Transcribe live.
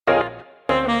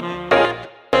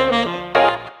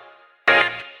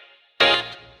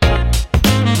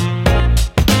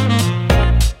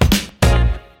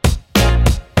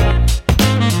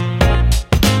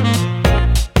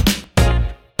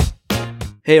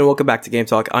Hey, and welcome back to Game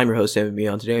Talk. I'm your host, David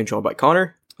Meon. Today I'm joined by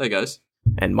Connor. Hey, guys.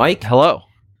 And Mike. Hello.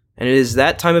 And it is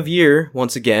that time of year,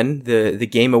 once again. The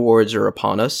Game Awards are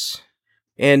upon us.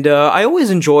 And I always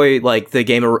enjoy, the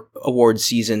Game Awards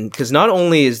season, because not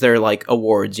only is there,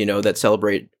 awards,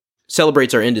 that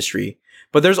celebrates our industry,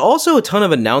 but there's also a ton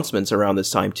of announcements around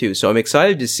this time, too. So I'm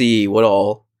excited to see what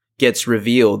all gets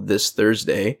revealed this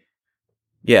Thursday.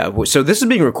 Yeah, so this is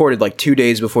being recorded 2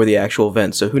 days before the actual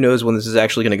event, so who knows when this is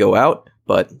actually going to go out,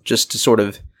 but just to sort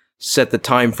of set the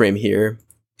time frame here.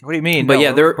 What do you mean? But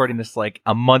yeah, they're recording this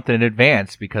a month in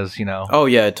advance because, Oh,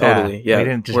 yeah, totally. Yeah, we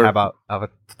didn't just have a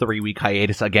 3-week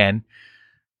hiatus again.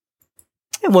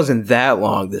 It wasn't that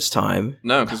long this time.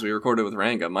 No, because we recorded with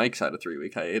Ranga. Mike's had a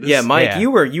 3-week hiatus. Yeah, Mike,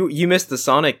 you missed the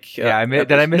Sonic. Did I miss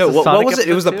the Sonic what was it?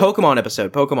 It was the too? Pokemon episode.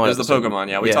 It was the Pokemon,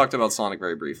 yeah. We talked about Sonic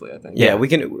very briefly, I think. Yeah,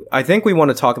 I think we want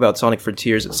to talk about Sonic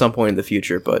Frontiers at some point in the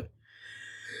future, but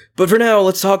for now,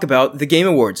 let's talk about the Game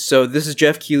Awards. So this is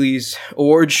Jeff Keighley's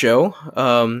award show,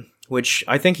 which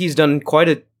I think he's done quite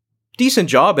a decent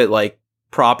job at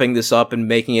propping this up and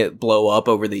making it blow up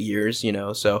over the years,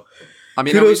 so I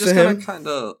mean, are we just going to kind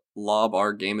of lob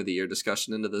our Game of the Year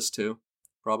discussion into this too?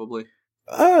 Probably.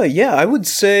 Yeah, I would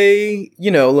say,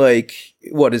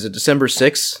 what is it, December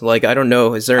 6th? I don't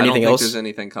know. Is there anything else? I don't think there's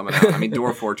anything coming out. I mean,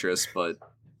 Dwarf Fortress, but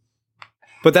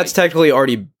that's technically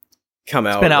already come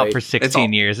out. It's been out for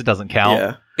 16 years. It doesn't count.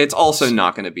 Yeah. It's also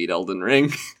not going to beat Elden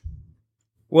Ring.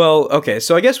 Well, okay,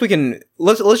 so I guess we can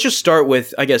let's just start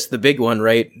with the big one,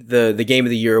 right? The Game of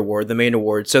the Year award, the main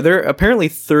award. So there are apparently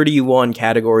 31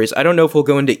 categories. I don't know if we'll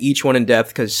go into each one in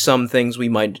depth because some things we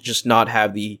might just not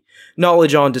have the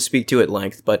knowledge on to speak to at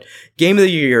length. But Game of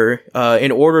the Year,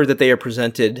 in order that they are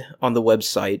presented on the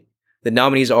website, the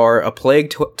nominees are A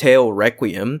Plague Tale: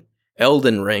 Requiem,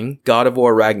 Elden Ring, God of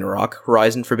War: Ragnarok,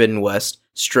 Horizon Forbidden West,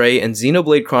 Stray, and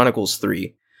Xenoblade Chronicles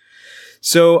 3.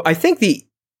 So I think the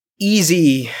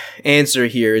easy answer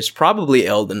here is probably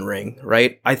Elden Ring,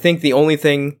 right? I think the only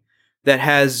thing that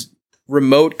has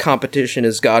remote competition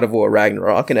is God of War: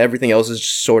 Ragnarok, and everything else is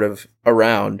just sort of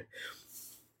around.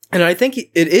 And I think it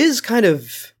is kind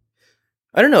of,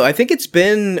 I don't know, I think it's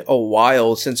been a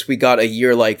while since we got a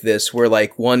year like this where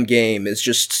one game is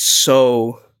just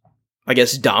so,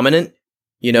 dominant,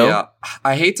 Yeah,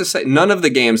 I hate to say, none of the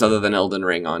games other than Elden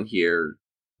Ring on here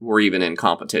were even in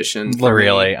competition.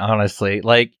 Really,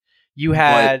 honestly. You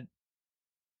had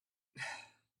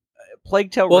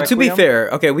Plague Tale Well, Requiem. to be fair,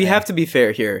 okay, we have to be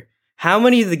fair here. How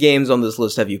many of the games on this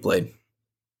list have you played?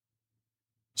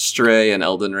 Stray and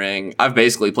Elden Ring. I've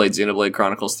basically played Xenoblade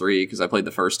Chronicles 3 because I played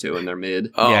the first two and they're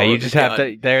mid. Oh, yeah, you just have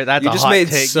to. That's you a just hot made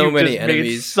take. so you many just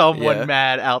enemies. Made someone Yeah.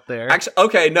 mad out there. Actually,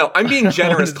 okay, no, I'm being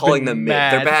generous Someone's calling been them mid.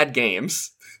 mad. They're bad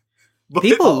games. But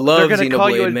People love They're gonna Xenoblade,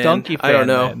 call you a man. donkey fan. I don't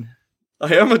know. Then.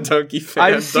 I am a Donkey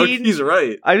fan. Donkey's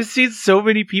right. I've seen so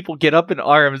many people get up in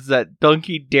arms that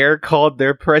Donkey Dare called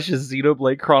their precious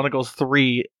Xenoblade Chronicles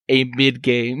 3 a mid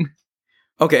game.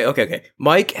 Okay.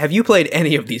 Mike, have you played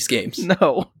any of these games?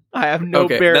 No, I have no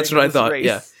bearing. That's what in I this thought. race.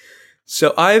 Yeah.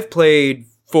 So I've played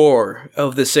 4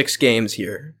 of the 6 games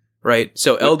here, right?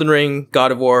 So Elden Ring,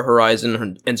 God of War,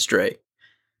 Horizon, and Stray.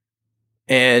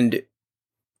 And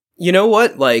you know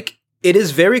what? It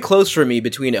is very close for me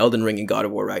between Elden Ring and God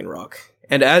of War: Ragnarok.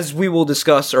 And as we will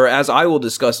discuss, or as I will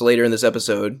discuss later in this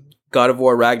episode, God of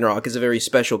War: Ragnarok is a very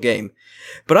special game.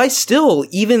 But I still,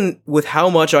 even with how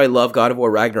much I love God of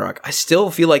War: Ragnarok, I still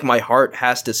feel like my heart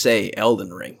has to say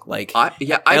Elden Ring. I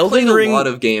Elden played Ring, a lot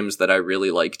of games that I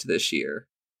really liked this year.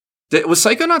 Was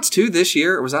Psychonauts 2 this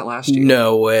year, or was that last year?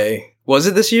 No way. Was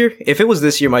it this year? If it was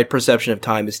this year, my perception of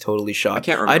time is totally shot. I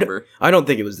can't remember. I don't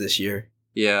think it was this year.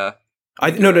 Yeah.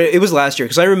 No, it was last year,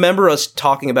 because I remember us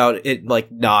talking about it,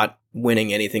 not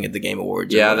winning anything at the Game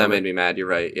Awards. Yeah, that made me mad. You're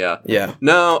right. Yeah. Yeah.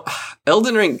 No,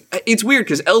 Elden Ring. It's weird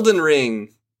because Elden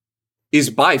Ring is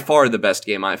by far the best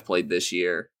game I've played this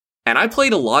year. And I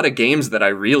played a lot of games that I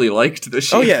really liked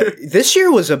this year. Oh, yeah. This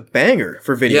year was a banger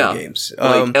for video games.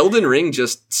 Elden Ring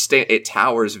just it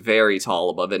towers very tall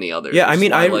above any other. Yeah, I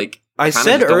mean, I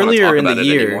said earlier in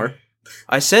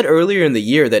the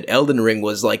year, that Elden Ring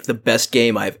was the best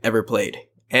game I've ever played.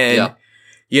 And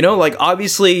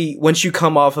obviously once you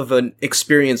come off of an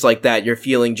experience like that, you're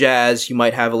feeling jazzed, you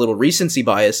might have a little recency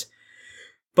bias.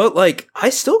 But I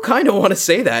still kind of want to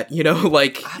say that,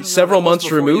 several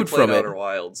months removed from it. Outer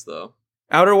Wilds, though.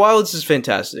 Outer Wilds is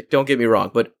fantastic, don't get me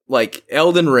wrong, but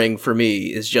Elden Ring for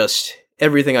me is just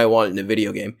everything I want in a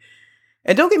video game.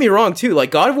 And don't get me wrong too,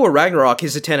 God of War: Ragnarok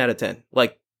is a 10 out of 10.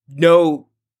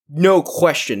 No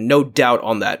question, no doubt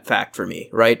on that fact for me,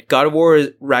 right? God of War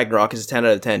Ragnarok is a 10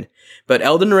 out of 10. But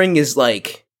Elden Ring is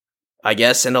I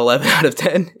guess an 11 out of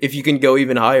 10, if you can go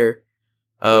even higher.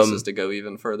 This is to go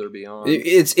even further beyond.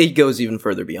 It goes even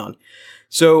further beyond.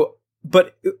 So,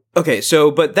 but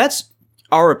that's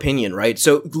our opinion, right?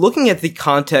 So, looking at the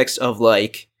context of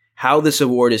like how this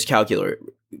award is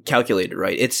calculated,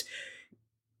 right?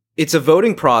 It's a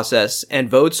voting process, and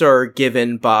votes are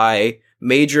given by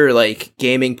major like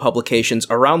gaming publications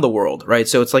around the world, right?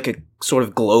 So it's like a sort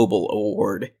of global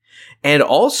award, and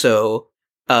also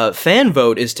fan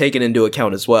vote is taken into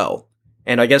account as well.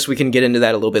 And I guess we can get into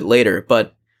that a little bit later,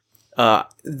 but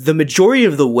the majority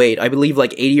of the weight, I believe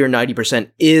like 80 or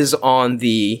 90%, is on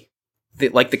the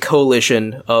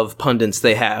coalition of pundits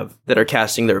they have that are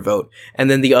casting their vote. And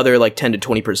then the other like 10 to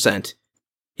 20%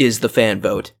 is the fan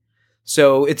vote.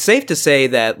 So it's safe to say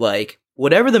that like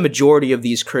whatever the majority of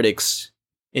these critics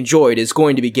enjoyed is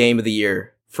going to be Game of the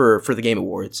Year for the Game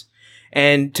Awards.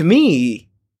 And to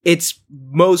me, it's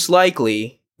most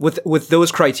likely, with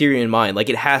those criteria in mind, like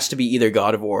it has to be either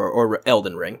God of War or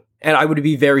Elden Ring. And I would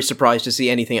be very surprised to see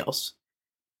anything else.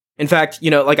 In fact,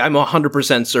 like I'm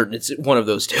 100% certain it's one of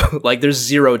those two. Like there's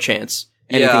zero chance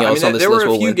anything else on this list will win. There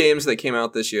were a few games that came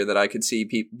out this year that I could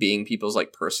see being people's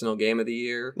like personal game of the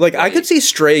year. Like I could see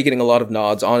Stray getting a lot of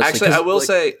nods, honestly. Actually, I will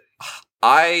say,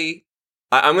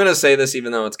 I'm going to say this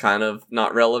even though it's kind of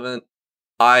not relevant.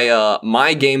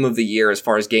 My game of the year, as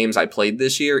far as games I played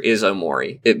this year, is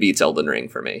Omori. It beats Elden Ring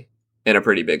for me in a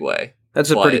pretty big way. That's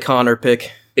a pretty Connor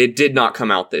pick. It did not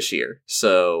come out this year,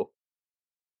 so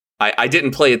I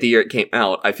didn't play it the year it came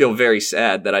out. I feel very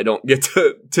sad that I don't get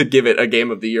to give it a Game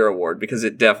of the Year award because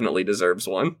it definitely deserves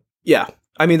one. Yeah.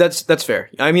 I mean, that's fair.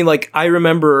 I mean, like, I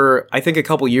remember, I think a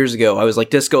couple years ago, I was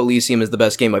like, Disco Elysium is the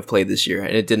best game I've played this year,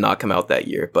 and it did not come out that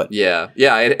year, but... Yeah,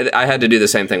 I had to do the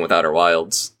same thing with Outer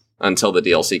Wilds until the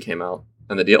DLC came out,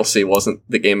 and the DLC wasn't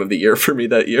the Game of the Year for me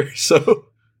that year, so...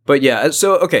 But yeah,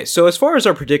 so as far as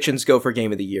our predictions go for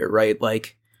Game of the Year, right,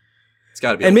 like... It's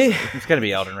gotta be it's gotta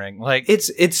be Elden Ring. Like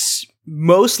it's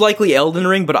most likely Elden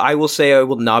Ring, but I will say I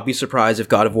will not be surprised if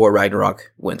God of War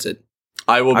Ragnarok wins it.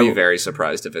 I will be very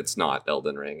surprised if it's not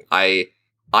Elden Ring. I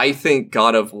think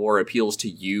God of War appeals to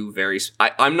you very...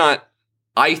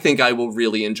 I think I will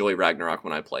really enjoy Ragnarok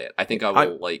when I play it. I think I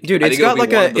will Dude,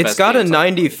 it's got a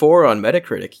 94 on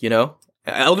Metacritic, you know?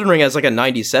 Elden Ring has like a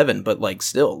 97, but like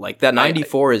still, like that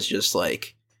 94 is just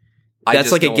like...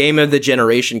 That's like a game of the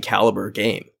generation caliber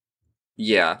game.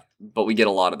 Yeah, but we get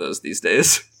a lot of those these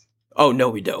days. Oh, no,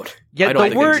 we don't. Yeah, we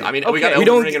got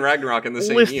Elden Ring and Ragnarok in the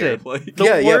same year. But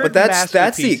that's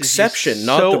the exception,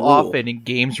 not the rule. So often in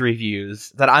games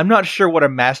reviews that I'm not sure what a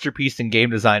masterpiece in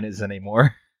game design is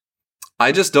anymore.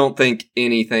 I just don't think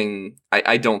anything...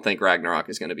 I don't think Ragnarok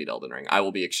is going to beat Elden Ring. I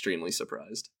will be extremely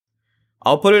surprised.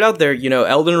 I'll put it out there,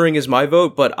 Elden Ring is my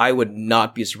vote, but I would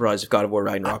not be surprised if God of War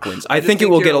Ragnarok wins. I think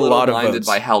it will get a lot of votes. Blinded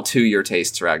by how to your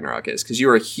tastes Ragnarok is, because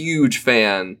you're a huge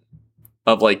fan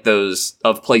of like those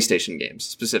of PlayStation games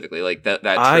specifically, like that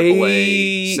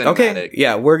AAA cinematic. Okay,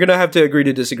 yeah, we're gonna have to agree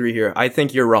to disagree here. I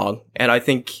think you're wrong, and I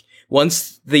think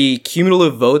once the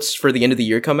cumulative votes for the end of the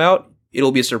year come out,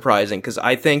 it'll be surprising because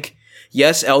I think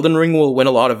yes, Elden Ring will win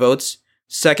a lot of votes.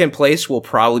 Second place will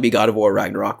probably be God of War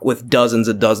Ragnarok with dozens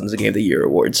and dozens of Game of the Year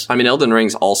awards. I mean, Elden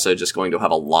Ring's also just going to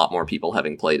have a lot more people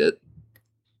having played it.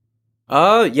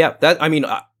 Yeah,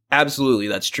 absolutely,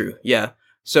 that's true. Yeah.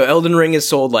 So Elden Ring has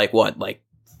sold like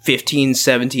 15,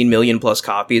 17 million plus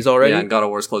copies already? Yeah, and God of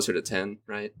War's closer to 10,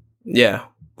 right? Yeah.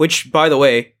 Which, by the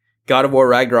way, God of War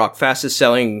Ragnarok, fastest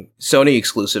selling Sony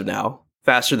exclusive now.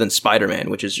 Faster than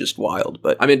Spider-Man, which is just wild.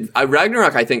 But I mean,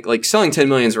 Ragnarok, I think, like, selling 10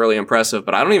 million is really impressive,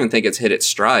 but I don't even think it's hit its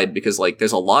stride because, like,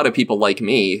 there's a lot of people like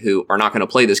me who are not going to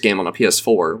play this game on a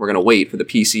PS4. We're going to wait for the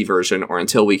PC version or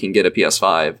until we can get a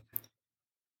PS5.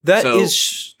 That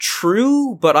is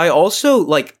true, but I also,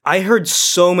 I heard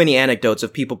so many anecdotes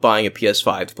of people buying a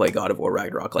PS5 to play God of War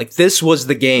Ragnarok. Like, this was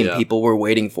the game people were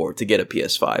waiting for to get a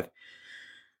PS5.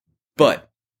 But,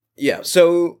 yeah,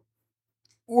 so...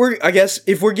 I guess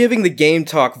if we're giving the Game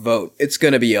Talk vote, it's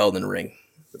going to be Elden Ring.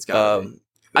 It's gotta be.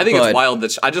 I think it's wild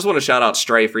that I just want to shout out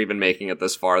Stray for even making it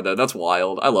this far, though. That's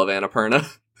wild. I love Annapurna.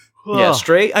 Yeah,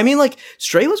 Stray. I mean,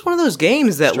 Stray was one of those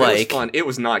games that Stray was fun. It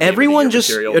was not. Everyone just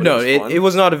it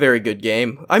was not a very good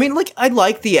game. I mean, I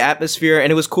liked the atmosphere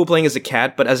and it was cool playing as a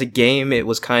cat, but as a game, it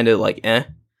was kind of eh.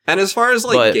 And as far as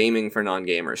gaming for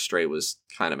non-gamers, Stray was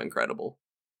kind of incredible.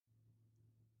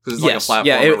 Because it's a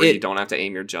platformer where you don't have to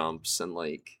aim your jumps and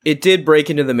It did break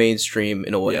into the mainstream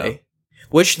in a way. Yeah.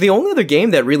 Which the only other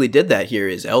game that really did that here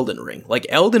is Elden Ring.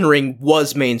 Elden Ring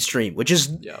was mainstream, which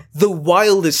is the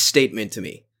wildest statement to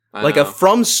me. A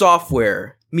From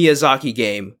Software Miyazaki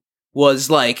game was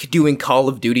doing Call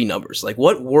of Duty numbers.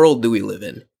 What world do we live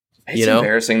in? It's you know?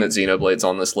 embarrassing that Xenoblade's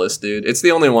on this list, dude. It's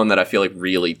the only one that I feel like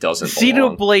really doesn't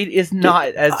belong. Xenoblade is not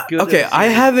as good. Okay, as I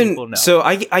people haven't. know. So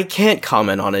I can't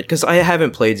comment on it because I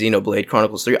haven't played Xenoblade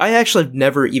Chronicles 3. I actually have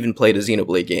never even played a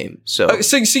Xenoblade game. So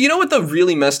So you know what the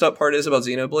really messed up part is about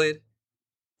Xenoblade?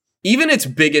 Even its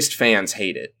biggest fans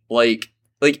hate it. Like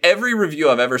every review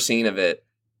I've ever seen of it,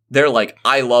 they're like,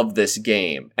 "I love this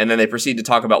game," and then they proceed to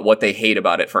talk about what they hate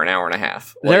about it for an hour and a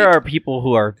half. There Like, are people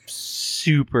who are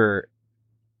super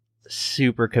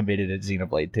committed at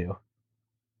Xenoblade 2.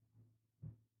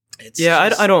 it's yeah,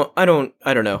 just- I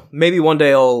don't know. Maybe one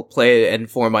day I'll play it and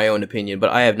form my own opinion, but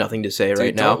I have nothing to say Dude,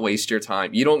 right now. Don't waste your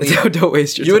time. You don't need. Don't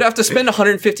waste your You time. would have to spend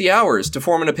 150 hours to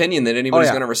form an opinion that anybody's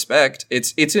yeah. going to respect.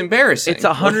 It's embarrassing. It's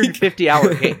a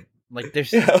 150-hour game. Like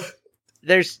there's no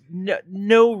I reason.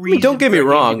 mean, don't get me for a game to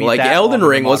wrong. be Like that Elden long in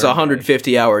Ring was a modern day.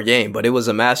 150-hour game, but it was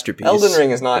a masterpiece. Elden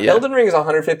Ring is not. Yeah. Elden Ring is a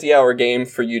 150-hour game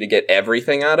for you to get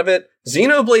everything out of it.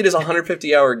 Xenoblade is a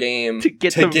 150-hour game To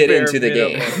get the get bare into the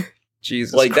minimum. game.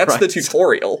 Jesus, Like that's the Christ.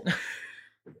 tutorial.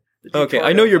 Okay,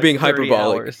 I know you're being 30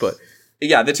 hyperbolic, hours. but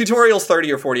Yeah, the tutorial's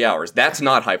 30 or 40 hours. That's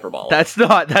not hyperbolic.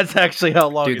 That's actually how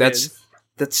long dude, it is.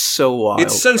 that's so wild.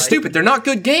 It's so stupid. They're not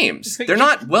good games. They're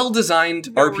not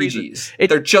well-designed No RPGs. reason. It-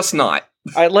 They're just not.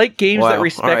 I like games that Wow,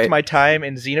 respect alright. my time,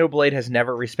 and Xenoblade has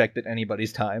never respected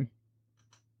anybody's time.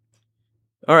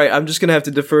 All right, I'm just gonna have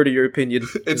to defer to your opinion.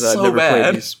 'cause It's I've so never bad.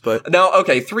 played these, but Now,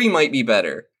 okay, 3 might be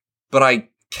better, but I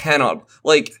cannot.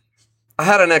 Like, I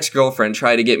had an ex-girlfriend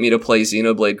try to get me to play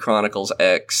Xenoblade Chronicles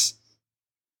X,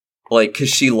 like, because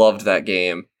she loved that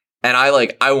game. And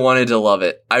I wanted to love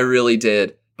it. I really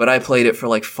did. But I played it for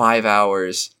like 5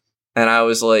 hours. And I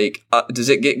was like, does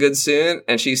it get good soon?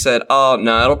 And she said, oh,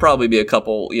 no, it'll probably be a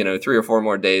couple, 3 or 4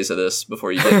 more days of this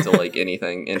before you get to, like,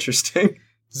 anything interesting.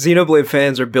 Xenoblade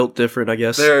fans are built different, I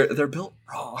guess. They're built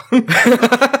wrong.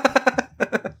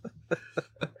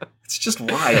 It's just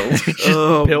wild. It's just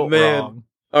Oh, built man. wrong.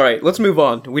 All right, let's move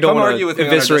on. We don't Come want argue to with me on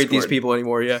our eviscerate these Discord. people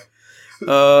anymore. Yeah.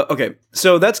 Okay,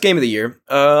 so that's Game of the Year.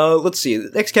 Let's see.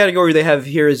 The next category they have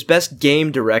here is Best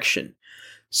Game Direction.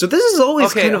 So this is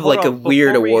always Okay, kind of hold like a on.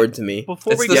 weird Before we- award to me.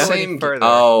 Before It's we the go same. any further,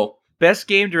 Oh, best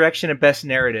game direction and best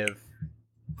narrative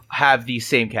have these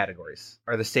same categories,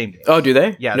 are the same game. Oh, do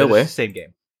they? Yeah, No they're way. the same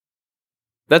game.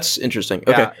 That's interesting.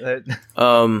 Okay.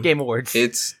 Yeah, Game Awards.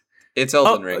 it's oh,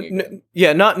 Elden Ring. Again.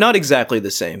 yeah, not exactly the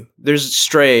same. There's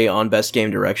Stray on Best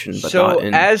Game Direction, but So not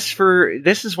in. as for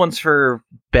one's for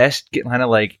best kind of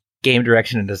like game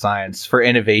direction and designs for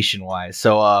innovation wise.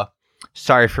 So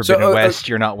sorry Forbidden West,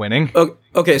 you're not winning.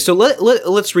 Okay, so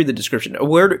let's read the description.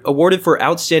 Awarded for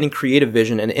outstanding creative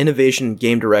vision and innovation in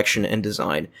game direction and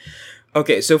design.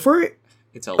 Okay, so for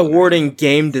It's Elden Ring. awarding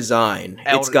game design, it's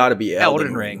Elden- got to be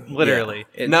Elden Ring, literally.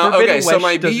 Yeah. No, Forbidden okay, so West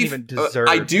my doesn't beef. even deserve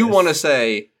I do this. want to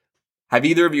say, have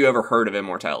either of you ever heard of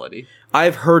Immortality?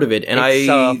 I've heard of it, and It's,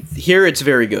 I hear it's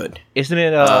very good. Isn't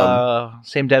it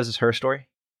same devs as Her Story?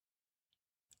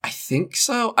 I think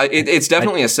so. It's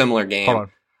definitely a similar game. Hold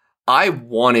on. I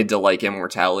wanted to like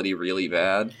Immortality really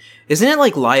bad. Isn't it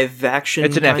like live action?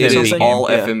 It's an kind of It FMV is something? all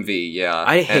Yeah. FMV, yeah.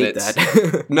 I And hate it's-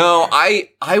 that. No,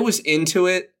 I was into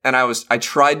it, and I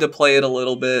tried to play it a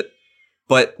little bit,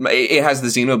 but it has the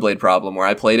Xenoblade problem where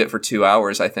I played it for 2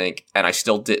 hours, I think, and I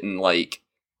still didn't like.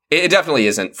 It definitely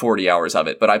isn't 40 hours of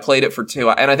it, but I played it for 2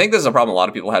 hours, and I think this is a problem a lot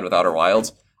of people had with Outer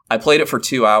Wilds. I played it for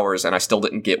 2 hours, and I still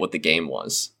didn't get what the game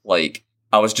was. Like,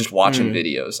 I was just watching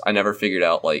videos. I never figured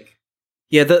out, like,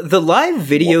 Yeah, the live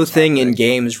video What was thing in happening?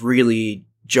 games really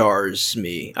jars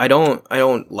me. I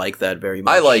don't like that very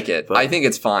much. I like it. but- I think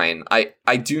it's fine.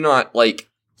 I do not like,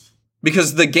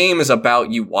 because the game is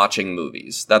about you watching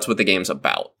movies. That's what the game's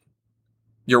about.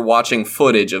 You're watching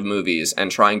footage of movies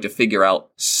and trying to figure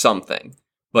out something.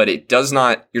 But it does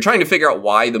not, you're trying to figure out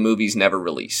why the movie's never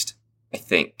released, I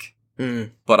think.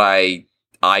 Mm. But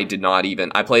I did not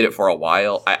even, I played it for a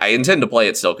while. I intend to play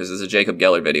it still because there's a Jacob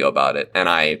Geller video about it. And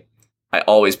I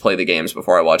always play the games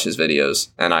before I watch his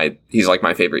videos. And he's like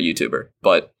my favorite YouTuber.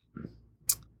 But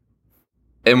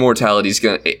Immortality's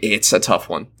it's a tough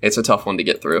one. It's a tough one to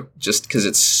get through just because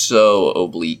it's so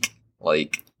oblique.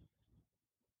 Like,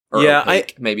 or Yeah,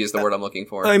 opaque, maybe is the word I'm looking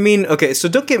for. I mean, okay, so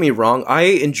don't get me wrong. I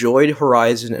enjoyed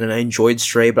Horizon and I enjoyed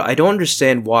Stray, but I don't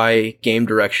understand why game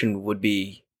direction would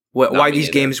be why me these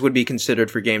either. games would be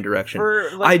considered for game direction. For,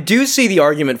 I like, do see the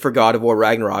argument for God of War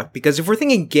Ragnarok because if we're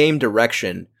thinking game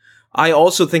direction, I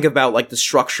also think about like the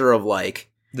structure of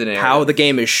like The narrative. how the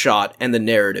game is shot and the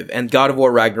narrative, and God of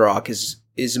War Ragnarok is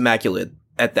immaculate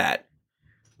at that.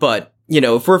 But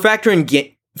if we're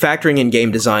factoring in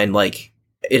game design, like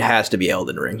it has to be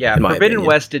Elden Ring. yeah, in my Forbidden opinion.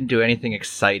 West didn't do anything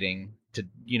exciting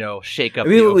to shake up I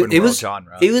mean, the open it world was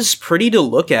genre. it was pretty to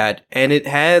look at, and it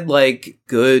had like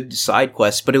good side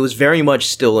quests, but it was very much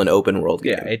still an open world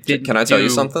game. Yeah, it didn't. Can I tell you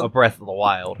do something? A Breath of the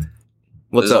Wild.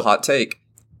 What's This is up? a hot take.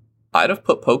 I'd have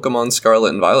put Pokemon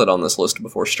Scarlet and Violet on this list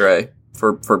before Stray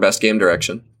for best game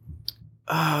direction.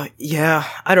 Yeah,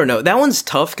 I don't know. That one's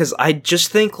tough because I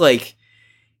just think like,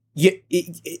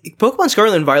 Pokemon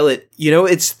Scarlet and Violet.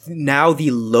 It's now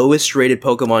the lowest rated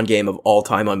Pokemon game of all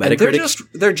time on And Metacritic.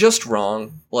 they're just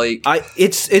wrong. Like,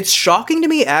 It's shocking to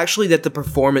me actually that the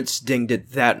performance dinged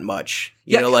it that much.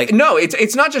 no,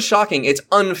 it's not just shocking. It's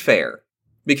unfair.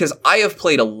 Because I have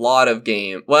played a lot of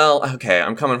games. Well, okay,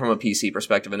 I'm coming from a PC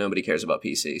perspective and nobody cares about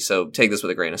PC, so take this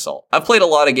with a grain of salt. I've played a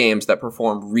lot of games that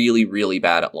perform really, really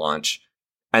bad at launch,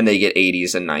 and they get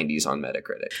 80s and 90s on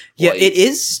Metacritic. Yeah, it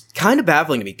is kind of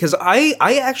baffling to me because I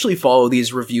actually follow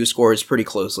these review scores pretty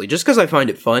closely just because I find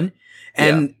it fun.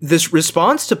 And this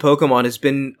response to Pokemon has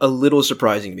been a little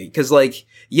surprising to me because, like,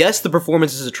 yes, the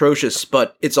performance is atrocious,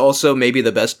 but it's also maybe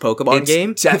the best Pokemon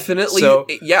game. Definitely. So,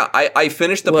 yeah, I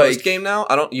finished the like, post game now.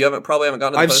 You probably haven't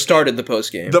gotten to the I've post started the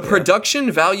post game. The production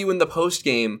value in the post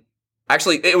game,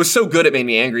 actually, it was so good it made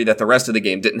me angry that the rest of the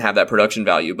game didn't have that production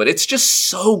value, but it's just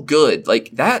so good. Like,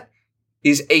 that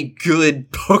is a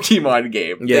good Pokemon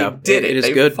game. Yeah, they did it. is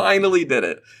They good. finally did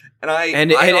it. And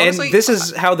And honestly, this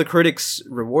is how the critics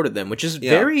rewarded them, which is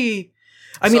very.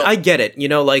 I mean, So- I get it.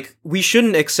 Like, we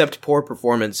shouldn't accept poor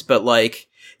performance, but like,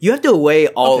 you have to weigh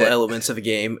all Okay. elements of a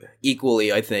game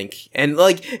equally, I think. And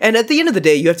at the end of the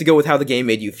day, you have to go with how the game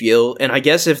made you feel. And I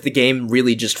guess if the game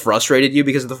really just frustrated you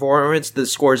because of the performance, the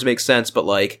scores make sense. But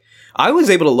like, I was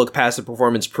able to look past the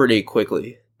performance pretty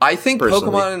quickly. I think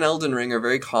personally. Pokemon and Elden Ring are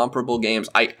very comparable games.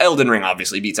 Elden Ring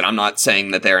obviously beats it. I'm not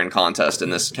saying that they're in contest in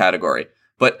this category.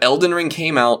 But Elden Ring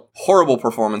came out, horrible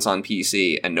performance on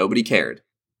PC, and nobody cared.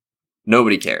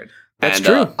 Nobody cared. That's and,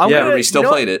 true. Everybody still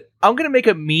played it. I'm gonna make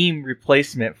a meme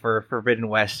replacement for Forbidden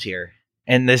West here,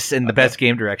 in the best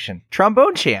game direction.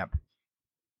 Trombone Champ.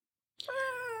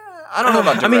 I don't know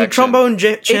about direction. I mean, Trombone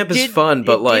Champ It is did- fun,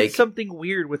 but it like, did something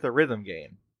weird with a rhythm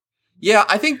game. Yeah,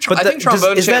 I think But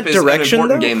Trombone is Champ that is an direction,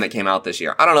 important though? game that came out this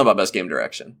year. I don't know about best game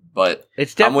direction, but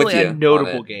It's I'm with definitely you a on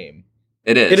notable it. game.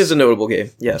 it is. it is a notable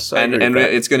game. Yes, I and agree with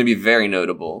that. it's going to be very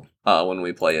notable when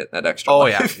we play it at Extra Oh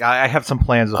Life. yeah, I have some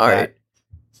plans with All that. right.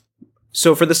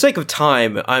 So for the sake of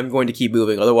time, I'm going to keep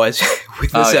moving. Otherwise,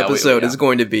 this episode is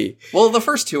going to be. Well, the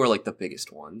first two are like the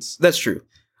biggest ones. That's true.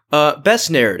 Best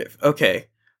narrative. Okay.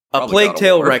 A Probably Plague God of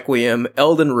Tale War. Requiem,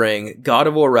 Elden Ring, God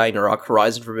of War Ragnarok,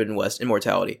 Horizon Forbidden West,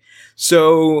 Immortality.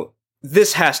 So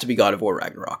this has to be God of War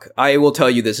Ragnarok. I will tell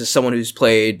you this as someone who's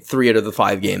played 3 out of the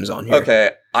 5 games on here. Okay,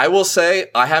 I will say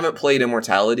I haven't played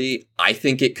Immortality. I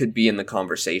think it could be in the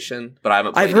conversation, but I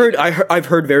haven't played I've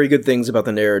heard very good things about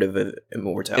the narrative of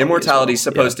Immortality. Immortality is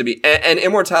supposed to be, and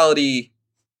Immortality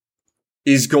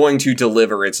is going to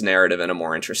deliver its narrative in a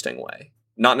more interesting way.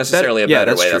 Not necessarily a better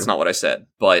that's way, true. that's not what I said,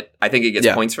 but I think it gets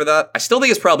Yeah. points for that. I still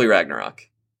think it's probably Ragnarok.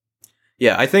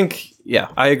 Yeah,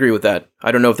 I agree with that.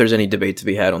 I don't know if there's any debate to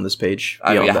be had on this page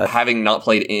beyond that. Having not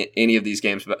played any of these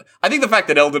games, but I think the fact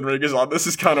that Elden Ring is on this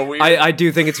is kind of weird. I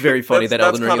do think it's very funny that That's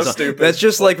Elden Ring is kinda on. stupid. That's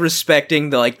just like respecting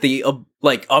the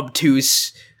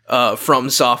obtuse From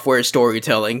Software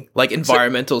storytelling, like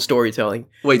environmental storytelling.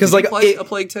 Wait, did 'cause, you like, play it- A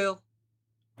Plague Tale?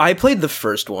 I played the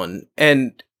first one,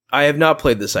 and I have not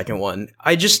played the second one.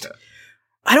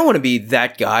 I don't want to be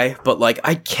that guy, but like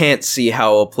I can't see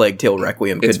how a Plague Tale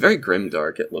Requiem It's could. very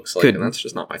grimdark, it looks like, could- and that's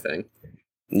just not my thing.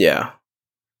 Yeah,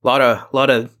 lot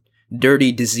of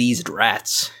dirty, diseased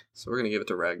rats. So we're gonna give it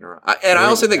to Ragnarok. I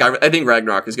also think I think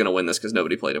Ragnarok is gonna win this because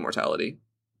nobody played Immortality,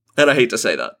 and I hate to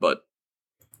say that, but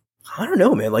I don't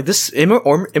know, man. Like this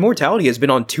Immortality has been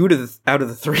on 2 out of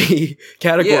the 3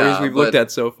 categories Yeah, we've but looked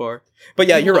at so far. But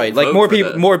yeah, you're people right. don't Like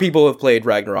vote for more that. people have played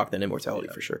Ragnarok than Immortality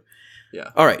for sure. Yeah.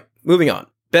 All right, moving on.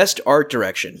 Best art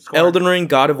direction: Scorn. Elden Ring,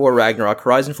 God of War Ragnarok,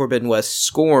 Horizon Forbidden West,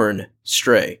 Scorn,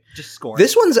 Stray. Just scoring.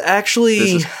 This one's actually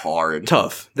this is hard.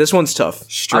 tough. This one's tough.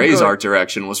 Stray's going- art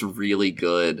direction was really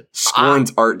good.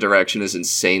 Scorn's art direction is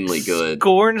insanely good.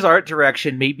 Scorn's art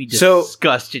direction made me So-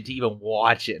 disgusted to even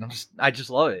watch it. I just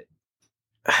love it.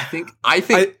 I think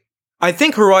I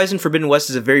think Horizon Forbidden West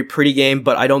is a very pretty game,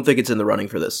 but I don't think it's in the running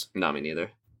for this. no, me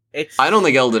neither. It's. I don't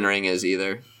think Elden Ring is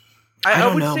either. I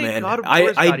don't would know, say man. God of I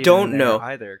War's not even don't in there know.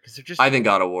 either because they're just. I think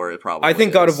God of War probably. I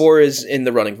think God of War is in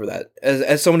the running for that,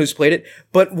 as someone who's played it.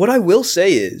 But what I will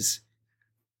say is,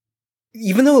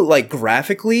 even though like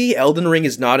graphically, Elden Ring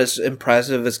is not as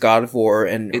impressive as God of War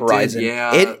and Horizon.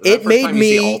 It made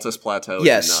me Altus Plateau.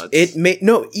 Yes, it made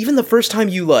even the first time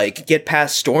you like get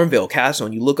past Stormvale Castle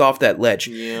and you look off that ledge.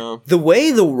 Yeah. The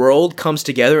way the world comes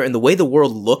together and the way the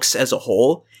world looks as a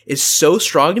whole is so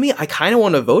strong to me. I kind of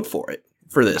want to vote for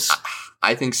this.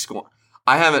 I think Scorn.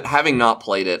 Having not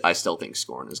played it, I still think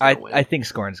Scorn is going to win. I think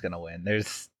Scorn's going to win.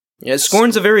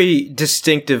 Scorn's a very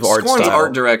distinctive art style. Scorn's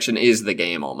art direction is the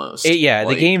game almost.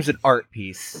 The game's an art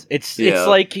piece. It's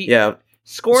like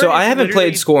Scorn. So I haven't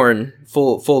played Scorn,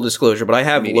 full disclosure, but I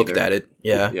have looked at it.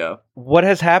 Yeah. What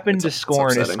has happened to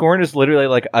Scorn is Scorn is literally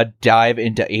like a dive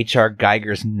into H.R.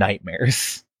 Geiger's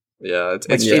nightmares. Yeah,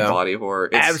 it's body horror.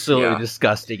 It's absolutely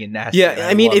disgusting and nasty. Yeah,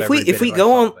 I mean, if we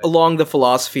go along the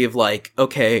philosophy of like,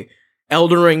 okay,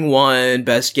 Elden Ring won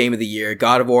Best Game of the Year,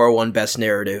 God of War won Best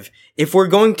Narrative. If we're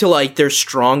going to like their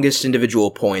strongest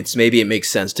individual points, maybe it makes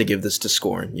sense to give this to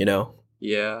Scorn, you know?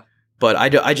 Yeah. But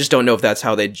I just don't know if that's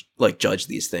how they like judge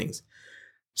these things.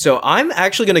 So I'm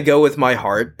actually going to go with my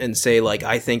heart and say like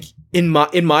I think in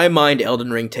my mind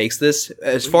Elden Ring takes this.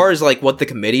 As far as like what the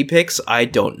committee picks, I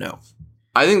don't know.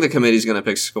 I think the committee's going to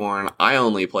pick Scorn. I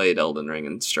only played Elden Ring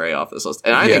and Stray off this list.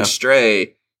 And I think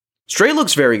Stray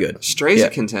looks very good. Stray's a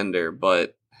contender,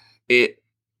 but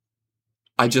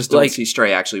I just don't see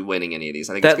Stray actually winning any of these.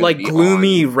 I think that it's like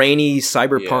gloomy, rainy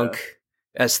cyberpunk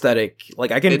aesthetic.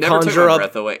 Like I can conjure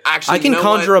up Actually, I can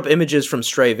conjure up images from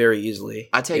Stray very easily.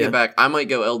 I take it back. I might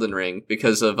go Elden Ring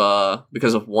because of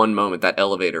one moment, that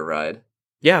elevator ride.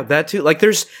 Yeah, that too. Like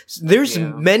there's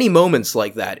many moments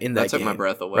like that in that game. That took my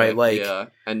breath away. Right?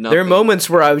 Like and there are moments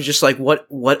where I was just like,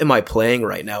 what am I playing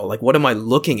right now? Like what am I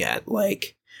looking at?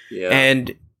 Like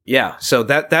and so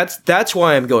that's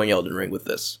why I'm going Elden Ring with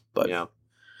this. But yeah,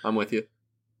 I'm with you.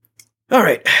 All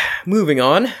right, moving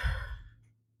on.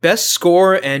 Best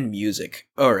score and music.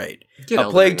 All right,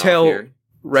 A Plague Tale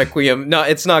Requiem. No,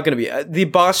 it's not going to be. The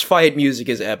boss fight music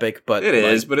is epic, but it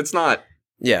is, but it's not.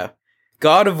 Yeah.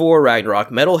 God of War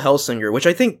Ragnarok, Metal Hellsinger, which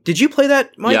I think, did you play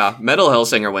that, Mike? Yeah, Metal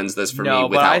Hellsinger wins this for me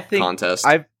without contest.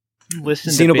 I've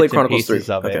listened to bits and pieces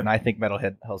of it, and I think Metal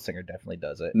Hellsinger definitely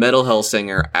does it. Metal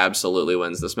Hellsinger absolutely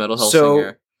wins this. Metal Hellsinger.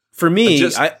 So, for me,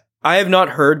 I have not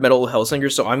heard Metal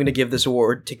Hellsinger, so I'm going to give this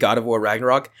award to God of War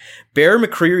Ragnarok. Bear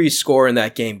McCreary's score in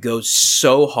that game goes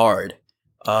so hard,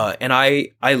 and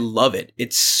I love it.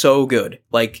 It's so good.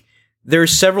 Like,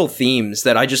 there's several themes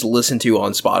that I just listen to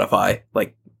on Spotify,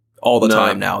 like, all the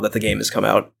time now that the game has come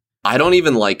out. I don't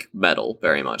even like metal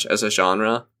very much as a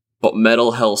genre, but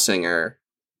Metal Hellsinger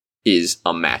is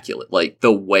immaculate. Like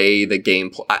the way the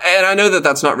game and I know that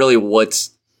that's not really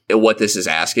what this is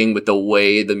asking, but the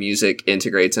way the music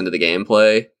integrates into the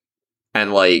gameplay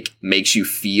and like makes you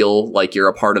feel like you're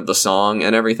a part of the song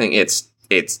and everything, it's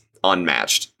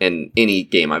unmatched in any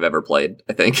game I've ever played,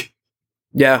 I think.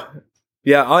 Yeah.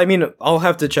 I mean, I'll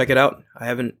have to check it out. I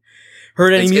haven't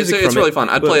heard any music from it. It's really fun.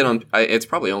 I'd play it on. It's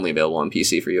probably only available on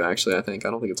PC for you. Actually, I think. I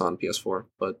don't think it's on PS4, or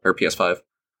PS5.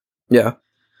 Yeah.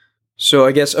 So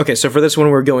I guess So for this one,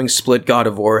 we're going split God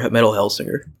of War, Metal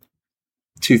Hellsinger.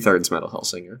 2/3 Metal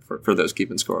Hellsinger for those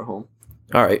keeping score at home.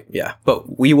 All right. Yeah,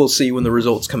 but we will see when the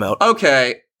results come out.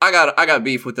 Okay, I got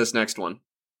beef with this next one.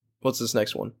 What's this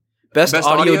next one? Best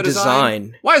audio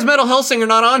design. Why is Metal Hellsinger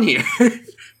not on here?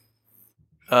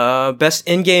 Best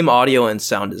in-game audio and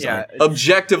sound design. Yeah,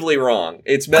 objectively wrong.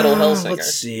 It's Metal Hellsinger.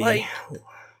 Let's see.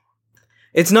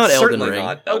 It's not Elden Ring.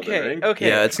 Not Elden Ring. Okay.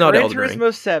 Yeah, it's not Elden Ring.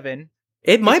 Gran Turismo 7.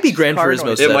 It might be Gran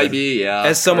Turismo 7. It might be, yeah.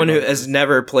 As someone who has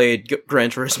never played Gran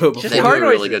Turismo before. They do a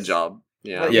really good job.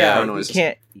 Yeah. You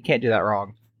can't do that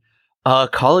wrong.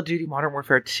 Call of Duty Modern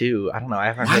Warfare 2. I don't know. I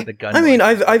haven't heard the gun. I mean,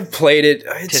 I've played it.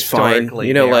 It's fine.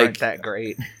 You know, like that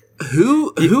great.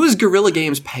 Who is Guerrilla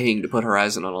Games paying to put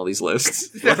Horizon on all these lists?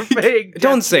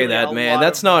 Don't say that, man.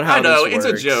 That's not how. I know this works.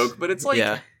 It's a joke, but it's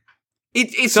like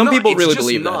it's some not, people it's really just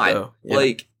believe not. that. Though. Yeah.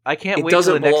 Like I can't wait till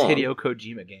the next Hideo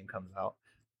Kojima game comes out.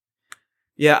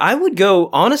 Yeah, I would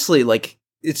go honestly. Like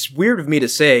it's weird of me to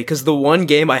say because the one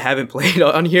game I haven't played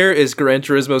on here is Gran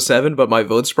Turismo 7, but my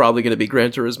vote's probably going to be Gran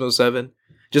Turismo 7.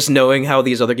 Just knowing how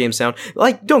these other games sound.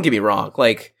 Like, don't get me wrong.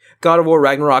 Like God of War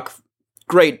Ragnarok,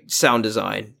 great sound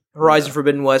design. Horizon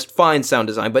Forbidden West, fine sound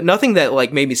design, but nothing that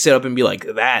like made me sit up and be like,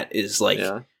 that is like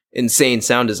insane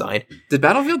sound design. Did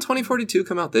Battlefield 2042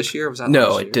 come out this year? Or was that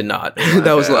no, last year? It did not.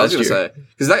 That was last year.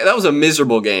 Because that was a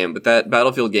miserable game, but that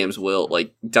Battlefield games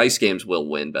DICE games will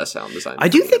win best sound design. I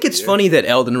do think it's funny that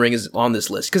Elden Ring is on this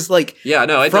list because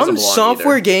it from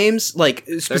software games, like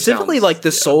specifically like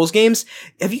the Souls games.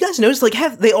 Have you guys noticed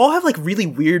they all have like really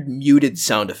weird muted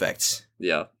sound effects?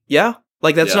 Yeah. Yeah.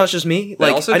 Like that's not just me. They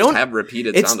like also I don't have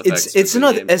repeated sound effects. It's an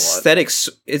aesthetics.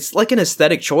 It's like an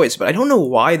aesthetic choice, but I don't know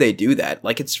why they do that.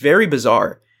 Like it's very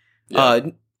bizarre.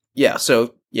 Yeah.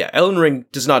 So Elden Ring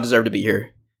does not deserve to be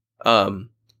here.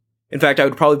 In fact, I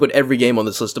would probably put every game on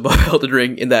this list above Elden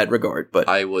Ring in that regard. But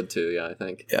I would too. Yeah, I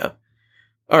think. Yeah.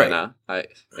 All right.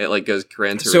 It like goes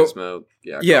Gran Turismo.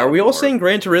 So, are we all saying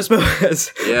Gran Turismo?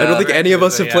 I don't think any of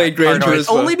us have played Gran Turismo.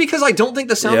 Only because I don't think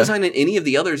the sound design in any of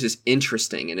the others is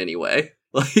interesting in any way.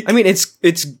 Like, I mean,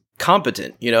 it's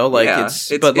competent, you know, like it's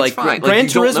like fine. Gran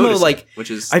Turismo, like which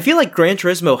is I feel like Gran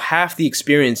Turismo, half the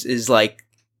experience is like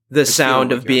the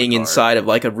sound of being inside of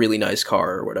like a really nice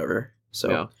car or whatever.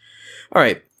 So, all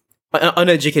right,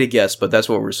 uneducated guess, but that's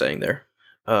what we're saying there.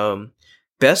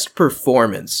 Best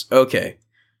performance, okay.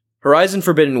 Horizon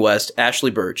Forbidden West,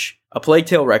 Ashley Birch. A Plague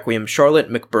Tale Requiem,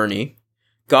 Charlotte McBurney.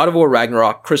 God of War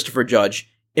Ragnarok, Christopher Judge.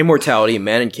 Immortality,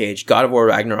 Man in Cage. God of War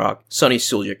Ragnarok, Sonny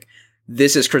Suljic.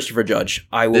 This is Christopher Judge.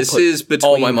 This is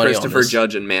between Christopher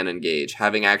Judge and Man in Cage.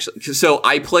 So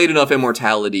I played enough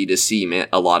Immortality to see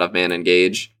a lot of Man in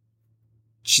Cage.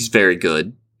 She's very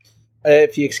good.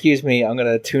 If you excuse me, I'm going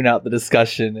to tune out the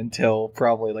discussion until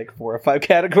probably like 4 or 5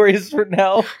 categories from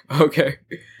now. Okay.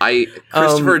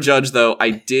 Christopher Judge, though,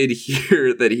 I did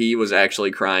hear that he was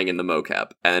actually crying in the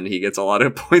mocap, and he gets a lot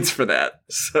of points for that.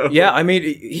 So yeah, I mean,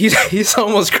 he's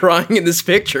almost crying in this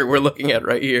picture we're looking at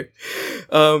right here.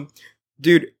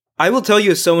 Dude, I will tell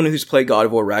you as someone who's played God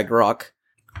of War Ragnarok,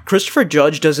 Christopher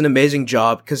Judge does an amazing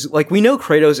job because, like, we know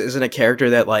Kratos isn't a character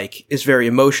that, like, is very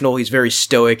emotional. He's very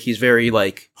stoic. He's very,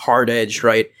 like, hard-edged,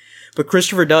 right? But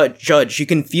Christopher Judge, you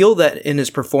can feel that in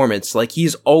his performance. Like,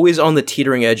 he's always on the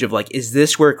teetering edge of, like, is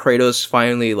this where Kratos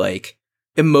finally, like,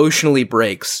 emotionally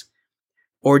breaks?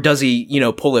 Or does he, you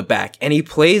know, pull it back? And he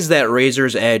plays that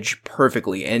razor's edge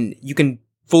perfectly. And you can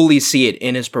fully see it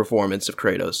in his performance of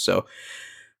Kratos. So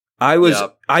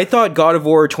I thought God of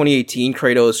War 2018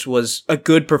 Kratos was a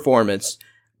good performance,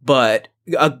 but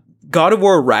God of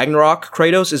War Ragnarok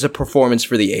Kratos is a performance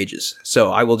for the ages.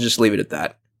 So I will just leave it at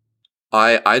that.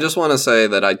 I just want to say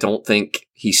that I don't think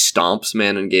he stomps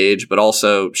Man in Cage, but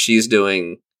also she's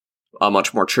doing a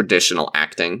much more traditional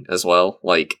acting as well.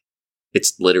 Like,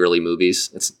 it's literally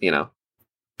movies. It's, you know.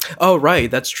 Oh,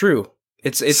 right. That's true.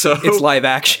 It's live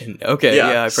action. Okay.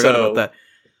 Yeah, I forgot about that.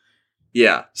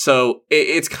 Yeah, so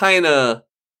it's kind of...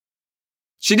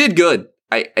 She did good.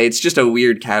 It's just a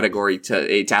weird category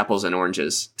it's apples and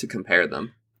oranges to compare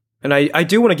them. And I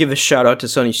do want to give a shout out to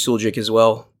Sonny Suljic as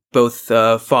well, both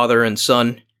father and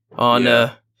son,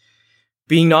 on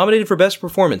being nominated for Best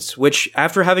Performance, which,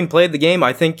 after having played the game,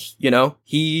 I think, you know,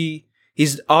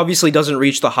 he's obviously doesn't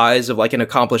reach the highs of, like, an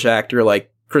accomplished actor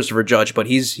like Christopher Judge, but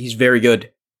he's very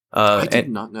good. I did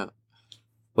not know.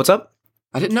 What's up?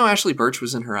 I didn't know Ashley Birch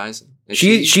was in Horizon.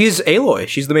 She's Aloy.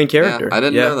 She's the main character. Yeah, I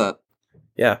didn't know that.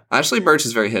 Yeah. Ashley Birch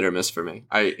is very hit or miss for me.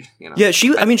 Yeah, she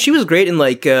was great in,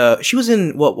 like, she was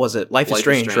in, what was it? Life is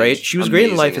Strange, right? She was great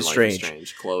in Life is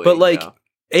Strange. Chloe, but, like,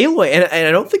 Aloy, and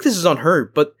I don't think this is on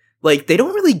her, but, like, they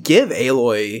don't really give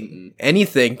Aloy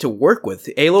anything to work with.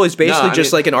 Aloy is basically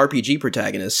like an RPG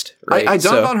protagonist, right? I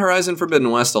dug on Horizon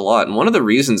Forbidden West a lot, and one of the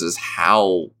reasons is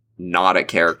how not a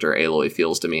character Aloy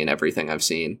feels to me in everything I've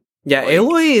seen. Yeah, like,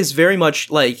 Aloy is very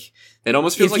much like... It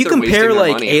almost feels if you compare,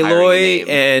 like, Aloy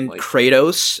and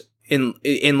Kratos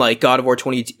in like God of War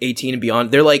 2018 and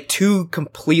beyond, they're like two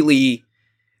completely...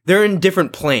 They're in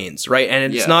different planes, right?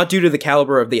 And it's not due to the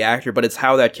caliber of the actor, but it's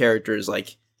how that character is,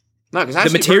 like... No, the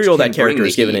material that character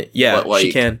is given it. Yeah, like,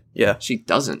 she can. Yeah. She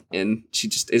doesn't, and she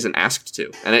just isn't asked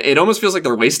to. And it almost feels like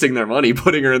they're wasting their money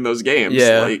putting her in those games.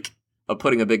 Yeah. Like... of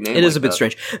putting a big name. It is a bit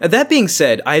strange. That being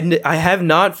said, I have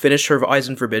not finished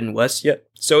Horizon Forbidden West yet.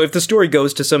 So if the story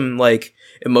goes to some, like,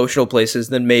 emotional places,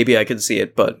 then maybe I could see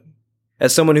it. But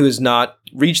as someone who has not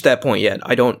reached that point yet,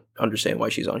 I don't understand why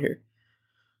she's on here.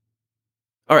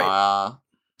 All right.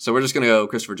 So we're just gonna go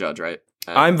Christopher Judge, right?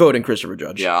 I'm voting Christopher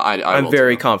Judge. Yeah, I'm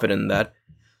very confident in that.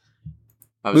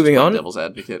 I was moving on. Devil's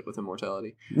advocate with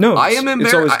Immortality. No, I am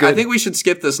embarrassed. I think we should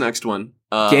skip this next one.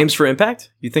 Games for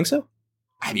Impact? You think so?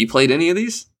 Have you played any of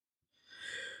these?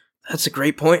 That's a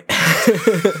great point.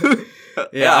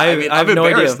 Yeah, I have no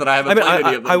idea that I haven't played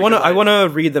any of them. I want to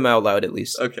read them out loud at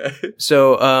least. Okay.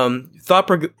 So,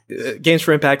 Games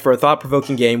for Impact for a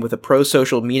thought-provoking game with a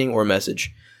pro-social meaning or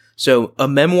message. So, A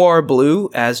Memoir Blue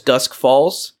as Dusk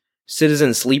Falls,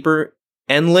 Citizen Sleeper,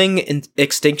 Endling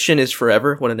Extinction is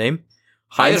Forever. What a name!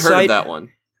 I had heard of that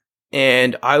one.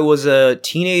 And I Was a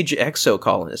Teenage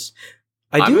Exocolonist.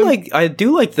 I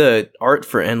do like the art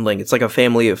for Endling. It's like a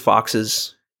family of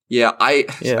foxes. Yeah,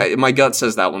 my gut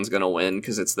says that one's gonna win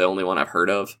because it's the only one I've heard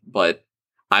of. But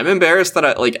I'm embarrassed that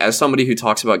as somebody who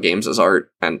talks about games as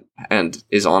art and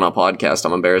is on a podcast,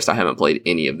 I'm embarrassed I haven't played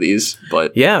any of these.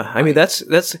 But yeah, I mean that's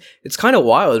it's kind of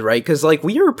wild, right? Because like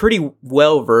we are pretty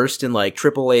well versed in like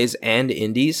AAAs and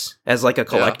indies as like a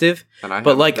collective,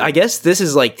 but like I guess this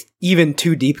is like even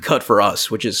too deep cut for us,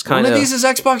 which is kind of. One of these is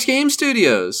Xbox Game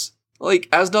Studios, like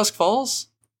As Dusk Falls.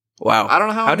 Wow. I don't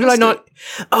know how did I not?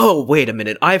 Oh, wait a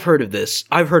minute. I've heard of this.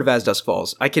 I've heard of As Dusk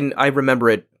Falls. I remember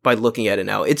it by looking at it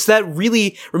now. It's that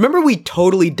really, remember we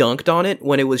totally dunked on it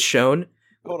when it was shown?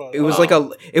 Hold on. It was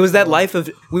it was that Life of,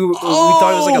 we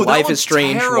thought it was like a Life is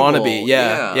Strange wannabe.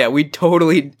 Yeah. We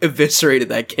totally eviscerated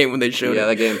that game when they showed it. Yeah,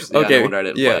 that game's, okay. No wonder I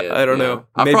didn't play it. I don't know.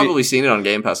 I've probably seen it on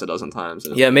Game Pass a dozen times.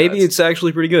 Yeah, maybe it's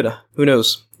actually pretty good. Who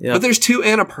knows? Yeah. But there's 2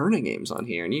 Annapurna games on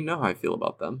here, and you know how I feel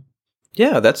about them.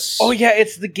 Yeah, that's. Oh yeah,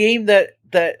 it's the game that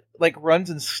like runs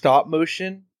in stop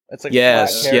motion. It's like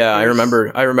yes, yeah, I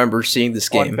remember seeing this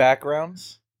game on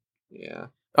backgrounds. Yeah.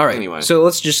 All right. Anyway, so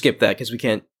let's just skip that because we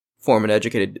can't form an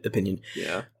educated opinion.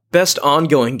 Yeah. Best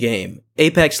ongoing game: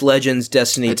 Apex Legends,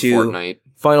 Destiny 2, Fortnite.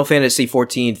 Final Fantasy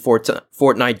 14,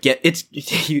 Fortnite.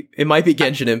 It might be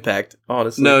Genshin Impact,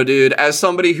 honestly. No, dude. As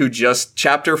somebody who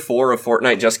Chapter 4 of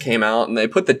Fortnite just came out, and they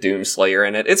put the Doomslayer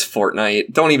in it. It's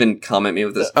Fortnite. Don't even come at me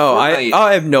with this. Oh,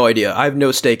 I have no idea. I have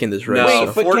no stake in this race. No,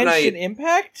 wait, but Genshin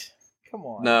Impact? Come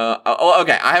on. No. Oh,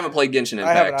 okay. I haven't played Genshin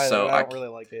Impact, so I don't really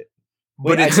like it.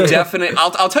 But it's definitely.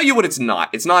 I'll tell you what it's not.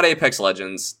 It's not Apex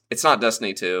Legends. It's not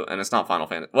Destiny 2, and it's not Final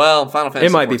Fantasy. Well, Final Fantasy.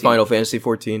 It might be Final Fantasy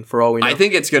 14 for all we know. I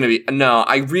think it's going to be. No,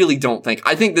 I really don't think.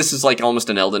 I think this is like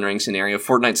almost an Elden Ring scenario.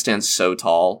 Fortnite stands so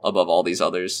tall above all these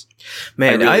others.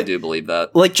 Man, I really do believe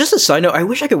that. Like, just a side note, I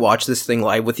wish I could watch this thing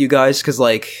live with you guys because,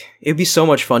 like, it'd be so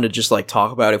much fun to just like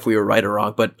talk about if we were right or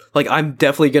wrong. But like, I'm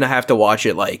definitely going to have to watch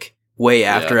it like way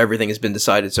after everything has been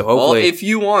decided. So hopefully, well, if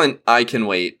you want, I can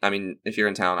wait. I mean, if you're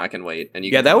in town, I can wait, and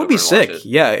you. Yeah, can that would be sick.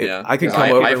 Yeah, I could come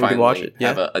over and we could watch it.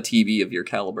 Have a TV of your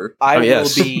caliber. I will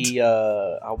be.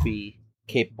 I'll be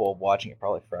capable of watching it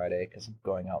probably Friday because I'm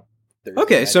going out. Thursday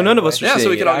okay, so none of us are seeing so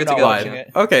we could all get together.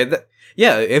 Okay,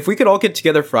 yeah, if we could all get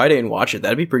together Friday and watch it,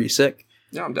 that'd be pretty sick.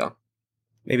 Yeah, I'm down.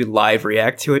 Maybe live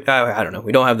react to it. I don't know.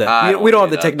 We don't have that. We don't have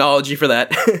the technology for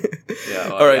that.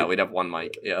 All right. Yeah, we'd have one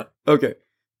mic. Yeah. Okay.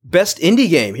 Best indie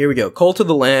game. Here we go. Cult of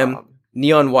the Lamb,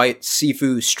 Neon White,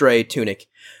 Sifu, Stray, Tunic.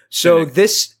 So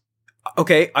this,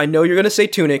 okay, I know you're going to say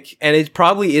Tunic, and it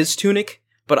probably is Tunic,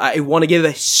 but I want to give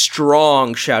a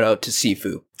strong shout out to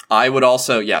Sifu. I would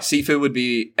also, Sifu would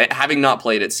be, having not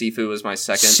played it, Sifu was my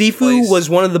second Sifu place. was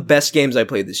one of the best games I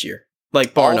played this year.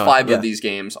 Like, bar all none. 5 of these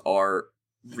games are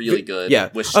really good. Yeah.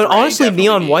 Honestly,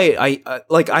 Neon White,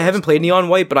 I haven't played Neon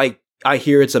White, but I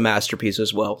hear it's a masterpiece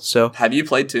as well. So have you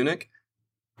played Tunic?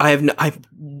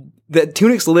 The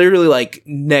Tunic's literally like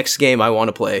next game I want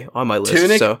to play on my list.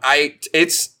 Tunic, so.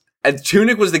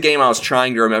 Tunic was the game I was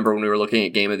trying to remember when we were looking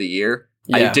at Game of the Year.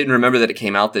 Yeah. I didn't remember that it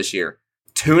came out this year.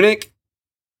 Tunic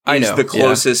is the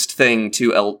closest thing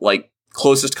to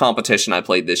closest competition I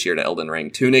played this year to Elden Ring.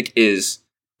 Tunic is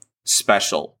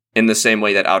special in the same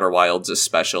way that Outer Wilds is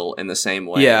special in the same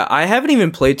way. Yeah, I haven't even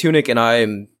played Tunic, and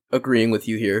I'm agreeing with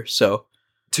you here. So.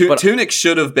 Tunic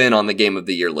should have been on the Game of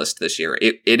the Year list this year.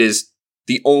 It is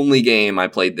the only game I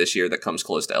played this year that comes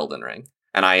close to Elden Ring.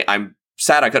 And I'm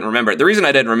sad I couldn't remember it. The reason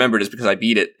I didn't remember it is because I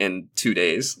beat it in 2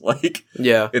 days.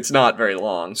 It's not very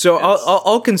long. So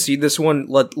I'll concede this one.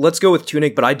 Let's go with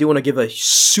Tunic, but I do want to give a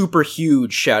super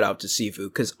huge shout out to Sifu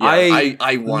because I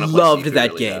loved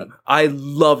that game. Bad. I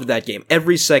loved that game.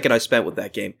 Every second I spent with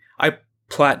that game. I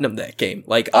platinumed that game.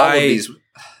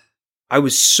 I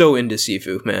was so into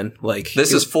Sifu, man.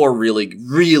 This is 4 really,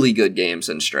 really good games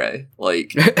in Stray.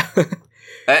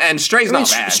 And Stray's not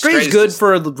bad. Stray's good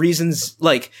for the reasons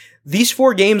these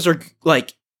 4 games are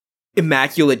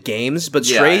immaculate games, but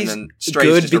Stray's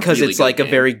good because it's a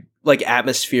very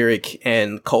atmospheric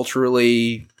and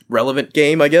culturally relevant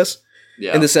game, I guess.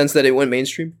 Yeah. In the sense that it went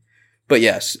mainstream. But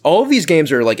yes, all of these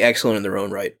games are excellent in their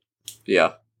own right.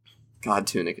 Yeah. God,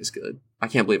 Tunic is good. I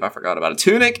can't believe I forgot about it.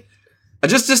 Tunic.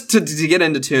 Just to get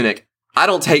into Tunic, I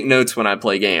don't take notes when I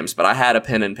play games, but I had a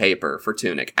pen and paper for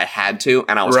Tunic. I had to,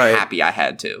 and I was happy I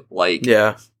had to.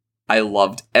 I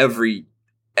loved every...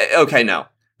 Okay, no.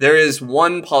 There is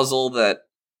one puzzle that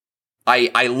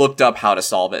I looked up how to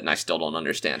solve it, and I still don't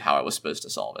understand how I was supposed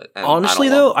to solve it. And honestly,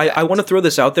 I want to throw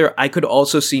this out there. I could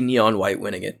also see Neon White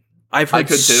winning it. I've heard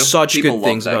such good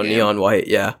things about Neon White,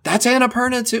 yeah. That's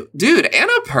Annapurna, too. Dude,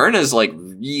 Annapurna's,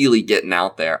 really getting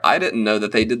out there. I didn't know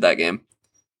that they did that game.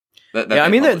 I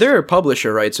mean, they're a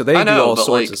publisher, right? So they do all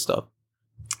sorts of stuff.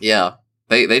 Yeah.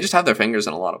 They just have their fingers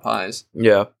in a lot of pies.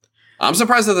 Yeah. I'm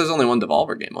surprised that there's only one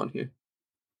Devolver game on here.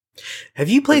 Have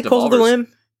you played Cult of the Lamb?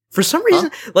 For some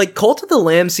reason, like Cult of the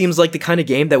Lamb seems like the kind of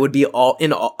game that would be up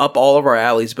all of our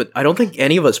alleys, but I don't think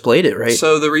any of us played it, right?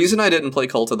 So the reason I didn't play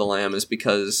Cult of the Lamb is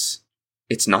because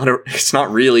it's not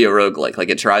really a roguelike. Like,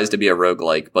 it tries to be a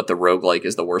roguelike, but the roguelike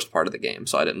is the worst part of the game,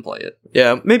 so I didn't play it.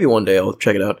 Yeah, maybe one day I'll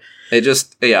check it out.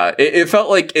 It felt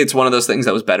like it's one of those things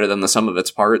that was better than the sum of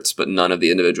its parts, but none of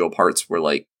the individual parts were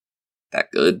like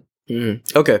that good.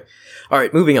 Okay. All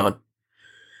right, moving on.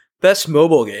 Best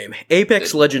mobile game: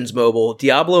 Apex Legends Mobile,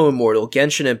 Diablo Immortal,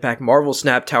 Genshin Impact, Marvel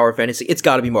Snap, Tower Fantasy. It's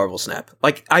got to be Marvel Snap.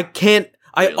 Like, I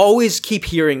Really? always keep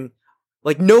hearing,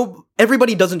 like, no,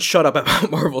 everybody doesn't shut up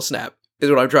about Marvel Snap, is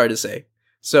what I'm trying to say.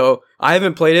 So, I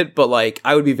haven't played it, but, like,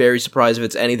 I would be very surprised if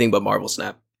it's anything but Marvel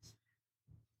Snap.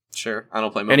 Sure, I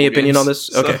don't play mobile Any opinion games, on this?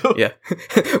 so- Okay,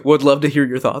 yeah. Would love to hear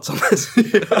your thoughts on this.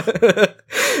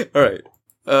 All right.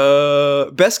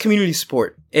 Best community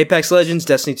support: Apex Legends,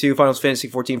 Destiny 2, Final Fantasy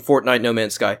 14, Fortnite, No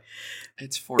Man's Sky.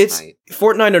 It's Fortnite. It's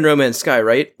Fortnite or No Man's Sky,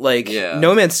 right? Like, Yeah.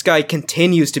 No Man's Sky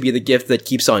continues to be the gift that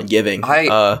keeps on giving.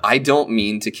 I don't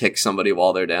mean to kick somebody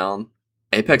while they're down.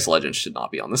 Apex Legends should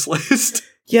not be on this list.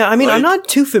 Yeah, I mean, I'm Like- not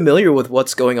too familiar with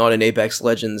what's going on in Apex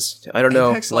Legends. I don't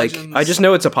know. Apex Like, Legends- I just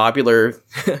know it's a popular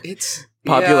It's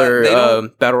popular yeah, they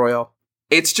don't- battle royale.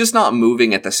 It's just not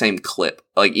moving at the same clip.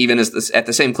 Like, even at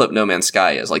the same clip No Man's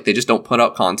Sky is. Like, they just don't put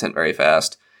out content very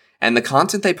fast. And the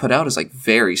content they put out is, like,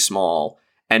 very small.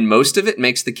 And most of it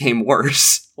makes the game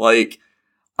worse. Like,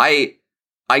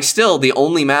 I still, the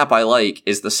only map I like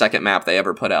is the second map they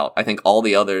ever put out. I think all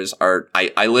the others are,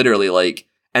 I literally like,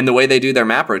 and the way they do their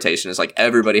map rotation is, like,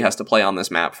 everybody has to play on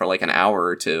this map for, like, an hour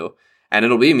or two. And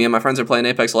it'll be me and my friends are playing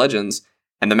Apex Legends,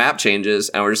 and the map changes,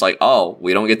 and we're just like, oh,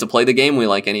 we don't get to play the game we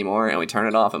like anymore, and we turn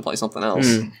it off and play something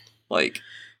else. Like,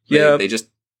 Yeah. they just,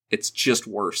 it's just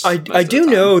worse. I most of the do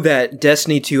time. know that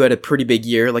Destiny 2 had a pretty big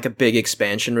year, like a big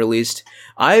expansion released.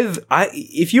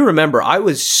 If you remember, I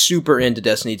was super into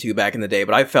Destiny 2 back in the day,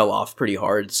 but I fell off pretty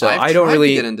hard. So I've I don't tried to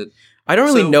really get into. I don't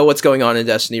really So- know what's going on in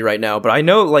Destiny right now, but I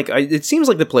know, like, it seems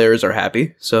like the players are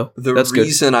happy, so The that's good.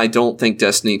 reason I don't think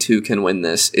Destiny 2 can win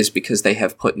this is because they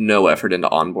have put no effort into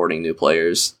onboarding new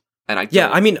players. And Yeah,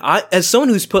 I mean, as someone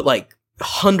who's put, like,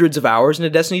 hundreds of hours into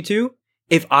Destiny 2,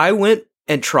 if I went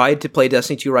and tried to play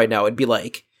Destiny 2 right now, it'd be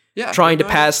like trying to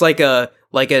pass, like a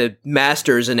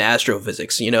master's in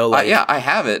astrophysics, you know? Like, yeah, I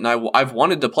have it, and I've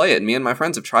wanted to play it, and me and my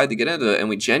friends have tried to get into it, and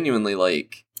we genuinely,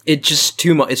 like... It's just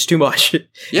too much. It's too much. Yeah,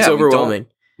 It's overwhelming.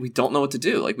 We don't know what to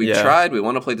do. Like, we've Yeah. tried, we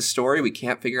want to play the story, we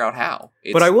can't figure out how.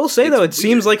 But I will say, though, it it's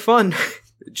seems weird. like fun.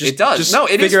 It does. Just No,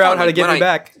 it is figure out fun. how to Like, get when me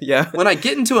back. Yeah. When I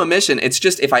get into a mission, it's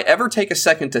just, if I ever take a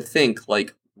second to think,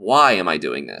 like, why am I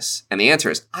doing this? And the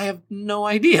answer is, I have no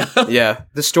idea. Yeah.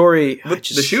 The story... But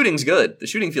the shooting's good. The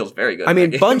shooting feels very good. I in mean,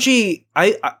 that game. Bungie...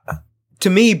 to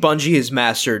me, Bungie has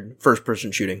mastered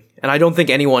first-person shooting. And I don't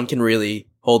think anyone can really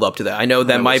hold up to that. I know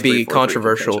that I might wish be 343 could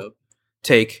controversial catch up.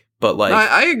 take, but, like... No,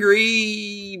 I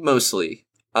agree mostly.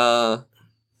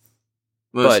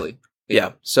 Mostly.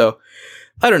 Yeah, so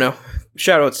I don't know.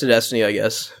 Shoutouts to Destiny, I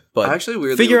guess. But Actually,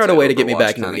 weirdly, figure would out a say way to get me Overwatch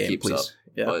back in the kinda game, keeps please. up,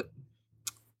 Yeah. But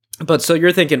But so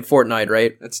you're thinking Fortnite,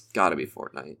 right? it's got to be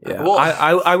Fortnite. Yeah. Well,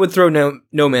 I would throw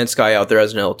no Man's Sky out there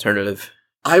as an alternative.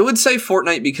 I would say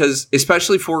Fortnite because,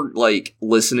 especially for, like,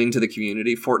 listening to the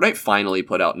community, Fortnite finally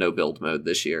put out no build mode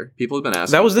this year. People have been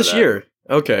asking That was for this year.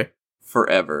 Okay.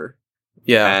 forever.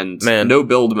 Yeah. And man. no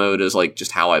build mode is, like,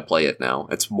 just how I play it now.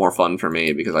 It's more fun for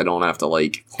me because I don't have to,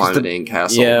 like, climb a dang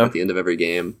castle yeah. at the end of every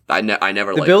game. I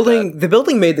never the liked building that. the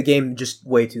building made the game just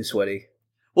way too sweaty.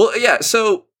 Well, yeah,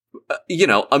 so,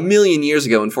 a million years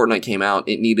ago when Fortnite came out,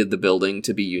 it needed the building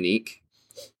to be unique.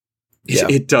 Yeah.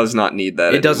 It does not need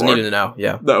that It doesn't anymore. need it now.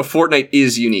 Yeah. No, Fortnite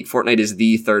is unique. Fortnite is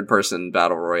the third-person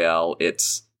battle royale.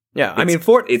 It's Yeah. I It's- mean,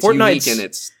 it's Fortnite's unique and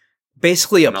it's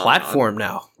basically a phenomenon. platform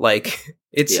now. Like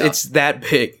it's Yeah. it's that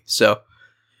big. So,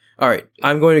 all right,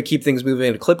 I'm going to keep things moving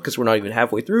in a clip because we're not even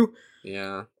halfway through.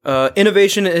 yeah.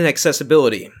 Innovation and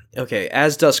accessibility. Okay,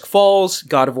 As Dusk Falls,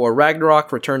 God of War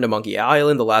Ragnarok, Return to Monkey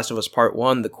Island, The Last of Us Part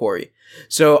 1, The Quarry.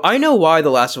 So I know why The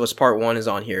Last of Us Part 1 is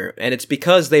on here, and it's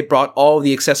because they brought all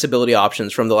the accessibility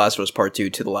options from The Last of Us Part 2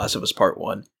 to The Last of Us Part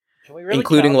 1. Can we really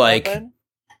Including, count that, like- then?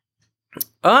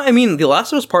 I mean, The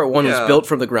Last of Us Part 1 was Yeah. built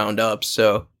from the ground up,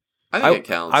 so... I think it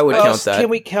counts. I would Well, count that. Can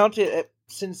we count it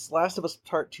since Last of Us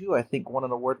Part 2, I think, won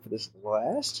an award for this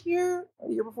last year? Or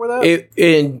the year before that?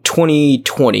 In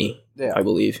 2020, yeah. I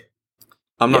believe.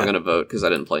 I'm not yeah. going to vote because I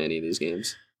didn't play any of these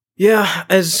games. Yeah,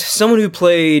 as someone who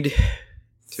played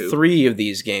 2. 3 of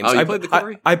these games. Oh, you I played The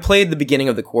Quarry? I played the beginning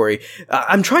of The Quarry.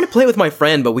 I'm trying to play it with my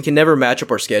friend, but we can never match up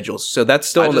our schedules, so that's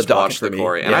still I on the just docket watched for The me.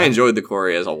 Quarry, and Yeah. I enjoyed The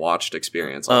Quarry as a watched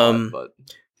experience a lot, but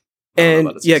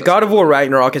And yeah, God of War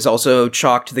Ragnarok has also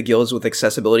chalked the guilds with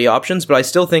accessibility options, but I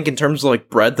still think in terms of like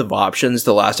breadth of options,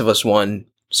 The Last of Us 1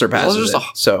 surpasses it.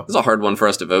 So it's a hard one for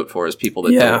us to vote for as people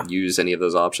that don't use any of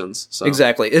those options. So.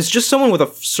 Exactly. It's just someone with a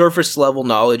surface level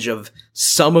knowledge of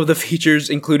some of the features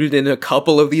included in a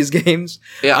couple of these games.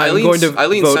 Yeah, I lean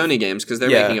Sony games because they're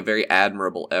making a very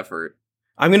admirable effort.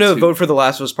 I'm going to vote for The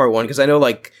Last of Us Part 1 because I know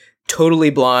like totally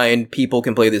blind people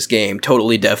can play this game,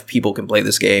 totally deaf people can play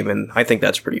this game, and I think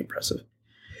that's pretty impressive.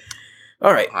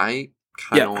 All right. I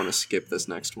kind of want to skip this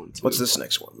next one, too. What's this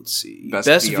next one? Let's see.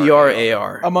 Best VR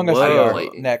AR. Among Us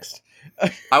VR. Next.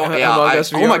 Oh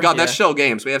my god, that's Shell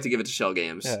Games. We have to give it to Shell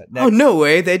Games. Oh, no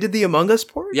way. They did the Among Us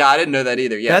port? Yeah, I didn't know that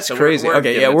either. Yeah, that's crazy. We're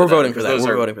voting for that.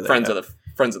 We're voting for that.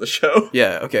 Friends of the show.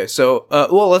 Yeah, okay. So,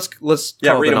 let's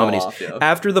read the nominees. Off, yeah.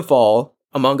 After the Fall,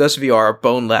 Among Us VR,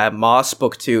 Bone Lab, Moss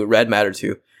Book 2, Red Matter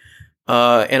 2.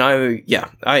 And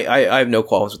I have no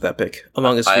qualms with that pick.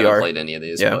 Among Us VR. I haven't played any of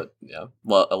these, but yeah,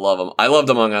 I love them. I loved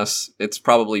Among Us. It's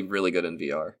probably really good in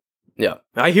VR. Yeah,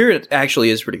 I hear it actually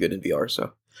is pretty good in VR.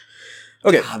 So,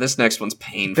 okay, this next one's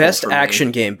painful. Best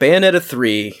action game: Bayonetta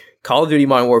 3, Call of Duty: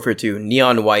 Modern Warfare 2,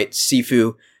 Neon White,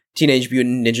 Sifu, Teenage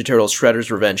Mutant Ninja Turtles: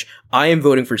 Shredder's Revenge. I am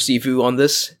voting for Sifu on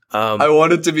this. I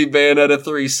want it to be Bayonetta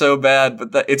 3 so bad,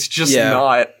 but it's just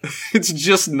not. It's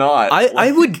just not.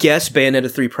 I would guess Bayonetta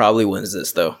 3 probably wins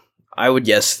this, though. I would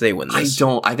guess they win this.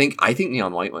 I think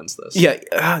Neon White wins this.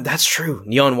 Yeah, that's true.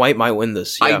 Neon White might win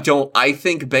this. Yeah. I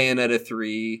think Bayonetta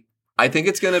 3... I think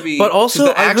it's going to be... But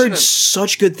also, I heard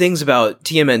such good things about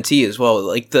TMNT as well,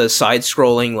 like the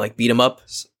side-scrolling, like, beat-em-up.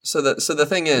 So the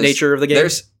thing is... Nature of the game?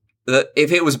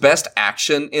 If it was best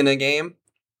action in a game...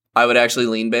 I would actually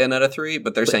lean Bayonetta 3,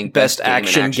 but they're saying best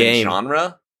action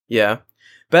genre. Yeah.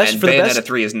 Bayonetta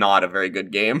 3 is not a very good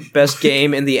game. Best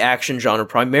game in the action genre,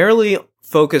 primarily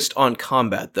focused on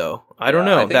combat, though. I don't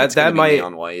know. I think that might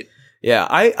Neon White. Yeah,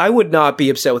 I would not be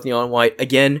upset with Neon White.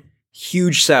 Again,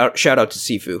 huge shout out to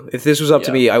Sifu. If this was up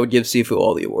to me, I would give Sifu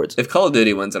all the awards. If Call of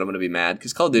Duty wins it, I'm going to be mad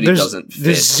because Call of Duty doesn't fit.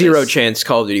 There's zero chance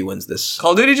Call of Duty wins this.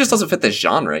 Call of Duty just doesn't fit this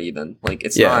genre even. Like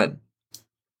it's not...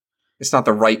 It's not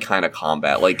the right kind of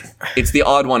combat. Like, it's the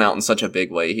odd one out in such a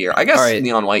big way here. I guess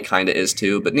Neon White kind of is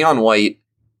too, but Neon White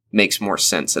makes more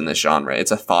sense in this genre.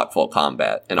 It's a thoughtful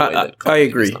combat in a way that Call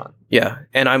of Duty is not. Yeah,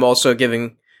 and I'm also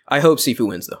giving... I hope Sifu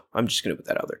wins, though. I'm just going to put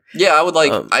that out there. Yeah, I would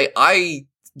like... I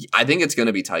think it's going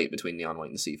to be tight between Neon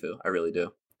White and Sifu. I really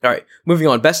do. All right, moving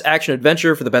on. Best Action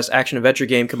Adventure for the Best Action Adventure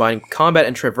game, combining combat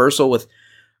and traversal with...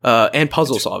 and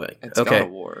puzzle solving. It's God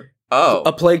of War. Oh.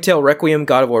 A Plague Tale Requiem,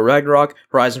 God of War Ragnarok,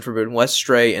 Horizon Forbidden West,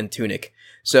 Stray, and Tunic.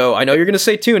 So I know you're going to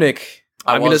say Tunic.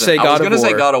 I'm going to say God of War. I was going to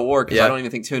say God of War because I don't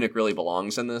even think Tunic really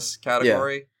belongs in this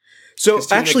category. Yeah. So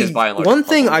actually, one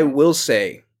thing I will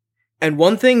say, and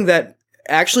one thing that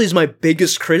actually is my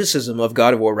biggest criticism of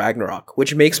God of War Ragnarok,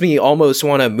 which makes me almost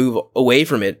want to move away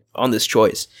from it on this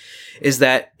choice, is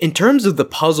that in terms of the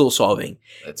puzzle solving,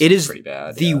 it is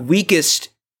the weakest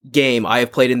game I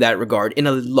have played in that regard in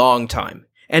a long time.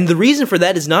 And the reason for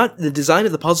that is not the design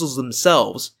of the puzzles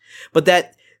themselves, but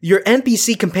that your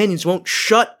NPC companions won't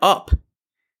shut up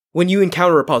when you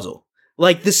encounter a puzzle.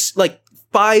 Like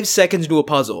 5 seconds into a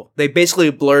puzzle, they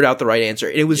basically blurred out the right answer.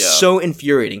 And it was so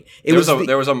infuriating. There was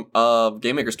a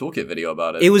Game Maker's Toolkit video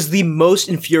about it. It was the most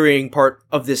infuriating part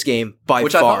of this game by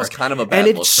Which far. I thought was kind of a bad look for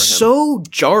him. And it's so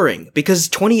jarring because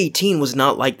 2018 was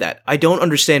not like that. I don't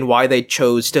understand why they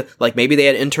chose to, like, maybe they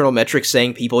had internal metrics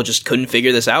saying people just couldn't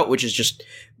figure this out, which is just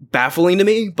baffling to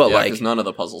me. But because none of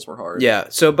the puzzles were hard. Yeah.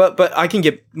 So, but I can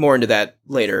get more into that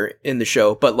later in the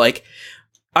show. But like,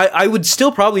 I would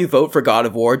still probably vote for God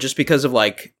of War just because of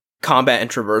like combat and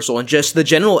traversal and just the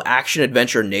general action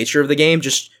adventure nature of the game,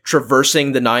 just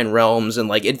traversing the 9 realms and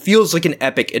like it feels like an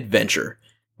epic adventure,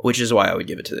 which is why I would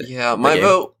give it to the my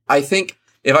vote. I think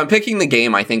if I'm picking the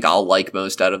game, I think I'll like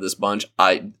most out of this bunch.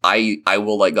 I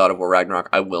will like God of War Ragnarok.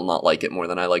 I will not like it more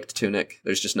than I liked Tunic.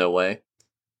 There's just no way.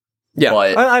 Yeah,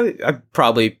 but I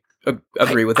probably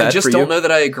agree with that. I just don't know that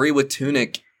I agree with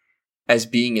Tunic as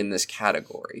being in this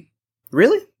category.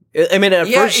 Really? I mean, at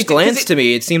first glance to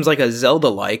me, it seems like a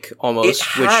Zelda-like almost,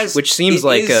 which seems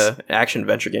like an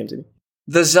action-adventure game to me.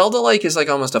 The Zelda-like is like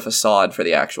almost a facade for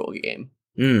the actual game.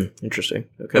 Interesting.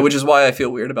 Okay. Which is why I feel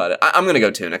weird about it. I'm going to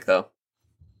go Tunic, though.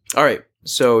 All right,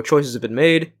 so choices have been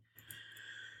made.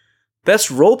 Best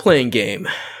role-playing game.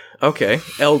 Okay,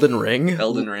 Elden Ring.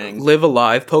 Live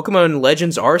Alive. Pokemon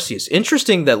Legends Arceus.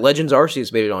 Interesting that Legends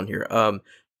Arceus made it on here.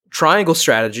 Triangle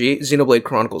Strategy. Xenoblade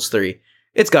Chronicles 3.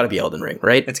 It's got to be Elden Ring,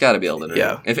 right? It's got to be Elden Ring.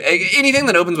 Yeah. If anything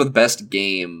that opens with best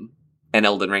game and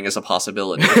Elden Ring is a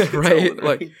possibility, right?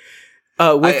 Like,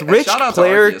 With rich shout out to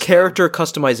player Arceus, character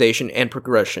customization and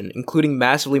progression, including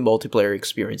massively multiplayer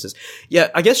experiences. Yeah,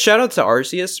 I guess shout out to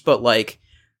Arceus, but like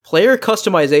player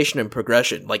customization and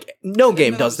progression, like no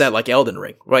game does that like Elden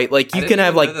Ring, right? Like you can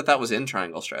have like that was in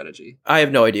Triangle Strategy. I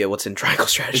have no idea what's in Triangle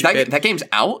Strategy. Is that game's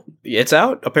out? It's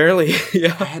out apparently.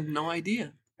 Yeah, I had no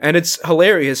idea. And it's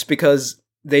hilarious because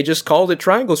they just called it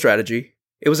Triangle Strategy.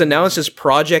 It was announced as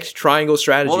Project Triangle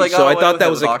Strategy, Well, so I thought that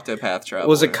was Octopath Traveler,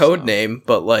 was a code name,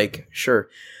 but like, sure.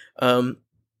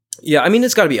 Yeah, I mean,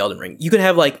 it's got to be Elden Ring. You can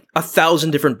have like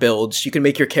 1,000 different builds. You can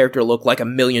make your character look like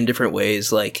 1,000,000 different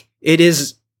ways. Like, it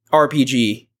is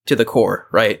RPG to the core,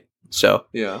 right? So,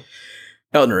 yeah,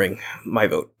 Elden Ring, my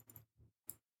vote.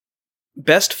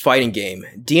 Best fighting game: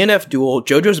 DNF Duel,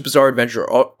 JoJo's Bizarre Adventure,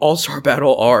 All-Star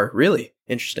Battle R. Really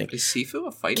interesting. Is Sifu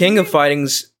a fighting King game? of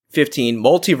Fighting's 15,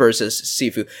 Multiversus,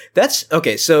 Sifu. That's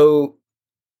okay. So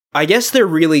I guess they're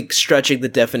really stretching the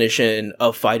definition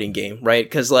of fighting game, right?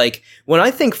 Because like when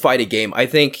I think fighting game, I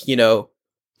think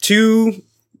 2,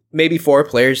 maybe 4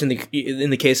 players in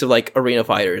the case of like arena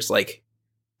fighters, like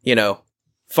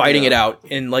fighting it out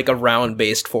in like a round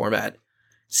based format.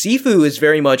 Sifu is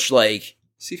very much like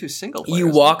Sifu's single player. You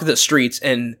walk the streets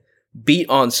and beat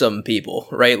on some people,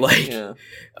 right? Like,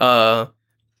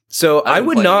 so I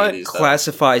would not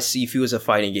classify Sifu as a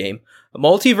fighting game.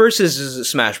 Multiversus is a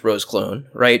Smash Bros. Clone,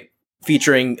 right?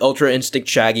 Featuring Ultra Instinct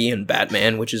Shaggy and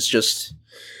Batman, which is just,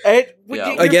 I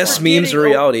guess, memes or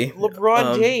reality.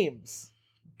 LeBron James.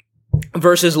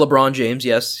 Versus LeBron James,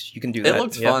 yes, you can do that. It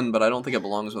looked fun, but I don't think it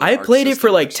belongs with I played it for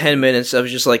like 10 minutes. I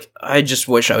was just like, I just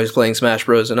wish I was playing Smash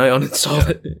Bros. And I uninstalled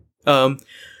it.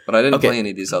 But I didn't play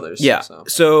any of these others. Yeah.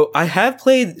 So I have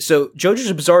played,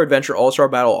 JoJo's Bizarre Adventure All-Star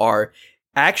Battle R,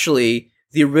 actually,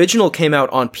 the original came out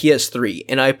on PS3,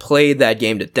 and I played that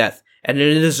game to death. And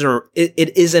it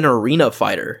is an arena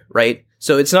fighter, right?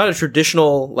 So it's not a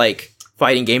traditional, like,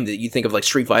 fighting game that you think of like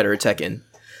Street Fighter or Tekken.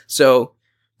 So,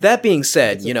 that being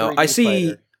said, I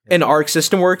see an Arc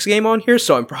System Works game on here,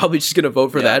 so I'm probably just going to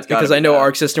vote for that, because I know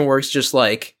Arc System Works just,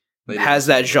 like, has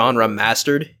that genre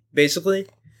mastered, basically.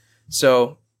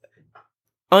 So,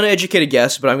 uneducated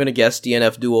guess, but I'm going to guess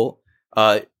DNF Duel.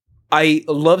 I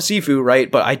love Sifu, right?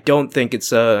 But I don't think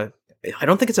it's a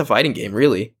fighting game,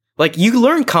 really. Like, you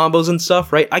learn combos and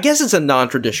stuff, right? I guess it's a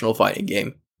non-traditional fighting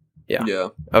game. Yeah. Yeah.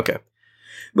 Okay.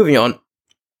 Moving on.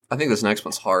 I think this next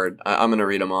one's hard. I'm going to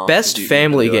read them off. Best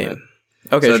family game.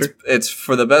 Okay, so sure. It's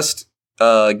for the best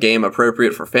game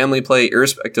appropriate for family play,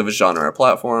 irrespective of genre or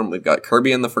platform. We've got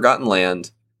Kirby and the Forgotten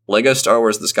Land, Lego Star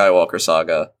Wars The Skywalker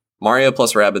Saga, Mario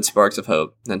plus Rabbids Sparks of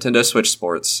Hope, Nintendo Switch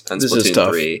Sports, and Splatoon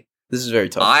 3. This is very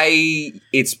tough.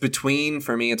 It's between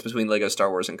Lego Star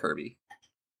Wars and Kirby.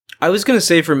 I was going to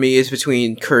say for me, it's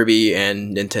between Kirby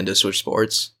and Nintendo Switch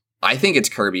Sports. I think it's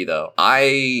Kirby, though.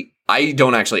 I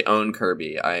don't actually own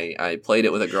Kirby. I played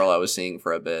it with a girl I was seeing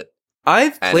for a bit.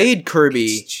 I've played Kirby.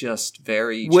 It's just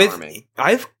very charming.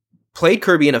 I've played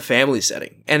Kirby in a family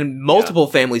setting, and multiple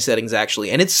family settings,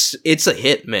 actually. And it's a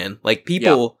hit, man. Like,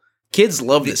 kids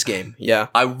love this game. Yeah.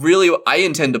 I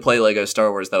intend to play Lego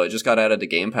Star Wars, though. It just got added to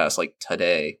Game Pass, like,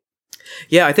 today.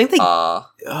 Yeah, I think they...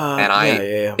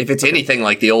 if it's anything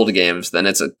like the old games, then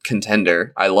it's a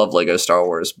contender. I love Lego Star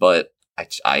Wars, but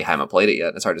I haven't played it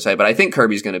yet. It's hard to say, but I think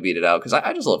Kirby's going to beat it out, because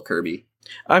I just love Kirby.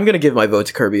 I'm going to give my vote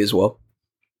to Kirby as well.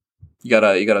 You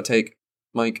gotta take,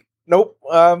 Mike? Nope.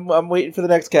 I'm waiting for the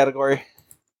next category.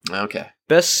 Okay.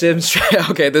 Best Sims...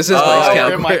 Okay, this is Mike's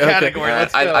category. My category.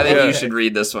 Okay. I think you should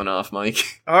read this one off,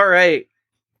 Mike. All right.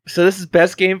 So this is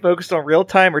best game focused on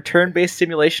real-time or turn-based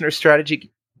simulation or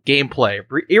strategy gameplay,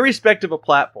 irrespective of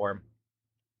platform.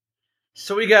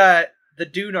 So we got the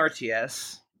Dune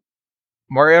RTS,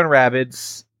 Mario and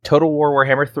Rabbids, Total War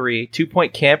Warhammer 3, 2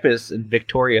 Point Campus, and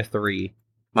Victoria 3.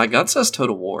 My gut says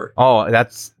Total War. Oh,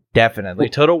 that's definitely.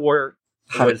 Total War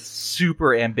was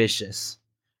super ambitious.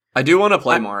 I do want to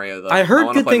play Mario, though. I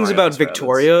heard good things about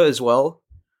Victoria as well.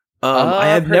 I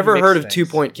have never heard of 2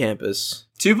 Point Campus.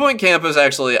 2 Point Campus,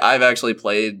 actually, I've actually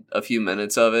played a few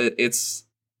minutes of it.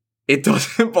 It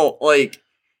doesn't,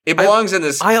 it belongs in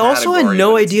this I also category, had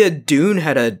no idea Dune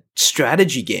had a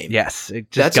strategy game. Yes,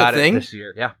 it just That's got a thing? it this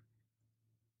year, yeah.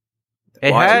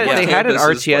 They Wow. had an Campus is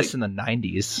RTS in the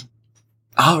 90s.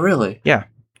 Oh, really? Yeah.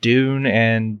 Dune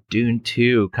and Dune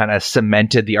 2 kind of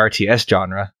cemented the RTS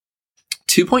genre.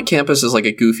 2 Point Campus is like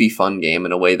a goofy, fun game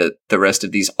in a way that the rest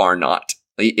of these are not.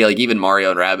 Like even Mario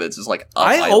and Rabbids is like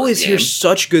I always hear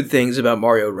such good things about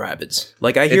Mario and Rabbids.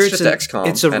 Like I hear it's just XCOM.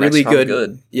 It's a really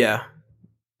good. Yeah.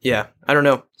 I don't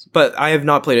know, but I have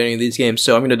not played any of these games,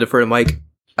 so I'm going to defer to Mike.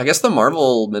 I guess the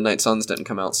Marvel Midnight Suns didn't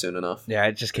come out soon enough. Yeah,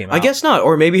 it just came out. I guess not,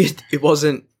 or maybe it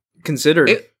wasn't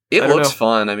considered. It I don't looks know.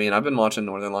 fun. I mean, I've been watching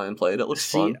Northern Lion play it. It looks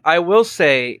See, fun. I will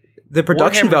say, The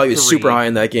production Warhammer value is super 3. high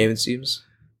in that game. It seems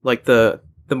like the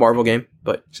Marvel game,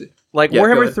 but like Yeah, go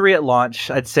Warhammer ahead. 3 at launch,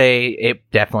 I'd say it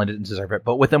definitely didn't deserve it.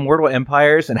 But with Immortal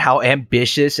Empires and how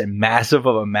ambitious and massive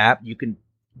of a map you can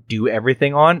do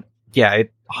everything on, yeah,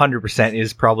 it 100%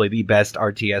 is probably the best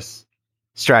RTS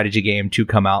strategy game to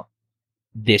come out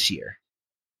this year.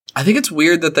 I think it's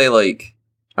weird that they like.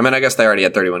 I mean, I guess they already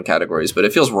had 31 categories, but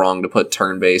it feels wrong to put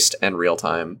turn-based and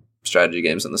real-time strategy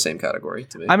games in the same category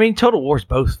to me. I mean, Total War's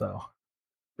both, though.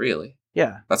 Really?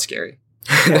 Yeah. That's scary.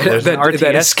 There's an that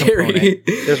RTS is scary. component.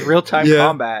 There's real-time Yeah.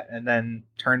 combat and then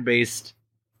turn-based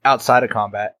outside of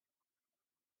combat.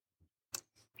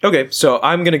 Okay, so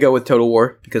I'm gonna go with Total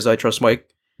War because I trust Mike.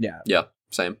 Yeah,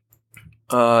 same.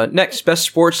 Next, best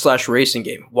sports/racing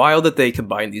game. Wild that they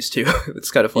combine these two.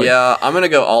 It's kind of funny. Yeah, I'm gonna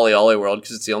go Ollie Ollie World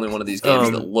because it's the only one of these games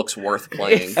Um, that looks worth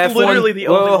playing. It's F1 literally the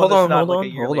only Whoa, one hold that's on, not hold like on, a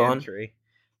yearly hold on. entry.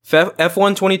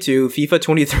 F1 22, FIFA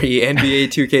 23, NBA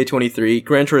 2K 23,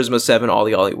 Gran Turismo 7,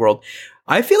 Ollie Ollie World.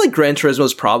 I feel like Gran Turismo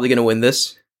is probably gonna win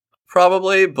this.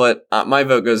 Probably, but my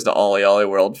vote goes to Ollie Ollie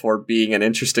World for being an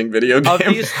interesting video Of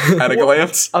game these- at a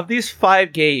glance. Of these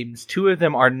 5 games, 2 of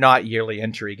them are not yearly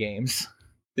entry games.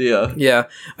 Yeah. Yeah,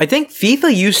 I think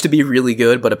FIFA used to be really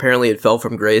good, but apparently it fell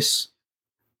from grace.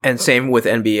 And same with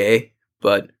NBA,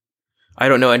 but I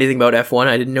don't know anything about F1.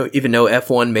 I didn't even know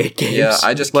F1 made games. Yeah,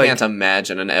 I just Like, can't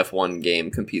imagine an F1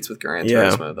 game competes with Gran Yeah.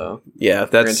 Turismo, though. Yeah,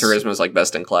 Gran that's Turismo is like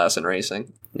best in class in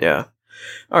racing. Yeah.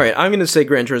 All right, I'm gonna say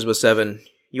Gran Turismo 7.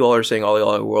 You all are saying Ollie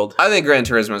Ollie World. I think Gran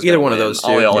Turismo is Either gonna one of win. those two,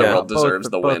 Ollie Ollie yeah. World deserves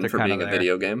Both- the both win are for kinda being a there.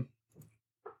 video game.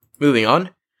 Moving on.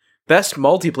 Best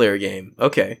multiplayer game.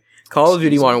 Okay. Call of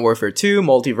Duty Modern Warfare 2,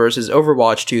 Multiverses,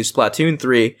 Overwatch 2, Splatoon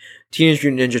 3, Teenage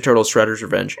Mutant Ninja Turtles Shredder's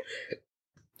Revenge.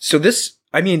 So this,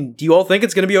 I mean, do you all think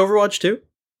it's going to be Overwatch 2?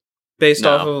 Based No.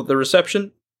 off of the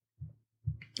reception?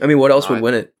 I mean, what else would Alright.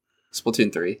 win it?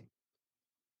 Splatoon 3.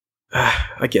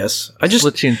 I guess. I just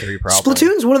Splatoon 3 probably.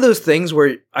 Splatoon's one of those things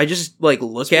where I just like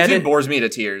look at Splatoon it. bores me to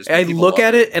tears. but I people look love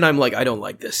at it and I'm like, I don't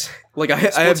like this. Like I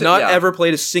have Splatoon- not yeah. ever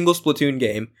played a single Splatoon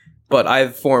game, but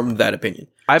I've formed that opinion.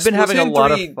 I've been having a Splatoon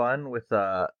lot 3 of fun with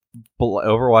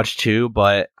Overwatch 2,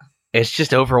 but it's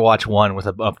just Overwatch 1 with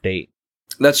an update.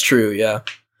 That's true, yeah.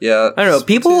 Yeah. I don't know.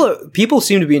 Splatoon- People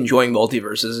seem to be enjoying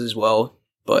multiverses as well,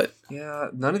 but Yeah,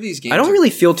 none of these games. I don't are really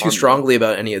feel fun, too though. strongly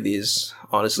about any of these,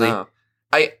 honestly. No.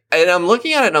 I'm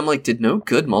looking at it and I'm like, did no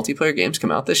good multiplayer games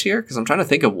come out this year? Because I'm trying to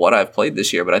think of what I've played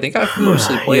this year, but I think I've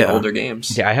mostly played Yeah. older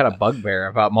games. Yeah, I had a bugbear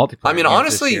about multiplayer. I mean, games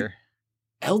honestly, this year.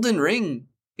 Elden Ring.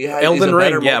 Yeah, Elden is a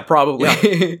better Ring, yeah, probably.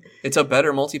 it's a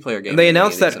better multiplayer game. And they than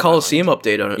announced any of that these Coliseum online.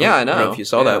 update on it. Yeah, I don't know know. if you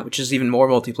saw Yeah. that, which is even more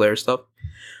multiplayer stuff.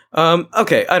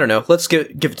 Okay, I don't know. Let's give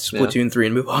it to Splatoon 3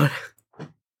 and move on.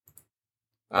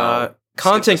 Skip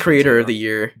Content this creator one, of the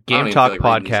year. I don't Game even Talk feel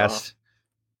like reading these podcast.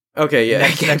 Okay, yeah.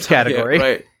 Next category. Yeah,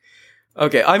 right.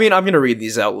 Okay, I mean, I'm going to read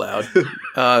these out loud.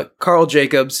 Carl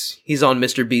Jacobs, he's on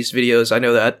Mr. Beast videos, I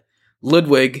know that.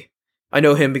 Ludwig, I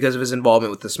know him because of his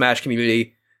involvement with the Smash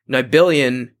community.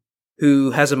 Nibellion,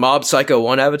 who has a Mob Psycho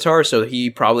 1 avatar, so he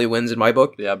probably wins in my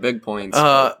book. Yeah, big points.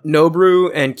 Nobru,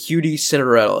 and Cutie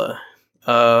Cinderella.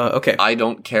 Okay. I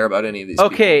don't care about any of these.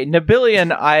 Okay,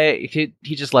 Nibellion,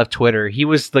 he just left Twitter. He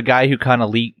was the guy who kind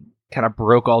of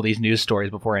broke all these news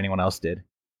stories before anyone else did.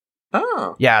 people.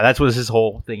 Oh, Yeah, that was his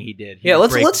whole thing he did. He Yeah, would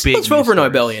let's break let's big let's vote news for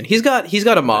stories. Nibellion. He's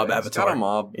got a mob It's avatar. got a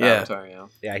mob Yeah. avatar. Yeah.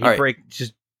 Yeah, he All right. break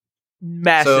just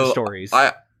massive So, stories.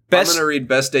 I'm Best gonna read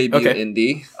best debut Okay.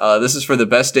 indie. This is for the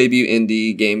best debut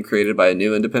indie game created by a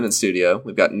new independent studio.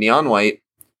 We've got Neon White,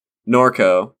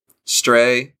 Norco,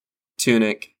 Stray,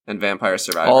 Tunic, and Vampire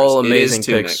Survivors. all It is amazing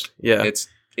Tunic. picks. Yeah.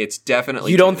 It's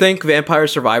definitely. You don't Tunic. think Vampire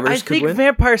Survivors I could think win?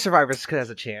 Vampire Survivors has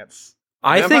a chance.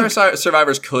 I Vampire think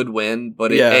Survivors could win,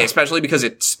 but Yeah. especially because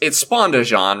it spawned a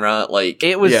genre like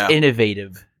It was Yeah.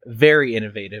 innovative, very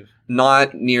innovative.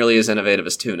 not nearly as innovative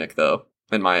as Tunic, though.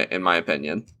 In my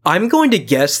opinion, I'm going to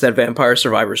guess that Vampire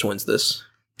Survivors wins this.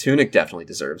 Tunic definitely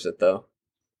deserves it, though.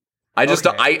 I just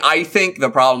Okay. I think the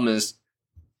problem is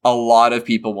a lot of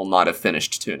people will not have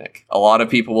finished Tunic. A lot of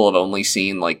people will have only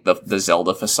seen like the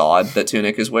Zelda facade that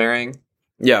Tunic is wearing,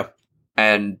 Yeah.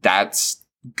 and that's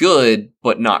good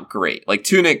but not great. Like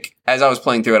Tunic, as I was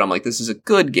playing through it, I'm like, this is a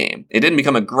good game. It didn't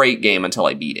become a great game until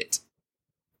I beat it.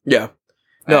 Yeah.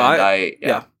 No, And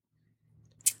yeah.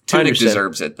 Tunic understand.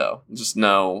 deserves it though. Just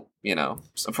know,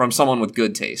 from someone with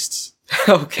good tastes.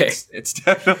 Okay. It's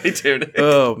definitely Tunic.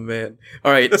 Oh man.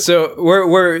 All right. So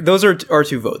we're those are our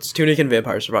 2 votes: Tunic and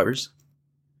Vampire Survivors.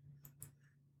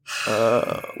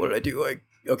 What did I do? I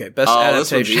Okay, best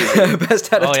This one's adaptation. easy.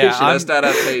 Best adaptation. Best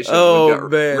adaptation. Oh, We've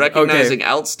got man. recognizing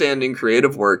outstanding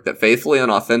creative work that faithfully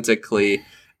and authentically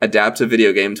adapts a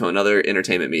video game to another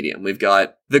entertainment medium. We've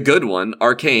got the good one,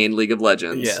 Arcane, League of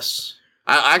Legends. Yes.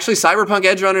 Actually, Cyberpunk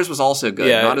Edge Runners was also good.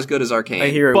 Yeah. Not as good as Arcane. I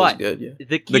hear it was But- good, yeah.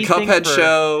 The key The Cuphead thing for,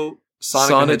 show, Sonic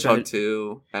the Sonic Hedgehog the-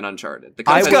 2, and Uncharted. The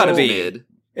I've Cuphead gotta show's be- mid.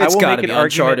 I It's will gotta make be an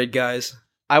argument- Uncharted, guys.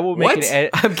 I will make What?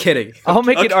 I'm kidding. I'll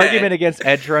make an Okay. argument against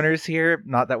Edge Runners here.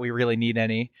 Not that we really need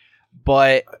any,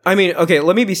 but I mean, okay,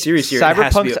 let me be serious here. It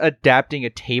has to Cyberpunk's be, adapting a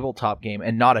tabletop game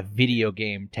and not a video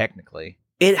game. Technically,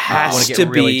 it I want has to to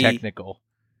get really be technical.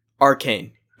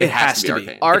 Arcane. It has to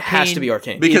be. Arcane. It has to be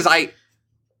Arcane. Because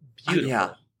Beautiful. yeah.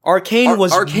 Arcane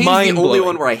was Arcane's mind the only blowing.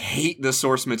 one where I hate the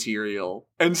source material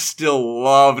and still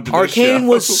loved the Arcane show.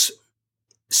 was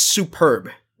superb.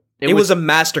 It was a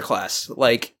masterclass.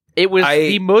 Like, It was I-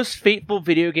 the most faithful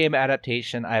video game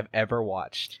adaptation I've ever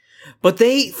watched. but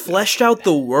they fleshed out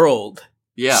the world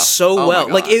yeah. so Oh my well.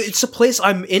 Like, gosh. it's a place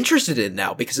I'm interested in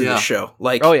now because of Yeah. this show.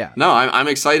 Like, Oh yeah, No, I'm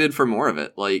excited for more of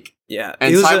it. Like, yeah,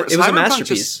 And it was, Cyber- it was a Cyberpunk masterpiece.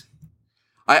 just-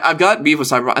 I've got beef with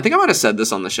Cyberpunk. I think I might have said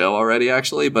this on the show already,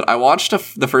 actually, but I watched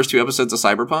the first 2 episodes of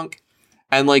Cyberpunk,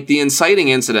 and like the inciting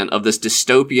incident of this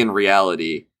dystopian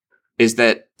reality is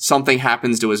that something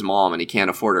happens to his mom and he can't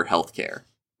afford her health care.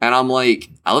 And I'm like,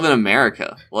 I live in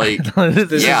America. Like,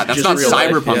 This yeah, is that's just not real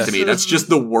life, Cyberpunk yeah. to me. That's just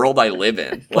the world I live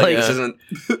in. Like, Like- this isn't.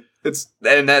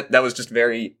 And that was just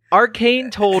very. Arcane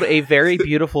told a very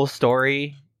beautiful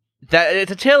story. That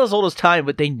it's a tale as old as time,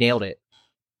 but they nailed it.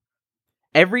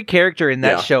 Every character in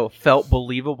that Yeah. show felt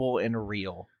believable and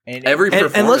real. And Every And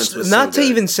performance let's was not so to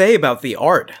good. even say about the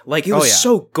art. Like, it Oh, was yeah.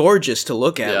 so gorgeous to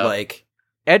look at. Yeah. Like,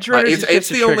 Edge Runners It's is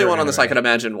just a the only trigger one on this I memory. could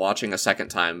imagine watching a second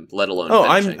time, let alone. oh,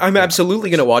 finishing. I'm absolutely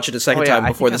going to watch it a second Oh, yeah, time I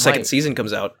before think the I second might. season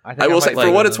comes out. think I will might say, like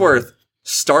for what it. it's worth,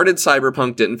 started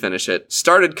Cyberpunk, didn't finish it.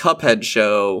 Started Cuphead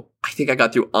show. I think I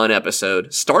got through an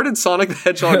episode. Started Sonic the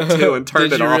Hedgehog 2 and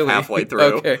turned Did it you off really? halfway through.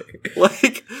 Okay.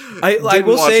 Like, I didn't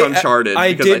will watch say Uncharted.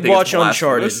 I because did think watch it's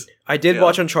Uncharted. blasphemous. I did Yeah.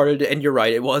 watch Uncharted, and you're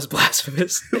right, it was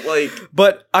blasphemous. Like,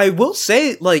 But I will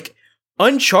say, like,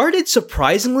 Uncharted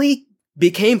surprisingly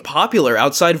became popular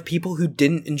outside of people who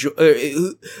didn't enjoy,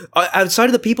 outside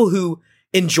of the people who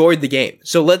enjoyed the game.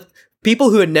 So people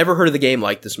who had never heard of the game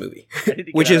like this movie, I need to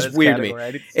get which out is of this weird to me. category.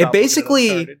 I need to It stop looking at basically-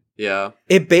 Uncharted. yeah,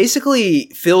 It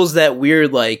basically fills that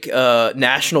weird, like,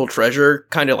 national treasure,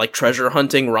 kind of like treasure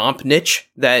hunting romp niche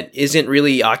that isn't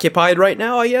really occupied right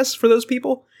now, I guess, for those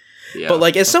people. yeah. But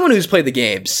like, as someone who's played the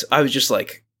games, I was just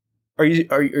like, are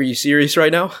you serious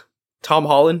right now? Tom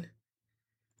Holland?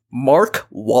 Mark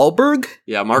Wahlberg?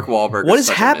 yeah, Mark Wahlberg. What is is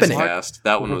such a happening? miscast.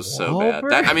 That one was so bad.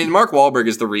 Wahlberg? I mean, Mark Wahlberg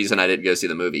is the reason I didn't go see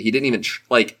the movie. He didn't even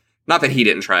not that he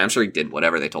didn't try. I'm sure he did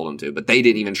whatever they told him to, but they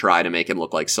didn't even try to make him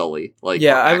look like Sully. Like,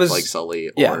 Yeah, or I act was- like Sully.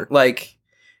 Or Yeah, like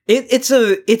it's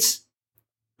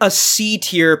a C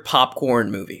tier popcorn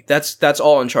movie. That's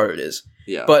all Uncharted is.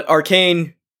 yeah. But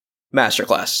Arcane,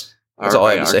 masterclass. That's all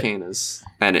I have to say. Arcane is,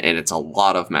 and it's a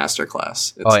lot of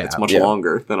masterclass. It's, Oh, yeah. it's much Yeah.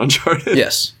 longer than Uncharted.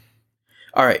 Yes.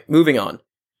 All right, moving on.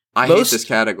 I hate Most this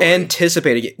category.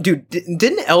 Anticipated, dude.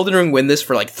 Didn't Elden Ring win this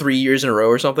for like 3 years in a row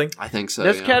or something? I think so.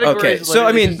 This yeah. category Okay, is so I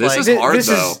literally mean, just this like- is hard, this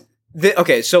though.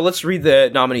 okay, so let's read the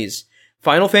nominees: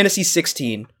 Final Fantasy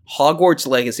 16, Hogwarts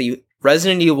Legacy,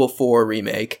 Resident Evil 4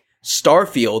 remake,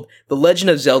 Starfield, The Legend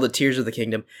of Zelda: Tears of the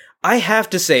Kingdom. I have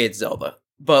to say it's Zelda,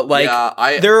 but like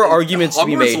there are arguments to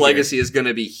be Hogwarts made here. Legacy is going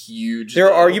to be huge. there are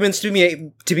though. arguments to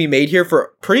be made here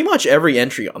for pretty much every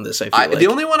entry on this. I feel like The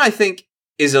only one I think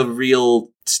is a real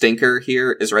stinker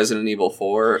here is Resident Evil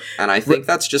 4, and I think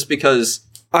that's just because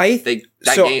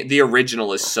the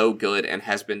original is so good and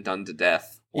has been done to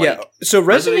death. Like, yeah. So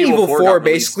Resident Resident Evil Evil 4 4 got released-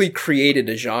 basically created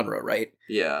a genre, right?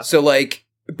 yeah. So like,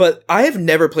 but I have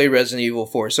never played Resident Evil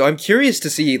 4, so I'm curious to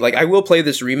see. Like, I will play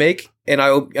this remake, and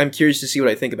I'm curious to see what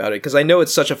I think about it because I know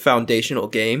it's such a foundational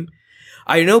game.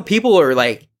 I know people are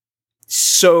like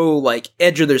so like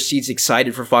edge of their seats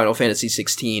excited for Final Fantasy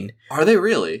 16. Are they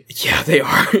really? Yeah, they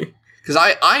are. Because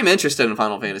I'm interested in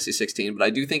Final Fantasy 16, but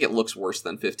I do think it looks worse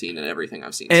than 15 and everything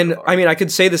I've seen. And so far. I mean, I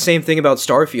could say the same thing about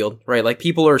Starfield, right? Like,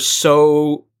 people are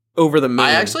so over the moon.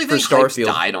 I actually for think hype's Starfield.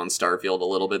 died on Starfield a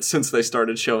little bit since they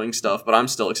started showing stuff, but I'm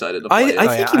still excited to play it. I Oh,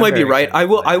 think yeah, you might I'm be very right. excited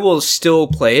to play I it. will still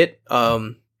play it.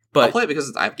 I'll But play it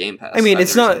because I have Game Pass. I mean, have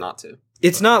it's no reason not- not to.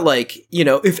 it's not like, you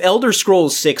know, if Elder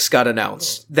Scrolls 6 got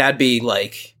announced, that'd be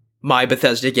like my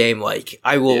Bethesda game. Like,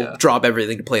 I will Yeah. drop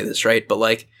everything to play this, right? But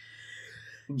like,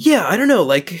 Yeah, I don't know.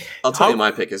 Like, I'll tell you,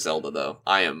 my pick is Zelda, though.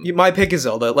 my pick is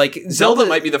Zelda. Like, Zelda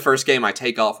might be the first game I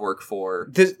take off work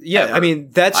for. I mean,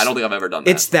 that's. I don't think I've ever done that.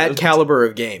 It's that caliber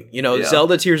of game. You know, Yeah.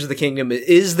 Zelda Tears of the Kingdom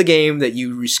is the game that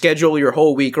you reschedule your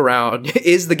whole week around.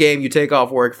 Is the game you take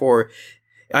off work for.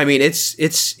 I mean, it's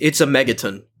a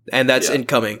megaton, and that's Yeah.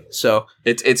 incoming. So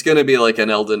It's going to be like an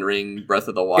Elden Ring, Breath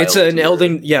of the Wild. it's an tier.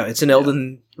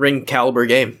 Elden Ring caliber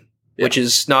game, Yeah. which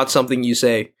is not something you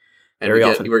say And very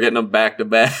often. we're getting them back to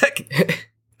back.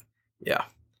 Yeah.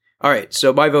 All right.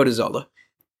 So my vote is Zelda.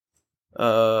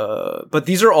 But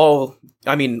these are all.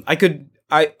 I mean, I could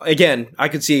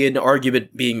see an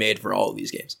argument being made for all of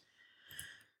these games.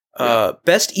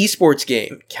 Best esports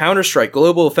game: Counter-Strike,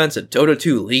 Global Offensive, Dota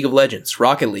 2, League of Legends,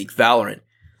 Rocket League, Valorant.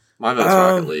 My vote's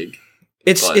Rocket League.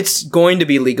 It's But- it's going to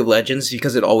be League of Legends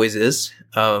because it always is.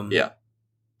 Yeah.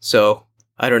 So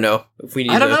I don't know if we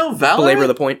need I don't to know. belabor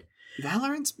the point.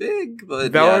 Valorant's big,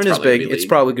 but Valorant yeah, is big. It's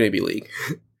probably going to be League.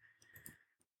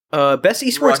 Best esports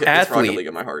It's Rocket athlete. League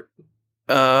in my heart.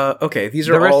 Okay, these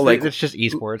The are rest all of like it's just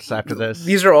esports after this.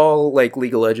 These are all like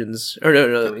League of Legends. Or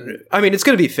no. I mean- I mean, it's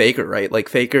going to be Faker, right? Like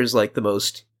Faker's like the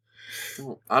most.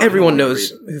 I don't Everyone wanna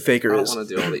knows read- who I Faker don't is. want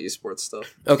to do all the esports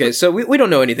stuff. Okay, so we don't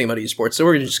know anything about esports, so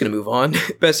we're just going to move on.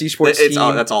 Best esports It's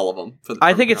team. that's all of them.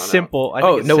 I think it's simple. I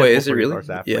think Oh, it's no way, simple is it for really? esports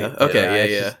athlete. Yeah, okay,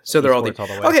 it's yeah. just So they're all esports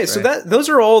the way, okay. So right? those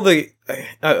are all the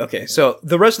okay. So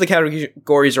the rest of the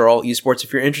categories are all esports.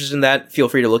 If you're interested in that, feel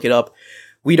free to look it up.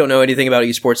 We don't know anything about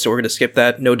esports, so we're going to skip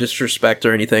that. No disrespect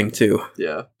or anything to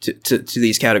Yeah,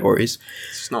 these categories.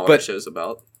 it's just not what But- the show's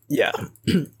about. Yeah.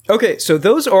 Okay, so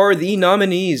those are the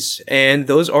nominees, and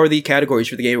those are the categories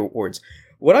for the Game Awards.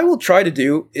 What I will try to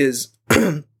do is,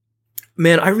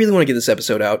 man, I really want to get this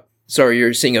episode out. Sorry,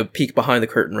 you're seeing a peek behind the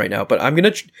curtain right now, but I'm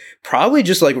going to probably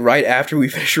just like right after we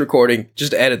finish recording,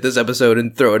 just edit this episode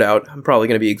and throw it out. I'm probably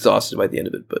going to be exhausted by the end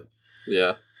of it, but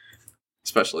Yeah,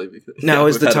 especially because Now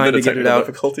is we've the had a time bit to of get it technical out.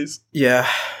 Difficulties. yeah.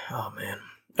 Oh, man.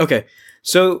 Okay.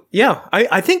 So, yeah,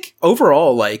 I think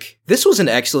overall, like, this was an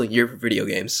excellent year for video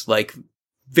games. Like,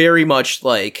 very much,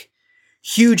 like,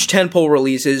 huge tentpole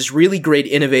releases, really great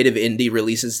innovative indie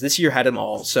releases. This year had them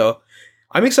all. So,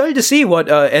 I'm excited to see what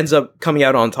ends up coming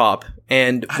out on top.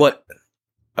 And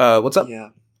what's up? Yeah.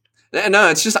 No,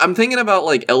 it's just I'm thinking about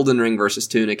like Elden Ring versus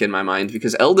Tunic in my mind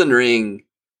because Elden Ring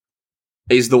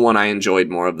is the one I enjoyed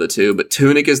more of the two, but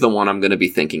Tunic is the one I'm going to be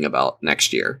thinking about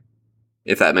next year.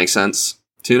 If that makes sense.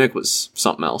 Tunic was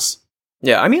something else.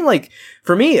 Yeah, I mean, like,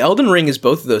 for me, Elden Ring is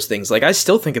both of those things. Like, I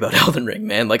still think about Elden Ring,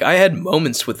 man. Like, I had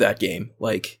moments with that game.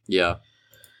 Like, Yeah.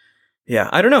 yeah,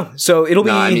 I don't know. So, it'll be...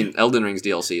 I mean, Elden Ring's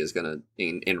DLC is going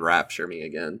to enrapture me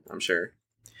again, I'm sure.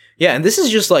 Yeah, and this is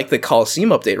just like the Coliseum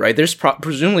update, right? There's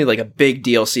presumably like a big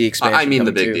DLC expansion. I mean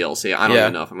the coming big too. DLC. I don't Yeah.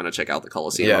 even know if I'm going to check out the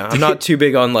Coliseum Yeah, update. I'm not too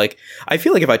big on like. I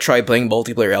feel like if I tried playing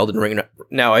multiplayer Elden Ring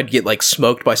now, I'd get like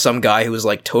smoked by some guy who was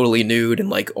like totally nude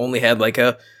and like only had like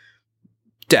a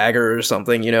dagger or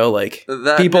something. You know, like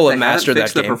people if have they mastered haven't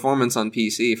fixed that the game. performance on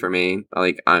PC for me.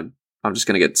 Like I'm just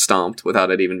going to get stomped without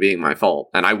it even being my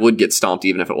fault. And I would get stomped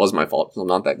even if it was my fault because I'm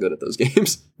not that good at those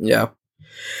games. Yeah.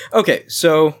 Okay,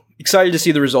 so excited to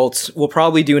see the results. We'll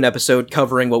probably do an episode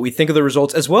covering what we think of the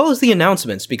results as well as the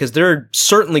announcements because there are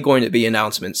certainly going to be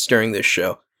announcements during this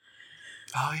show.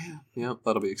 Oh yeah. Yeah,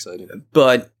 that'll be exciting.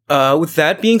 But with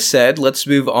that being said, let's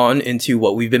move on into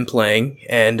what we've been playing.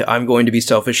 And I'm going to be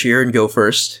selfish here and go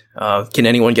first. Can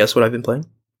anyone guess what I've been playing?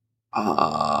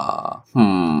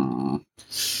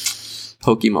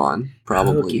 Pokemon,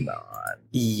 probably.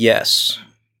 Yes.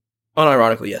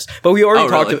 Unironically, yes. But we already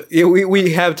talked. really?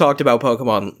 We have talked about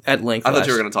Pokemon at length. I thought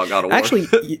you were going to talk God of War. Actually,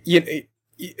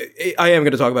 I am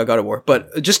going to talk about God of War.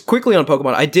 But just quickly on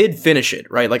Pokemon, I did finish it.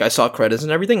 Right, like I saw credits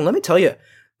and everything. Let me tell you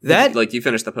that like you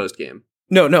finished the post game.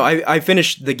 No, I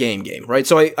finished the game. Right.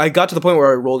 So I got to the point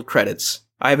where I rolled credits.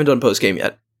 I haven't done post game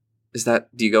yet. Is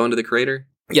that? Do you go into the crater?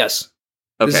 Yes.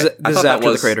 Okay, This is after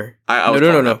the crater. I was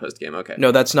no. post game. Okay,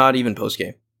 No, that's not even post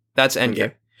game. That's end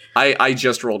game. I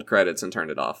just rolled credits and turned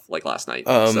it off like last night.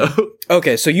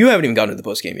 Okay, so you haven't even gotten to the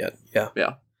post game yet. Yeah.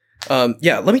 Yeah.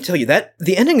 Yeah, let me tell you that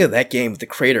the ending of that game, the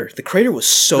crater was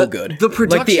so good. The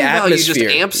production like the value just atmosphere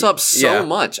amps up so Yeah.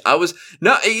 much.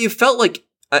 It felt like,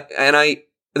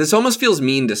 this almost feels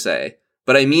mean to say,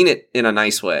 but I mean it in a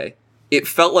nice way. It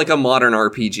felt like a modern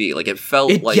RPG. Like it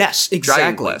felt like yes, Dragon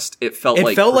exactly. Quest. It felt It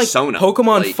like felt Persona. like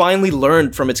Pokemon Like- finally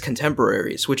learned from its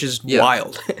contemporaries, which is Yeah.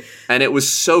 wild. and it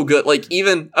was so good. Like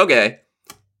even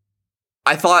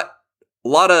I thought a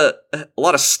lot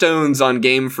of stones on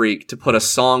Game Freak to put a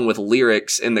song with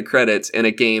lyrics in the credits in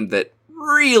a game that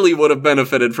really would have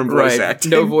benefited from voice acting.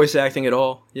 No voice acting at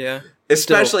all. Yeah.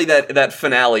 Especially that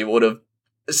finale would have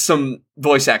some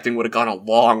voice acting would have gone a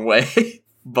long way,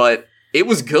 but it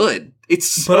was good. It's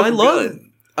so But I love, good.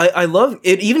 I love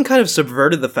it. Even kind of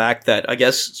subverted the fact that, I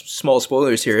guess, small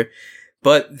spoilers here,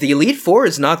 but the Elite Four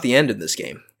is not the end in this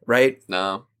game, right?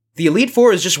 No. The Elite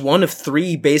Four is just one of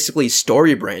 3 basically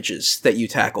story branches that you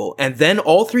tackle, and then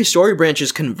all 3 story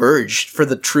branches converge for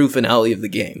the true finale of the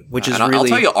game, which is And really.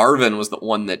 I'll tell you, Arvin was the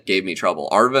one that gave me trouble.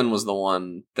 Arvin was the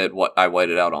one that I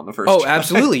whited out on the first Oh, try.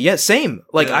 absolutely. Yeah, same.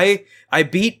 Like, Yeah. I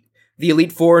beat the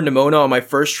Elite Four Nimona on my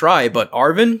first try, but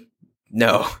Arvin?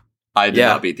 No. I did Yeah.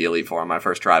 not beat the Elite Four on my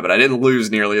first try, but I didn't lose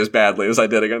nearly as badly as I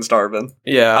did against Arvin.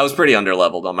 Yeah. I was pretty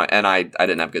underleveled on and I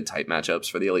didn't have good type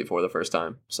matchups for the Elite Four the first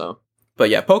time, so. But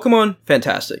yeah, Pokemon,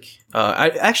 fantastic.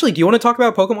 Actually, do you want to talk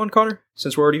about Pokemon, Connor,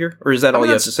 since we're already here? Or is that all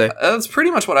you have to say? That's pretty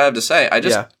much what I have to say.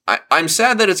 I'm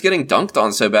sad that it's getting dunked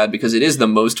on so bad because it is the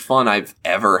most fun I've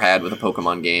ever had with a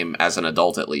Pokemon game as an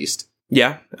adult, at least.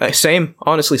 Yeah, same.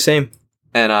 Honestly, same.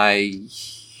 And I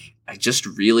just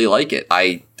really like it.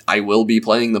 I will be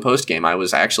playing the post game. I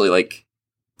was actually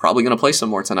probably going to play some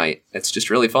more tonight. It's just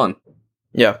really fun.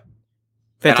 Yeah.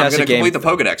 Fantastic and I'm going to game. complete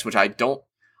the Pokedex, which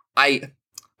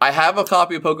I have a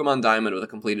copy of Pokemon Diamond with a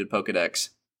completed Pokedex.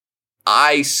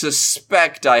 I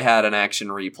suspect I had an action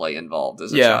replay involved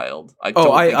as a child.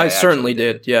 I certainly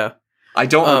did. Yeah. I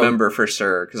don't remember for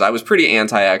sure because I was pretty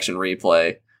anti-action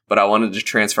replay, but I wanted to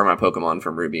transfer my Pokemon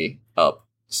from Ruby up.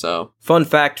 So, fun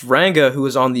fact: Ranga, who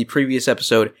was on the previous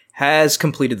episode, has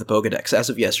completed the Pokedex as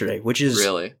of yesterday, which is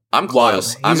really, I'm wild.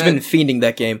 close. He's been fiending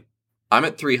that game. I'm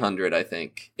at 300, I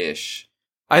think, ish.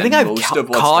 I think And I've most of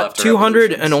what's caught left are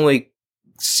 200 and evolutions. only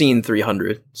seen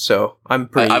 300, so I'm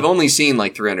pretty. I've only seen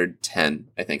 310.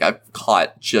 I think I've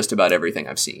caught just about everything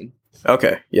I've seen.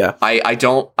 Okay, yeah.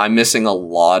 I'm missing a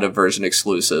lot of version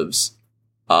exclusives.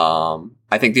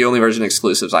 I think the only version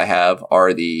exclusives I have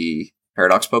are the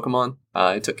Paradox Pokemon.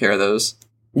 I took care of those.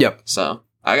 Yep. So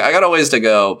I got a ways to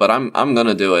go, but I'm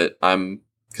gonna do it.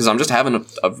 Because I'm just having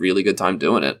a really good time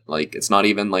doing it. Like, it's not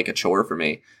even like a chore for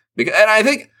me. And I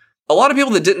think a lot of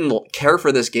people that didn't care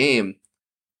for this game,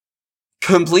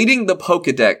 completing the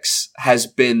Pokedex has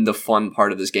been the fun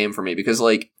part of this game for me. Because,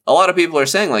 like, a lot of people are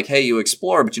saying, like, hey, you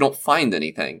explore, but you don't find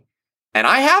anything. And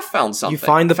I have found something. You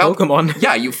find the Pokemon.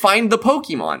 Yeah, you find the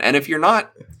Pokemon. And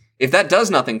if that does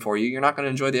nothing for you, you're not going to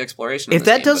enjoy the exploration. If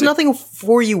that does nothing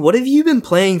for you, what have you been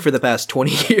playing for the past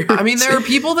 20 years? I mean, there are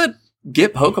people that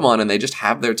get Pokemon and they just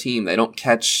have their team. They don't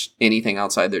catch anything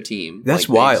outside their team. That's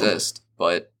they wild. exist,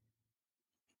 but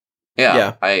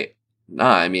Yeah.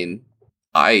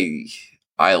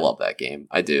 I love that game.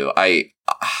 I do. I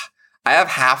have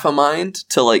half a mind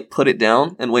to like put it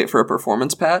down and wait for a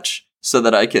performance patch so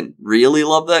that I can really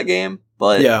love that game.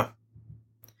 But yeah.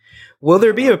 Will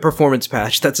there be a performance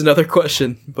patch? That's another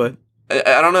question, but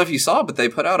I don't know if you saw, but they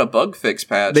put out a bug fix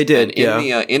patch. They did,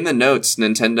 and in the notes,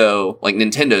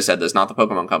 Nintendo said this, not the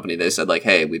Pokemon Company. They said, like,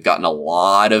 hey, we've gotten a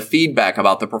lot of feedback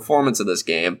about the performance of this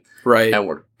game, right. and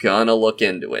we're gonna look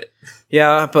into it.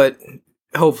 Yeah, but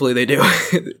hopefully they do.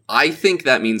 I think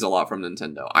that means a lot from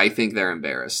Nintendo. I think they're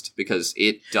embarrassed because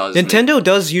it does. Nintendo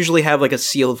does usually have like a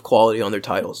seal of quality on their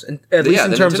titles, and at least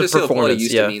in terms Nintendo of seal quality performance.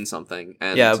 used to mean something.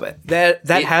 And yeah, but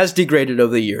that has degraded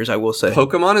over the years. I will say,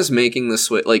 Pokemon is making the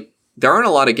Switch like. There aren't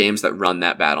a lot of games that run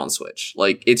that bad on Switch.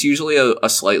 Like, it's usually a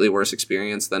slightly worse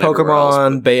experience than everywhere else.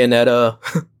 Pokemon,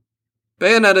 Bayonetta.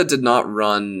 Bayonetta did not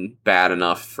run bad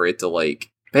enough for it to,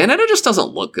 like... Bayonetta just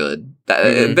doesn't look good.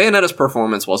 Mhm. Bayonetta's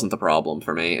performance wasn't the problem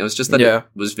for me. It was just that it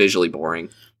was visually boring.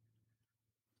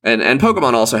 And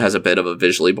Pokemon also has a bit of a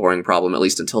visually boring problem, at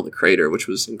least until the Crater, which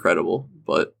was incredible.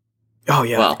 But, Oh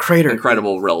yeah, well, Crater.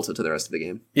 incredible relative to the rest of the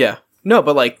game. Yeah, no,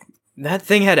 but like that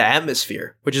thing had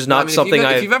atmosphere, which is not something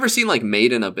If you've ever seen, like,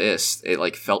 Made in Abyss, it,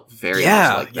 like, felt very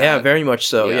much like that. Yeah, very much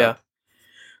so. Yeah. Yeah.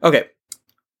 Okay.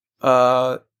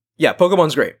 Yeah,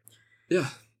 Pokemon's great. Yeah.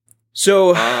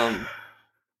 So, Um...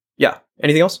 yeah.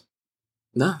 Anything else?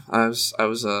 No, I was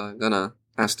gonna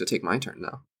ask to take my turn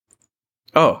now.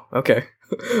 Oh, okay.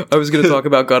 I was going to talk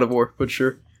about God of War, but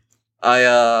sure.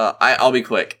 I'll be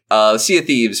quick. Sea of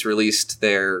Thieves released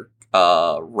their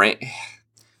They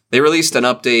released an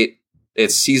update.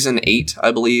 It's season 8,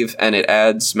 I believe, and it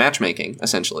adds matchmaking.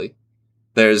 Essentially,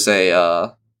 there's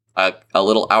a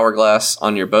little hourglass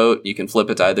on your boat. You can flip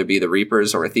it to either be the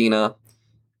Reapers or Athena,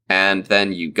 and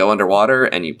then you go underwater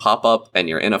and you pop up and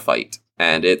you're in a fight.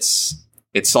 And it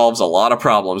solves a lot of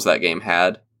problems that game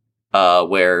had.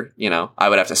 Where, I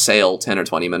would have to sail 10 or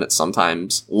 20 minutes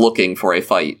sometimes looking for a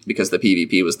fight because the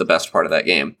PvP was the best part of that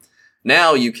game.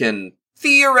 Now you can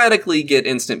theoretically get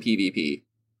instant PvP.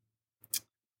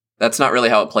 That's not really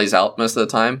how it plays out most of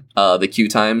the time. The queue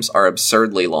times are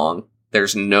absurdly long.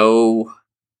 There's no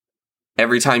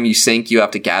every time you sink, you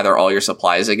have to gather all your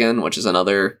supplies again, which is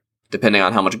another, depending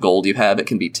on how much gold you have, it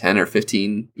can be 10 or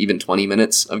 15, even 20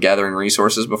 minutes of gathering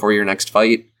resources before your next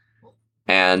fight.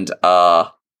 And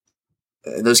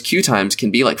those queue times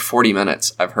can be like 40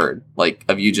 minutes, I've heard, like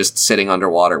of you just sitting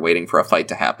underwater waiting for a fight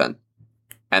to happen.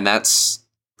 And that's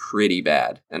pretty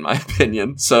bad, in my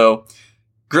opinion. So,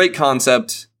 great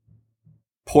concept,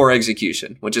 poor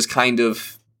execution, which is kind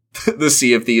of the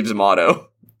Sea of Thieves motto.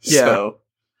 Yeah. So,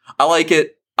 I like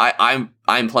it.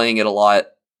 I'm playing it a lot,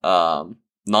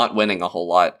 not winning a whole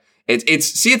lot. It's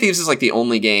Sea of Thieves is like the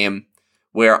only game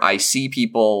where I see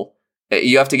people.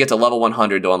 You have to get to level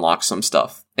 100 to unlock some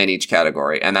stuff in each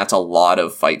category, and that's a lot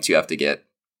of fights you have to get.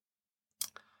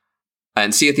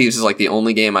 And Sea of Thieves is like the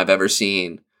only game I've ever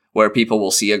seen where people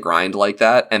will see a grind like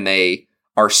that, and they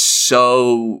are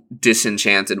so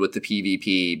disenchanted with the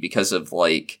PvP because of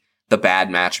like the bad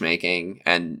matchmaking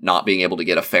and not being able to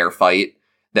get a fair fight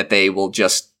that they will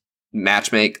just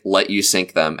matchmake, let you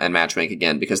sink them, and matchmake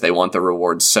again because they want the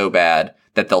rewards so bad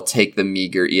that they'll take the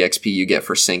meager EXP you get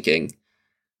for sinking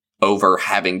over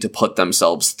having to put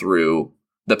themselves through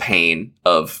the pain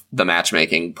of the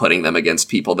matchmaking, putting them against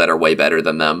people that are way better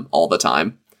than them all the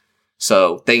time.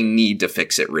 So they need to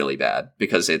fix it really bad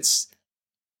because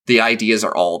the ideas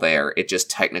are all there. It just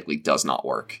technically does not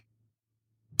work.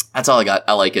 That's all I got.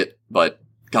 I like it, but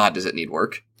God, does it need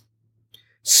work?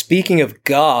 Speaking of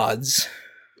gods.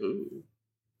 Ooh.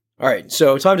 All right,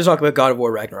 so time to talk about God of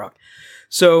War Ragnarok.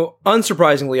 So,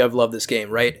 unsurprisingly, I've loved this game,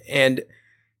 right? And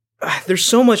there's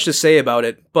so much to say about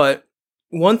it, but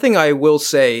one thing I will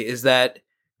say is that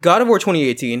God of War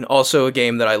 2018, also a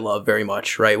game that I love very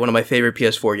much, right? One of my favorite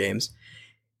PS4 games.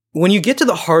 When you get to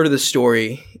the heart of the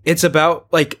story, it's about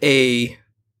like a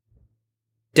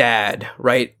dad,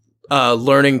 right?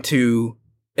 Learning to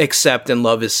accept and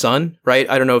love his son, right?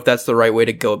 I don't know if that's the right way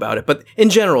to go about it, but in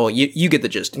general, you get the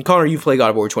gist. And Connor, you've played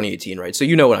God of War 2018, right? So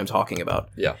you know what I'm talking about.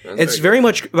 Yeah. It's very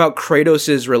much about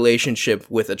Kratos' relationship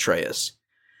with Atreus.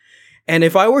 And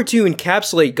if I were to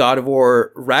encapsulate God of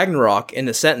War Ragnarok in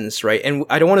a sentence, right, and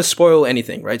I don't want to spoil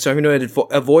anything, right, so I'm going to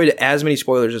avoid as many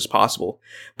spoilers as possible,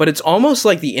 but it's almost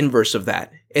like the inverse of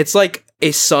that. It's like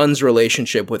a son's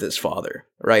relationship with his father,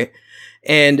 right?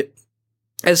 And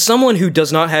as someone who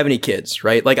does not have any kids,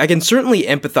 right, like I can certainly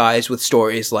empathize with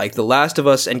stories like The Last of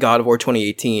Us and God of War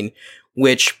 2018,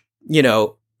 which, you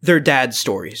know, they're dad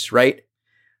stories, right?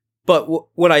 But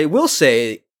what I will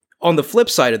say on the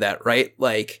flip side of that, right,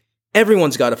 like,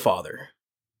 everyone's got a father.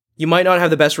 You might not have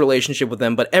the best relationship with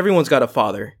them, but everyone's got a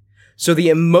father. So the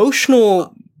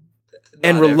emotional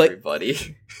and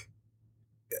everybody.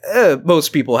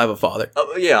 Most people have a father.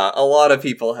 Yeah, a lot of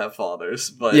people have fathers,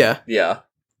 but yeah.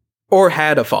 Or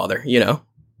had a father, you know.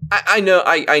 I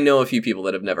know a few people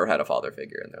that have never had a father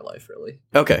figure in their life, really.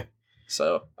 Okay.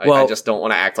 So I just don't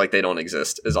want to act like they don't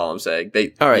exist, is all I'm saying.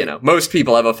 All right. You know, most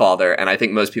people have a father, and I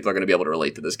think most people are going to be able to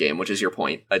relate to this game, which is your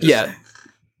point. Yeah.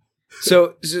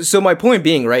 So my point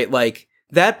being, right, like,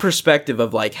 that perspective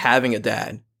of, like, having a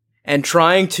dad and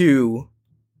trying to,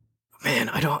 man,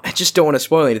 I just don't want to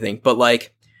spoil anything, but,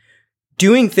 like,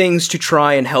 doing things to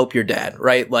try and help your dad,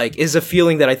 right, like, is a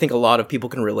feeling that I think a lot of people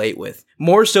can relate with,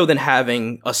 more so than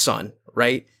having a son,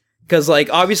 right? Because, like,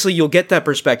 obviously you'll get that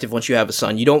perspective once you have a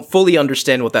son. You don't fully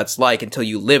understand what that's like until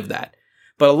you live that.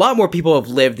 But a lot more people have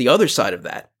lived the other side of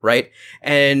that, right?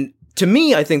 And to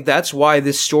me, I think that's why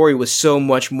this story was so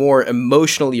much more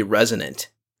emotionally resonant.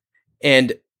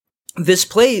 And this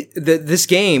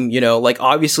game, you know, like,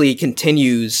 obviously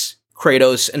continues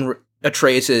Kratos and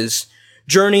Atreus'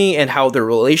 journey and how their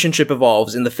relationship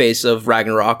evolves in the face of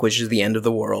Ragnarok, which is the end of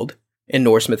the world in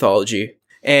Norse mythology.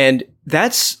 And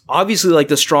that's obviously, like,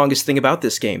 the strongest thing about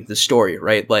this game, the story,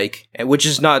 right? Like, which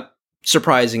is not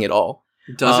surprising at all.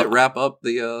 Does it wrap up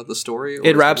the story?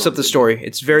 It wraps up the story.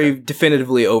 It's very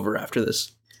definitively over after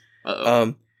this.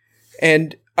 Uh-oh.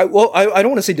 And I don't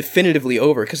want to say definitively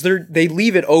over, because they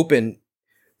leave it open.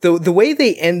 The way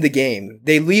they end the game,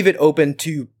 they leave it open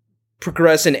to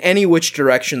progress in any which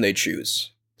direction they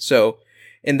choose. So,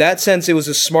 in that sense, it was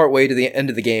a smart way to the end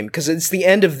of the game, because it's the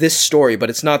end of this story, but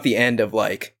it's not the end of,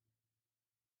 like,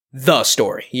 the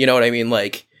story. You know what I mean?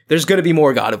 Like, there's going to be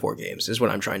more God of War games, is what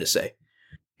I'm trying to say.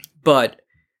 But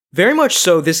very much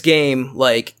so, this game,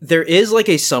 like, there is, like,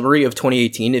 a summary of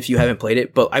 2018 if you haven't played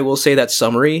it, but I will say that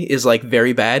summary is, like,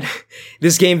 very bad.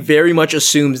 This game very much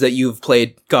assumes that you've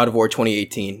played God of War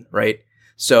 2018, right?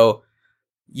 So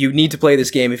you need to play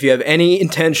this game if you have any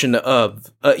intention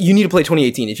of, you need to play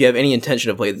 2018 if you have any intention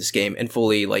of playing this game and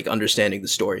fully, like, understanding the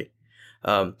story.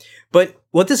 But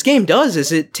what this game does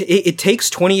is it takes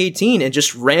 2018 and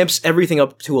just ramps everything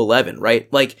up to 11,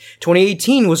 right? Like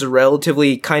 2018 was a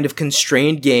relatively kind of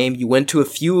constrained game. You went to a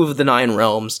few of the 9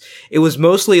 realms. It was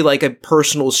mostly like a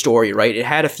personal story, right? It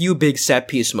had a few big set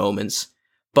piece moments,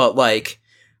 but like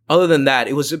other than that,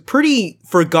 it was a pretty,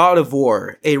 for God of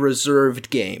War, a reserved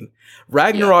game.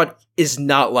 Ragnarok is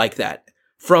not like that.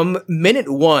 From minute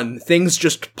 1, things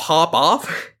just pop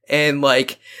off, and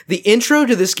like the intro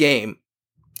to this game,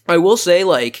 I will say,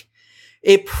 like,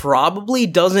 it probably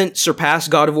doesn't surpass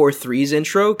God of War 3's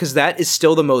intro, because that is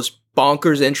still the most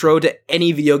bonkers intro to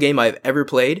any video game I've ever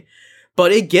played.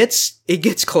 But it gets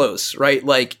close, right?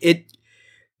 Like,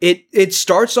 it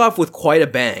starts off with quite a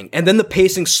bang, and then the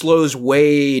pacing slows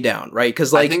way down, right?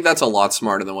 Because like, I think that's a lot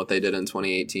smarter than what they did in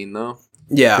 2018, though.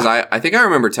 Yeah. Because I think I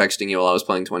remember texting you while I was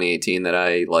playing 2018 that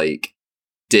I, like,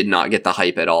 did not get the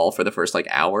hype at all for the first, like,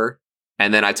 hour.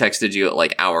 And then I texted you at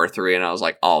like hour 3 and I was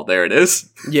like, oh, there it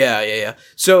is. Yeah.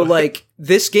 So like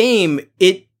this game,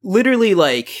 it literally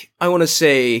like, I want to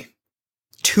say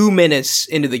 2 minutes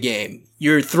into the game,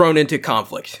 you're thrown into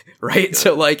conflict, right? Yeah.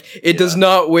 So like it does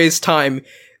not waste time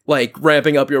like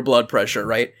ramping up your blood pressure,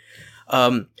 right?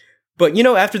 But you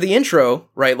know, after the intro,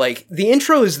 right? Like the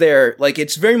intro is there, like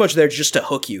it's very much there just to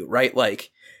hook you, right? Like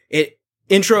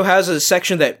intro has a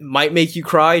section that might make you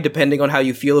cry depending on how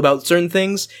you feel about certain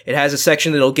things. It has a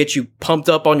section that'll get you pumped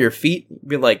up on your feet,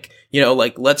 be like, you know,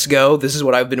 like, let's go. This is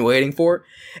what I've been waiting for.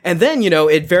 And then, you know,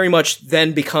 it very much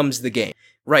then becomes the game,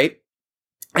 right?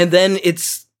 And then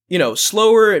it's, you know,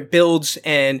 slower, it builds,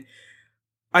 and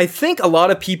I think a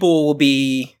lot of people will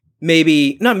be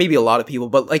not maybe a lot of people,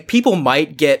 but like people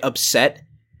might get upset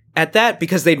at that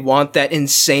because they'd want that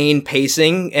insane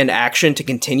pacing and action to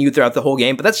continue throughout the whole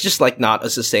game, but that's just like not a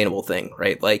sustainable thing,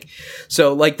 right? Like,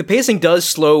 so like the pacing does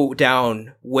slow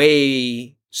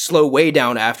way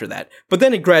down after that, but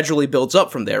then it gradually builds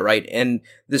up from there, right? And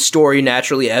the story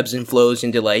naturally ebbs and flows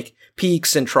into like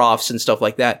peaks and troughs and stuff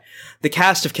like that. The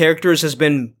cast of characters has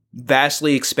been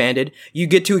vastly expanded. You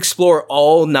get to explore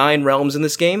all 9 realms in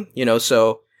this game, you know,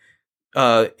 so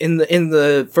in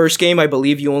the first game, I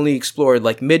believe you only explored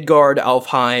like Midgard,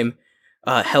 Alfheim,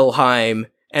 Helheim,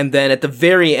 and then at the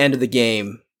very end of the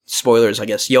game, spoilers, I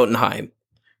guess, Jotunheim,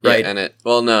 right? Yeah,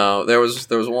 no, there was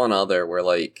one other where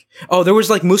like, oh, there was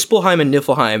like Muspelheim and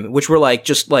Niflheim, which were like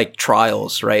just like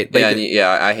trials, right? Like,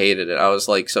 I hated it. I was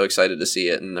like so excited to see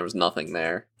it, and there was nothing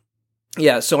there.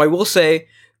 Yeah, so I will say,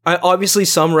 obviously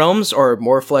some realms are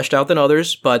more fleshed out than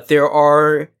others, but there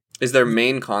are. Is there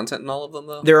main content in all of them,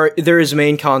 though? There is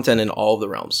main content in all of the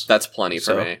realms. That's plenty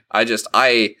for me.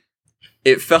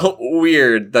 It felt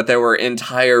weird that there were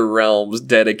entire realms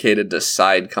dedicated to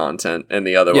side content in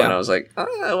the other one. I was like,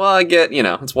 well, I get, you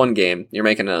know, it's one game. You're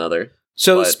making another.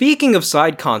 So speaking of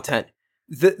side content,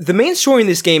 the main story in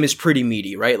this game is pretty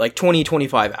meaty, right? Like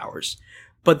 20-25 hours.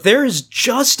 But there is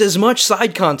just as much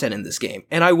side content in this game.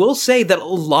 And I will say that a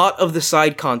lot of the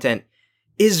side content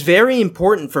is very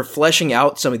important for fleshing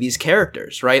out some of these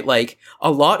characters, right? Like,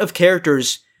 a lot of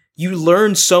characters you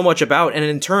learn so much about, and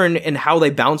in turn, in how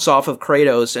they bounce off of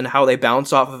Kratos and how they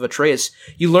bounce off of Atreus,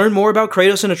 you learn more about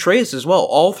Kratos and Atreus as well,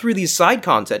 all through these side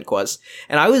content quests.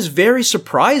 And I was very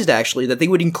surprised, actually, that they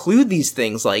would include these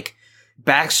things like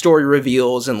backstory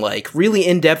reveals and like really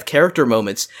in-depth character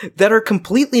moments that are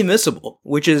completely missable,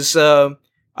 which is,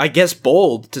 I guess,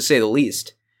 bold to say the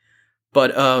least.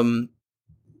 But,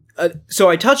 so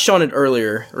I touched on it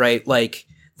earlier, right? Like,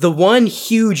 the one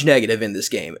huge negative in this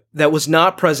game that was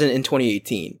not present in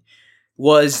 2018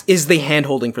 is the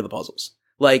hand-holding for the puzzles.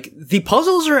 Like, the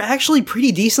puzzles are actually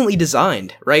pretty decently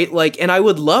designed, right? Like, and I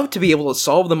would love to be able to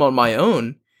solve them on my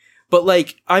own, but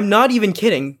like, I'm not even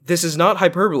kidding. This is not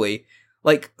hyperbole.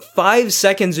 Like, 5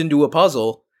 seconds into a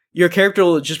puzzle, your character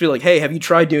will just be like, hey, have you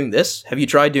tried doing this? Have you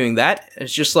tried doing that? And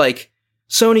it's just like,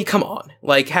 Sony, come on.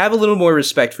 Like, have a little more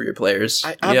respect for your players.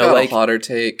 I've got a hotter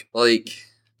take. Like,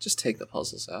 just take the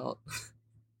puzzles out.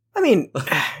 I mean,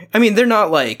 they're not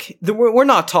like, we're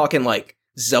not talking like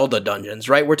Zelda dungeons,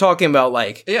 right? We're talking about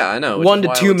like, yeah, I know, 1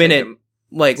 to 2 minute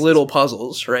like little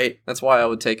puzzles, right? That's why I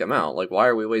would take them out. Like, why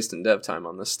are we wasting dev time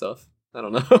on this stuff? I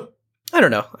don't know. I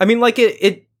don't know. I mean, like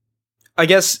it I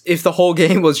guess if the whole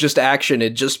game was just action,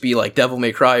 it'd just be like Devil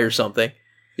May Cry or something.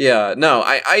 Yeah, no,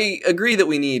 I agree that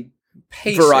we need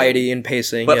pacing, variety and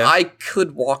pacing, but I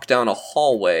could walk down a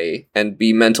hallway and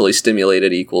be mentally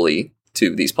stimulated equally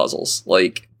to these puzzles.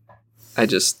 Like, I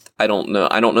don't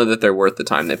know that they're worth the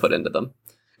time they put into them.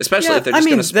 Especially if they're just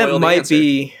going to spoil the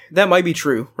answer. That might be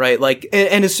true, right? Like,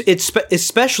 and it's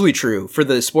especially true for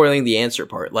the spoiling the answer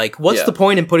part. Like, what's the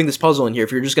point in putting this puzzle in here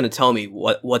if you're just going to tell me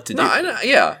what to do?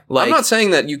 I'm not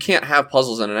saying that you can't have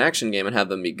puzzles in an action game and have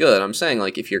them be good. I'm saying,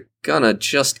 like, if you're gonna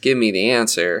just give me the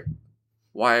answer,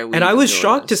 why are we? And I was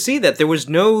shocked to see that there was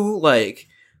no like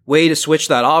way to switch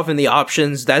that off in the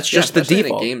options. That's just the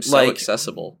default. In a game so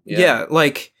accessible. Yeah,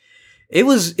 like it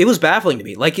was baffling to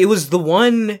me. Like it was the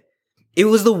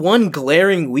one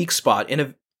glaring weak spot in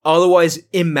a otherwise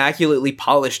immaculately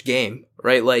polished game,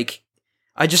 right? Like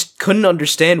I just couldn't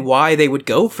understand why they would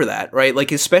go for that, right?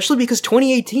 Like especially because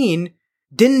 2018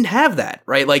 didn't have that,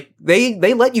 right? Like they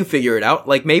let you figure it out.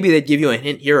 Like maybe they'd give you a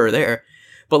hint here or there,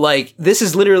 but like this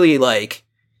is literally like,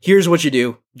 here's what you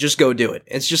do, just go do it.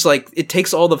 It's just like it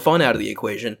takes all the fun out of the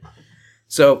equation.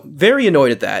 So very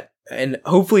annoyed at that. And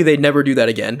hopefully they never do that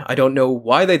again. I don't know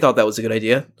why they thought that was a good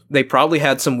idea. They probably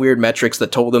had some weird metrics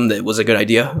that told them that it was a good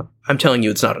idea. I'm telling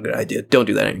you, it's not a good idea. Don't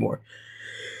do that anymore.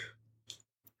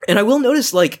 And I will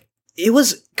notice, like, it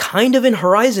was kind of in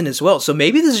Horizon as well. So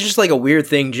maybe this is just like a weird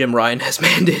thing Jim Ryan has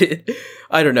mandated.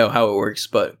 I don't know how it works,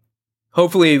 but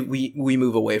hopefully we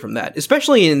move away from that.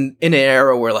 Especially in an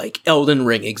era where, like, Elden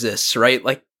Ring exists, right?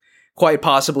 Like, quite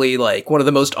possibly, like, one of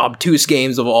the most obtuse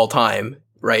games of all time.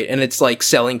 Right, and it's like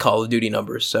selling Call of Duty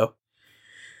numbers, so.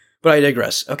 But I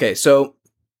digress. Okay, so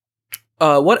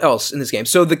what else in this game?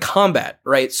 So the combat,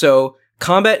 right? So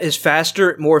combat is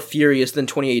faster, more furious than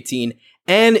 2018,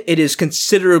 and it is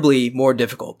considerably more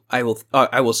difficult, I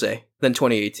will say, than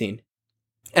 2018.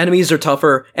 Enemies are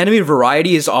tougher. Enemy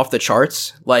variety is off the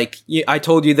charts. Like, I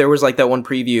told you there was like that one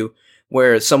preview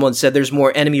where someone said there's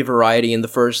more enemy variety in the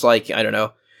first, like, I don't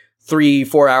know,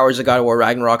 3-4 hours of God of War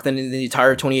Ragnarok than in the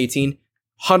entire 2018.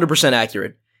 100%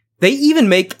 accurate. They even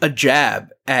make a jab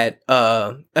at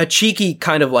a cheeky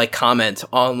kind of like comment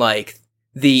on like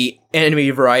the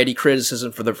enemy variety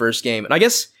criticism for the first game. And I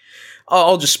guess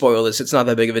I'll just spoil this. It's not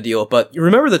that big of a deal. But you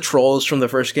remember the trolls from the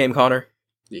first game, Connor?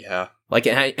 Yeah. Like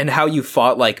and how you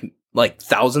fought like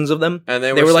thousands of them. And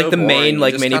they were so like the boring. main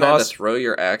like mini boss. You just throw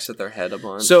your axe at their head a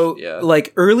bunch. So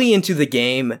like early into the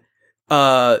game,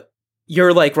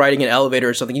 you're like riding an elevator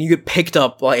or something, and you get picked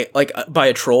up like by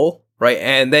a troll. Right,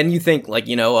 and then you think, like,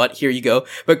 you know what, here you go.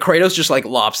 But Kratos just, like,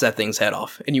 lops that thing's head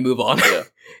off, and you move on. Yeah.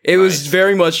 It was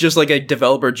very much just, like, a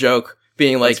developer joke,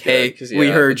 being like, hey, we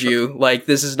heard you. Like,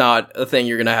 this is not a thing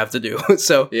you're gonna have to do.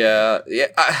 So Yeah.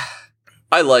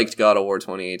 I liked God of War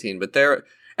 2018, but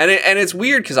and it's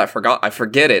weird, because I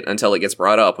forget it until it gets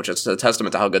brought up, which is a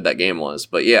testament to how good that game was.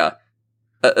 But yeah,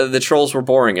 the trolls were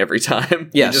boring every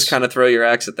time. Yes. You just kind of throw your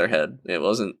axe at their head. It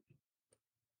wasn't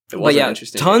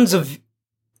interesting. Tons of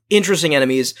interesting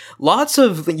enemies, lots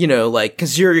of, you know, like,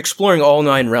 because you're exploring all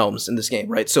 9 realms in this game,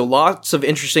 right? So lots of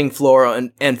interesting flora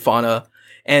and fauna,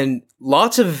 and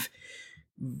lots of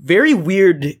very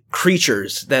weird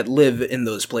creatures that live in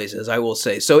those places, I will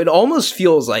say. So it almost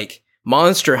feels like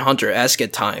Monster Hunter-esque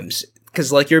at times,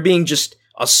 because, like, you're being just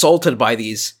assaulted by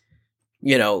these,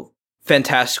 you know,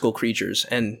 fantastical creatures.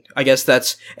 And I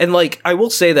guess and, like, I will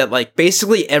say that, like,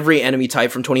 basically every enemy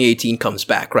type from 2018 comes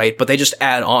back, right? But they just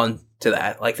add on to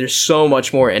that. Like, there's so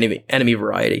much more enemy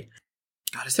variety.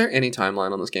 God, is there any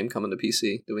timeline on this game coming to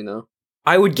PC? Do we know?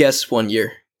 I would guess 1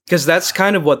 year, because that's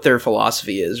kind of what their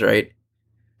philosophy is, right?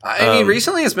 I mean,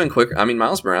 recently it's been quicker. I mean,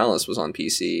 Miles Morales was on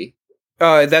PC.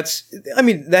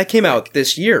 That came out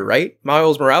this year, right?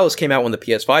 Miles Morales came out when the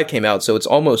PS5 came out, so it's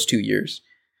almost 2 years.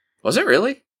 Was it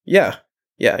really? Yeah.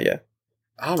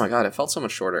 Oh my god, it felt so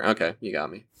much shorter. Okay, you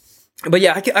got me. But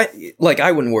yeah,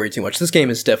 I wouldn't worry too much. This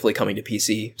game is definitely coming to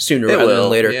PC sooner rather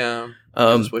than later. Yeah.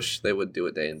 I just wish they would do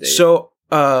it day and date. So,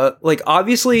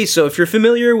 obviously, so if you're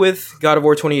familiar with God of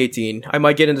War 2018, I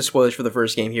might get into spoilers for the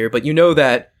first game here, but you know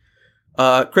that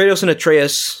Kratos and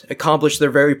Atreus accomplished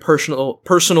their very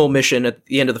personal mission at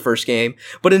the end of the first game,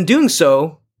 but in doing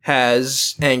so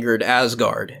has angered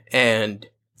Asgard and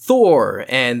Thor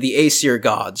and the Aesir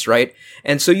gods, right?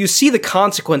 And so you see the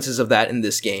consequences of that in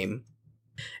this game.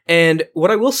 And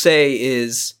what I will say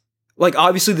is, like,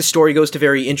 obviously the story goes to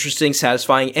very interesting,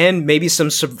 satisfying, and maybe some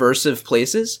subversive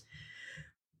places.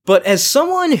 But as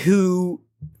someone who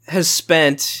has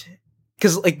spent,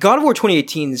 because, like, God of War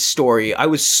 2018's story, I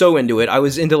was so into it. I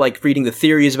was into, like, reading the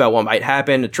theories about what might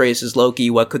happen, Atreus is Loki,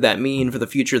 what could that mean for the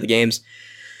future of the games.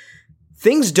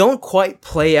 Things don't quite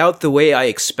play out the way I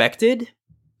expected.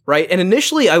 Right? And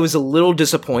initially I was a little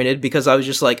disappointed because I was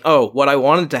just like, oh, what I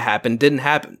wanted to happen didn't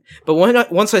happen. But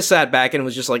once I sat back and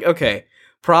was just like, okay,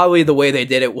 probably the way they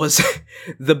did it was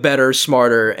the better,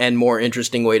 smarter, and more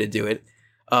interesting way to do it.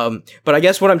 But I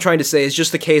guess what I'm trying to say is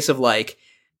just the case of, like,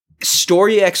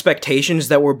 story expectations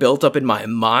that were built up in my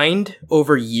mind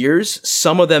over years,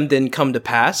 some of them didn't come to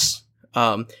pass.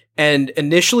 And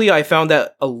initially I found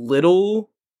that a little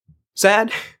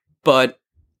sad, but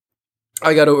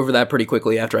I got over that pretty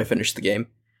quickly after I finished the game.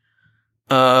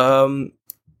 And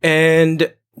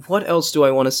what else do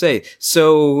I want to say?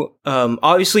 So,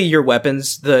 obviously your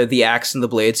weapons, the axe and the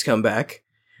blades come back.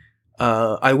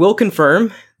 I will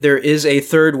confirm there is a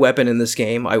third weapon in this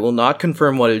game. I will not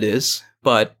confirm what it is,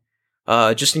 but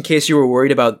just in case you were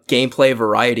worried about gameplay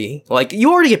variety, like,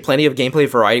 you already get plenty of gameplay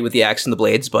variety with the axe and the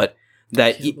blades, but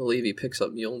I can't believe he picks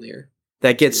up Mjolnir.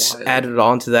 that gets added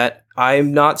on to that.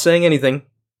 I'm not saying anything.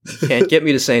 You can't get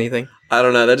me to say anything. I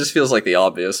don't know. That just feels like the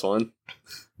obvious one.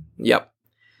 Yep.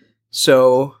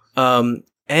 So,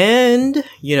 and,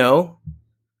 you know,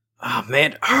 oh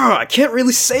man, I can't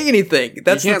really say anything.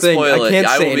 That's you can't the thing. Spoil I it. can't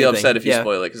I say will be anything. upset if you Yeah.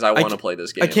 spoil it because I want to play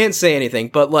this game. I can't say anything,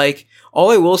 but like,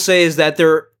 all I will say is that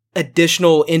there are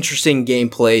additional interesting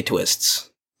gameplay twists.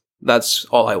 That's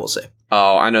all I will say.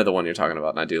 Oh, I know the one you're talking about,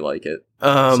 and I do like it.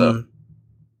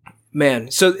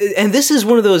 Man, so, and this is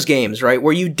one of those games, right,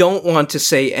 where you don't want to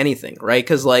say anything, right?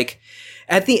 Because, like,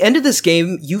 at the end of this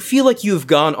game, you feel like you've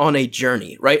gone on a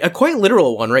journey, right? A quite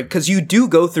literal one, right? Because you do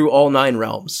go through all 9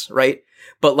 realms, right?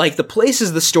 But, like, the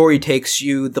places the story takes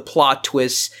you, the plot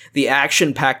twists, the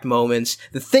action-packed moments,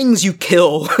 the things you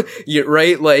kill,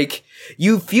 right? Like,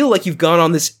 you feel like you've gone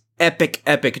on this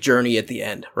epic journey at the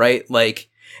end, right? Like,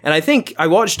 and I think I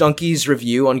watched Donkey's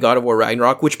review on God of War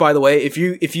Ragnarok, which, by the way, if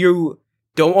you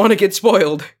don't want to get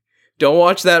spoiled, don't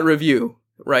watch that review,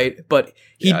 right? But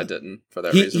I didn't, for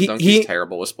that reason. Donkey's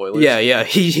terrible with spoilers. Yeah,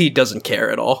 he doesn't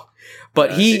care at all.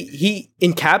 But he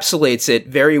encapsulates it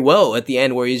very well at the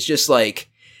end, where he's just like,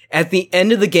 at the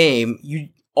end of the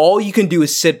game, all you can do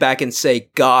is sit back and say,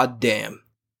 God damn.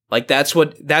 Like, that's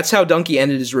how Donkey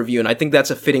ended his review, and I think that's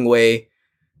a fitting way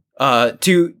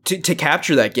to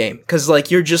capture that game. Cause like,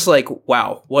 you're just like,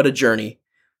 wow, what a journey.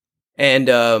 And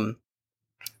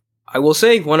I will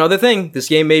say one other thing. This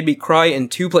game made me cry in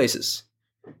 2 places.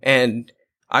 And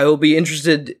I will be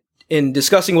interested in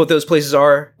discussing what those places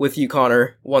are with you,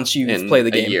 Connor, once you've played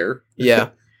the game. A year. Yeah.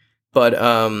 But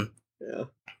yeah.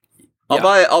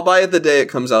 I'll buy it the day it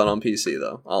comes out on PC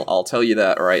though. I'll tell you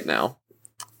that right now.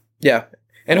 Yeah.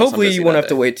 And Unless hopefully you won't have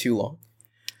to wait too long.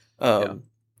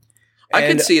 I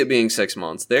can see it being 6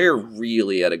 months. They're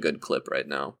really at a good clip right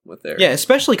now with their... Yeah,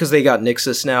 especially because they got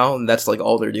Nixus now, and that's like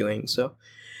all they're doing, so...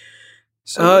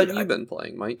 So what have you been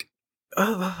playing, Mike?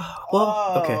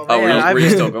 Okay. Were you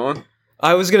still going?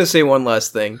 I was gonna say one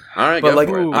last thing. All right, but go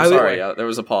for it. I'm sorry, there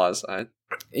was a pause. I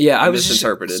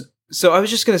misinterpreted. So I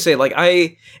was just gonna say, like,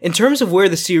 in terms of where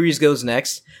the series goes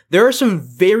next, there are some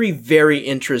very, very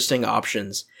interesting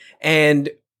options, and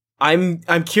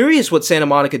I'm curious what Santa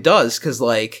Monica does, because,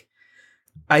 like,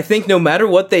 I think no matter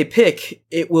what they pick,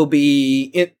 it will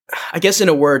be, I guess in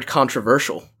a word,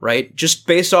 controversial, right? Just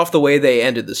based off the way they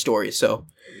ended the story. So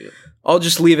I'll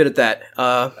just leave it at that.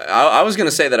 I was going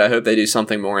to say that I hope they do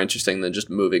something more interesting than just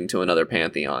moving to another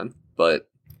Pantheon, but...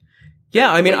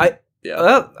 Yeah, I mean, I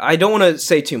don't want to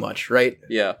say too much, right?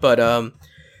 Yeah. But,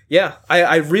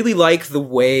 I really like the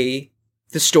way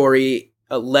the story,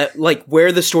 like,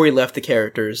 where the story left the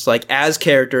characters, like, as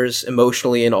characters,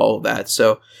 emotionally, and all of that,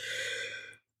 so...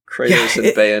 Kratos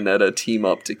and Bayonetta team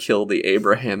up to kill the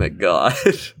Abrahamic god.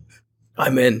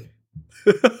 I'm in.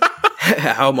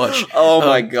 How much? Oh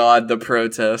my god, the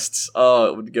protests.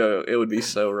 Oh, it would be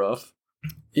so rough.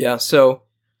 Yeah, so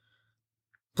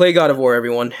play God of War,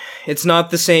 everyone. It's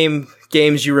not the same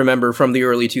games you remember from the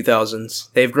early 2000s.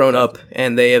 They've grown up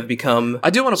and they have become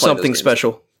I do want to play something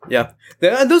special. Yeah.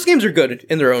 Those games are good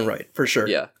in their own right, for sure.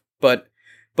 Yeah. But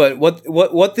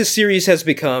what this series has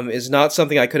become is not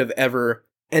something I could have ever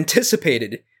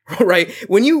anticipated, right?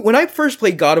 When I first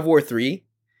played God of War 3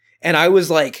 and I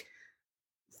was like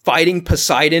fighting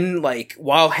Poseidon like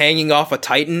while hanging off a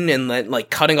Titan and like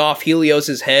cutting off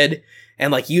Helios's head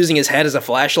and like using his head as a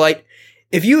flashlight,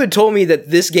 if you had told me that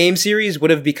this game series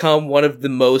would have become one of the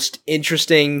most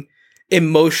interesting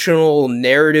emotional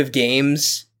narrative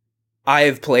games I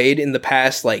have played in the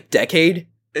past like decade,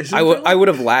 I would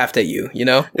have laughed at you, you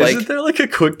know? Like, isn't there like a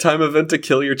quick time event to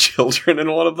kill your children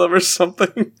in one of them or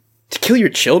something? To kill your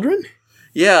children?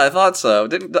 Yeah, I thought so.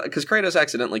 Because Kratos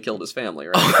accidentally killed his family,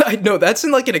 right? Oh, I know, that's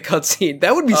in like in a cutscene.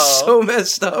 That would be so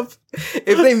messed up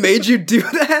if they made you do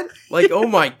that. Like, oh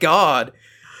my god.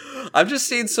 I've just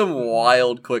seen some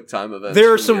wild quick time events.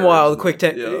 There are some wild quick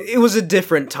time. Yeah. It was a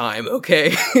different time,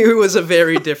 okay? It was a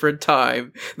very different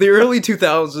time. The early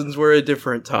 2000s were a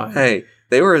different time. Hey,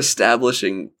 they were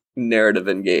establishing narrative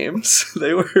in games.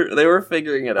 They were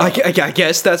figuring it out. I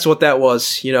guess that's what that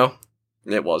was, you know?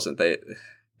 It wasn't. They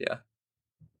Yeah.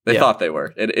 thought they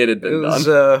were. It had been done.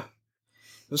 It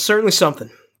was certainly something.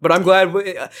 But I'm glad.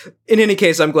 In any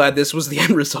case, I'm glad this was the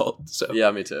end result. So Yeah,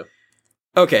 me too.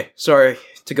 okay, sorry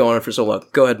to go on for so long.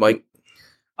 Go ahead, Mike.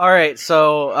 All right,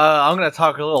 so I'm gonna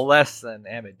talk a little less than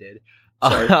Amit did.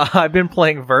 Sorry. I've been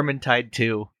playing Vermintide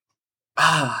 2.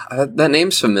 That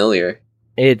name's familiar.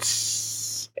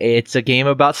 It's a game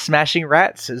about smashing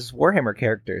rats as Warhammer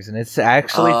characters, and it's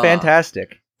actually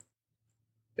fantastic.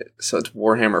 So it's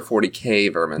Warhammer 40k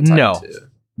Vermintide No. 2.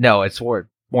 No, it's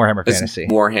Warhammer It's Fantasy.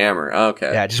 Warhammer.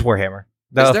 Okay. Yeah, just Warhammer. Is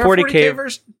The there 40k, a 40k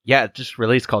version? yeah, just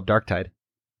released called Darktide.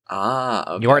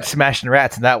 Okay. You aren't smashing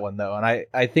rats in that one though, and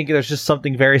I think there's just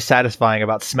something very satisfying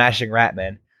about smashing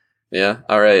Ratman. Yeah.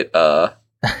 All right.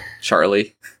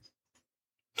 Charlie.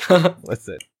 What's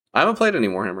it? I haven't played any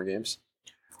Warhammer games.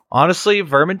 Honestly,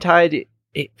 Vermintide,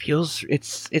 it feels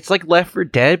it's like Left 4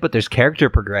 Dead, but there's character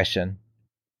progression,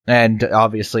 and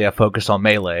obviously a focus on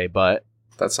melee. But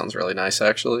That sounds really nice,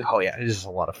 actually. oh yeah, it is a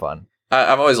lot of fun.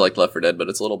 I've always liked Left 4 Dead, but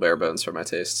it's a little bare bones for my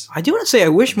tastes. I do want to say I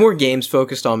wish more games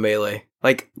focused on melee.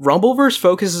 Like Rumbleverse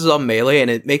focuses on melee, and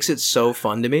it makes it so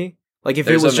fun to me. Like if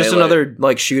There's it was a just melee- another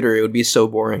like shooter, it would be so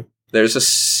boring. There's a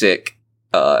sick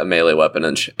melee weapon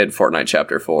in Fortnite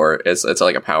Chapter 4. It's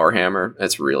like a power hammer.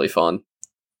 It's really fun.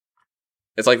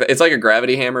 It's like a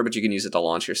gravity hammer, but you can use it to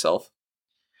launch yourself.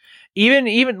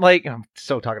 Even like I'm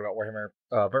still talking about Warhammer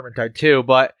Vermintide 2,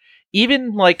 but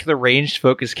even like the ranged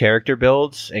focused character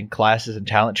builds and classes and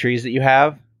talent trees that you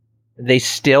have, they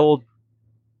still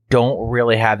don't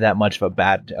really have that much of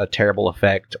a terrible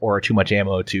effect or too much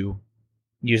ammo to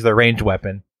use the ranged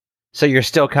weapon. So you're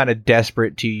still kind of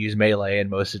desperate to use melee in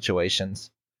most situations.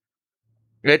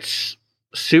 It's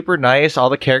super nice. All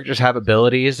the characters have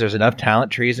abilities. There's enough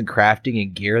talent trees and crafting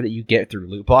and gear that you get through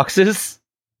loot boxes.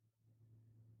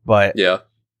 But Yeah.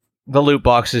 the loot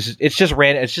boxes, it's just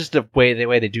random. It's just the way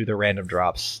they do the random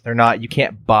drops. They're not, you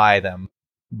can't buy them,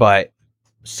 but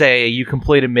say you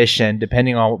complete a mission,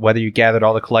 depending on whether you gathered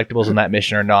all the collectibles in that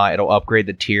mission or not, it'll upgrade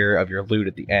the tier of your loot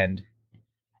at the end,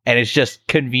 and it's just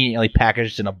conveniently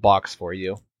packaged in a box for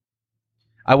you.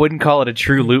 I wouldn't call it a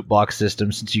true loot box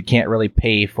system since you can't really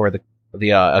pay for the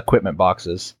equipment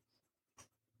boxes.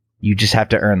 You just have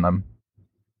to earn them.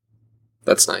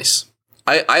 That's nice.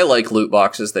 I like loot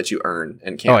boxes that you earn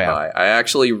and can't buy. I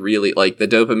actually really like the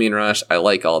dopamine rush. I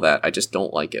like all that. I just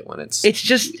don't like it when it's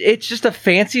just a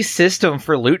fancy system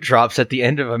for loot drops at the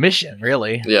end of a mission,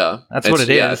 really. yeah. That's what it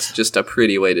is. Yeah, it's just a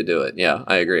pretty way to do it. Yeah,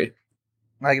 I agree.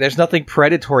 Like, there's nothing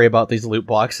predatory about these loot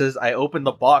boxes. I open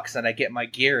the box and I get my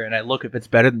gear and I look if it's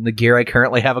better than the gear I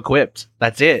currently have equipped.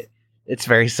 That's it. It's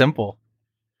very simple.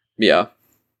 Yeah.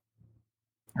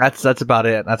 That's about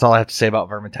it. That's all I have to say about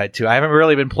Vermintide 2. I haven't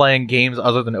really been playing games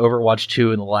other than Overwatch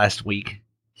 2 in the last week.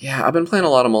 Yeah, I've been playing a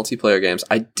lot of multiplayer games.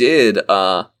 I did,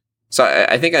 so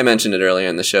I think I mentioned it earlier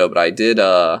in the show, but I did,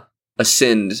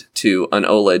 ascend to an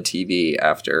OLED TV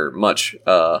after much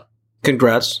of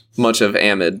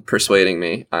Amid persuading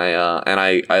me.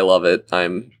 I love it.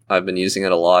 I've been using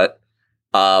it a lot.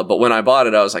 But when I bought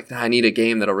it, I was like, I need a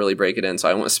game that'll really break it in. So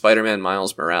I went with Spider-Man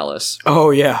Miles Morales.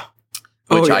 Oh yeah.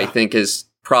 Which I think is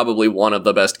probably one of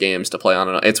the best games to play on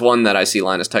it. It's one that I see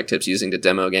Linus Tech Tips using to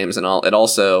demo games and all. It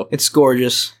also... It's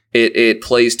gorgeous. It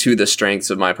plays to the strengths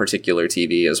of my particular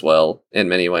TV as well, in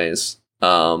many ways.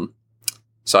 So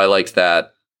I liked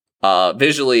that.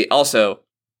 Visually, also,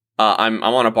 I'm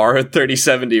on a borrowed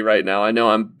 3070 right now. I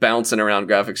know I'm bouncing around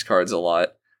graphics cards a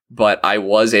lot, but I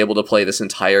was able to play this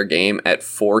entire game at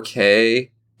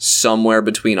 4K, somewhere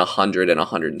between 100 and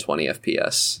 120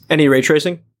 FPS. Any ray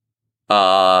tracing?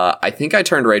 I think I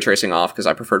turned ray tracing off because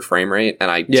I preferred frame rate,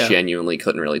 and I genuinely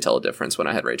couldn't really tell a difference when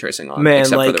I had ray tracing on,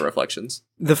 except for the reflections.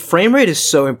 The frame rate is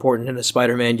so important in a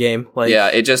Spider-Man game. Yeah,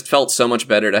 it just felt so much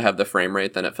better to have the frame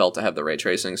rate than it felt to have the ray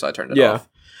tracing, so I turned it off.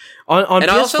 On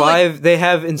PS5, they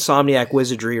have Insomniac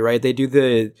Wizardry, right? They do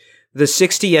the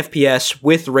 60 FPS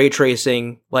with ray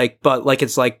tracing, but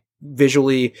it's like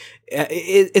visually,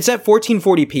 it's at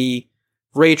 1440p.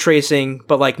 Ray tracing,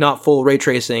 but not full ray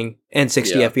tracing and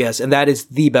 60 FPS, and that is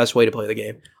the best way to play the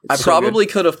game. I probably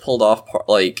could have pulled off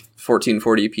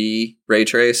 1440p ray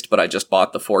traced, but I just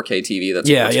bought the 4K TV. That's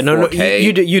 4K.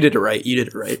 You did it right. You did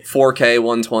it right. 4K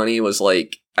 120 was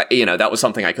that was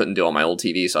something I couldn't do on my old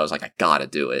TV, so I was like, I gotta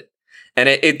do it. And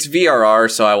it's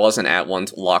VRR, so I wasn't at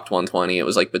locked 120. It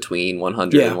was between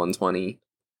 100 and 120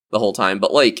 the whole time,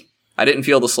 but I didn't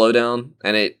feel the slowdown,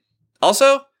 and it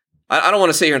also. I don't want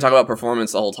to sit here and talk about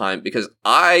performance the whole time because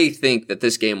I think that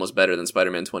this game was better than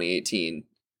Spider-Man 2018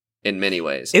 in many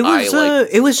ways. It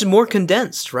was more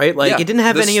condensed, right? It didn't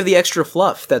have any of the extra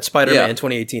fluff that Spider-Man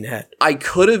 2018 had. I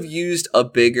could have used a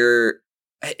bigger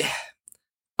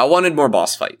I wanted more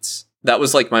boss fights. That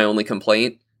was like my only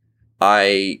complaint.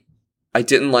 I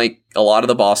didn't like a lot of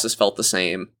the bosses felt the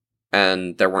same,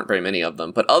 and there weren't very many of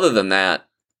them. But other than that,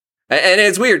 and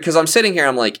it's weird because I'm sitting here,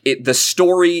 I'm like, the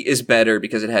story is better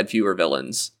because it had fewer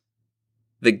villains.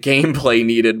 The gameplay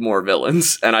needed more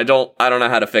villains, and I don't know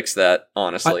how to fix that,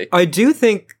 honestly. I do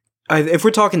think, if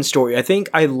we're talking story, I think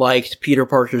I liked Peter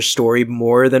Parker's story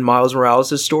more than Miles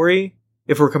Morales' story,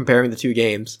 if we're comparing the two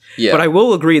games. Yeah. But I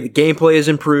will agree, the gameplay is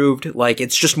improved. Like,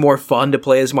 it's just more fun to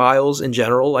play as Miles in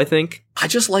general, I think. I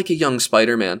just like a young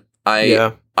Spider-Man.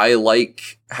 I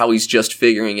like how he's just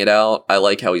figuring it out. I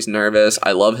like how he's nervous.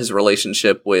 I love his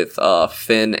relationship with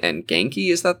Finn and Genki.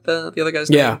 Is that the other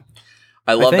guy's name?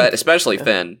 I love that, especially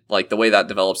Finn, like the way that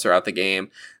develops throughout the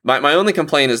game. My only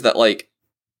complaint is that, like,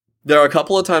 there are a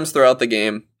couple of times throughout the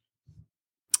game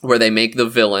where they make the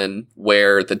villain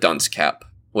wear the dunce cap,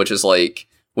 which is like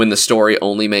when the story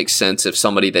only makes sense if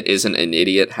somebody that isn't an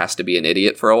idiot has to be an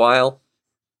idiot for a while.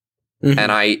 Mm-hmm.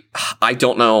 And I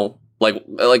don't know, like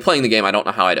playing the game, I don't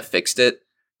know how I'd have fixed it,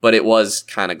 but it was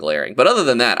kind of glaring. But other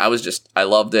than that, I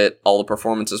loved it. All the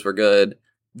performances were good.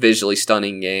 Visually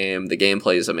stunning game. The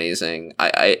gameplay is amazing.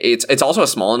 It's also a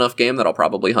small enough game that I'll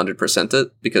probably 100%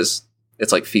 it because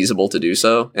it's like feasible to do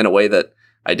so in a way that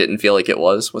I didn't feel like it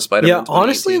was with Spider-Man. Yeah,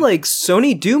 honestly, like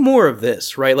Sony, do more of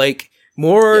this, right? Like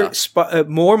more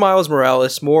Miles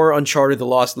Morales, more Uncharted: The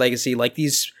Lost Legacy. Like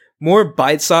these more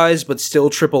bite-sized but still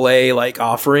AAA like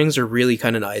offerings are really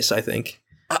kind of nice. I think.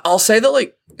 I'll say that,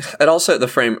 like, it also the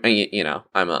frame. You know,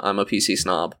 I'm a PC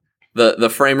snob. The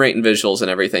frame rate and visuals and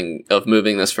everything of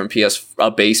moving this from a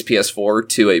base PS4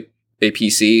 to a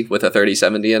PC with a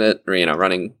 3070 in it, or, you know,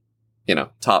 running, you know,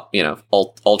 top, you know,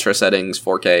 ultra settings,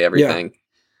 4K, everything. Yeah.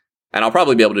 And I'll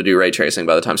probably be able to do ray tracing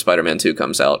by the time Spider-Man 2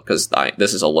 comes out, because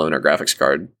this is a loaner graphics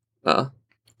card,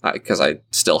 because I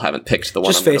still haven't picked the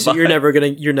one. Just face it, you're never gonna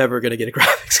get a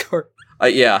graphics card.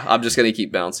 Yeah, I'm just gonna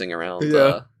keep bouncing around.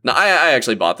 Yeah. No, I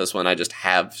actually bought this one. I just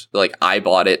have, like, I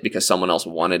bought it because someone else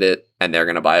wanted it, and they're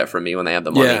gonna buy it from me when they have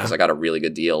the money, because I got a really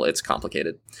good deal. It's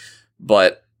complicated,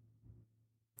 but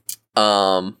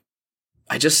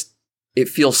it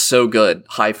feels so good.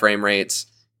 High frame rates,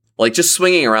 like just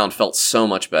swinging around felt so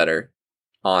much better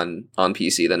on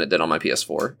PC than it did on my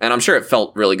PS4, and I'm sure it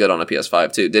felt really good on a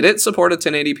PS5 too. Did it support a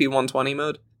 1080p 120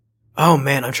 mode? Oh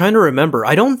man, I'm trying to remember.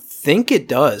 I don't think it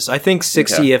does. I think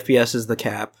 60 FPS is the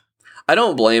cap. I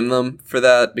don't blame them for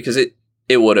that, because it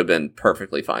would have been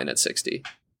perfectly fine at 60.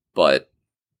 But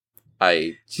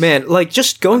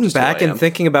just going back and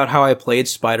thinking about how I played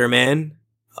Spider-Man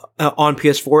on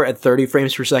PS4 at 30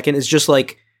 frames per second is just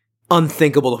like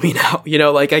unthinkable to me now. You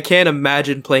know, like I can't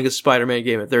imagine playing a Spider-Man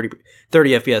game at 30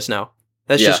 FPS now.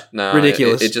 That's just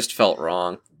ridiculous. It just felt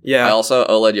wrong. Yeah. I also,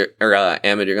 Ahmed, you're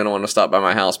going to want to stop by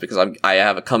my house, because I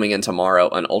have coming in tomorrow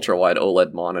an ultra wide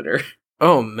OLED monitor.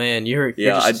 Oh man, you're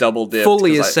just I double dipped.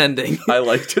 Fully ascending. I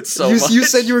liked it so much. You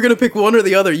said you were going to pick one or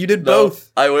the other. You did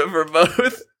both. I went for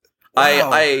both. Wow.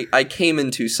 I came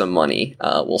into some money,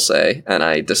 we'll say, and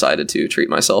I decided to treat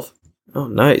myself. Oh,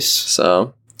 nice.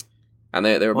 So, and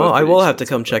they were both. Well, I will have to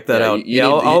come check that out.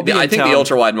 I'll be. I think the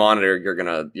ultra wide monitor you're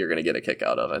gonna get a kick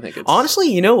out of. I think it's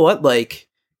honestly, you know what, like.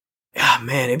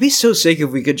 Man, it'd be so sick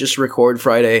if we could just record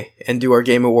Friday and do our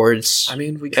Game Awards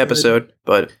episode,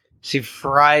 but... See,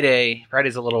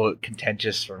 Friday's a little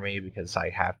contentious for me, because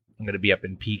I'm going to be up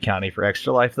in P County for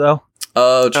Extra Life, though.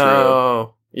 Oh, true.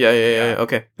 Oh, yeah.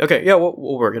 Okay, yeah,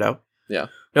 we'll work it out. Yeah.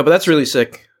 No, but that's really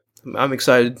sick. I'm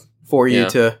excited for you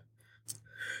to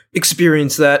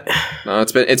experience that. No,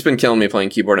 it's been killing me playing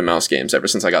keyboard and mouse games ever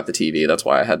since I got the TV. That's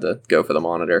why I had to go for the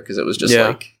monitor, because it was just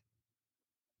like...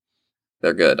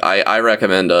 They're good. I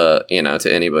recommend, to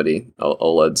anybody,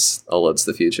 OLED's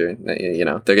the future. You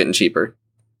know, they're getting cheaper.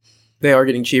 They are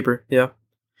getting cheaper, yeah.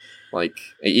 Like,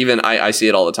 even I see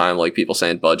it all the time, like, people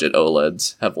saying budget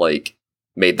OLEDs have, like,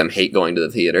 made them hate going to the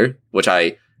theater, which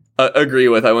I agree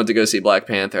with. I went to go see Black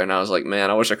Panther, and I was like, man,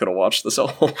 I wish I could have watched this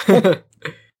all.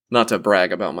 Not to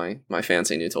brag about my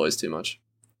fancy new toys too much.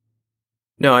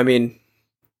 No, I mean,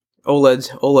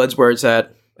 OLED's where it's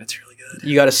at. That's really good.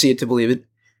 You gotta see it to believe it.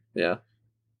 Yeah.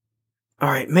 All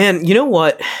right, man, you know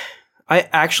what? I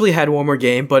actually had one more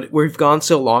game, but we've gone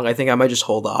so long, I think I might just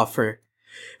hold off for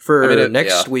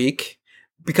next week,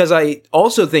 because I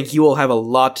also think you will have a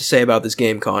lot to say about this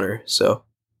game, Connor, so.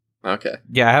 Okay.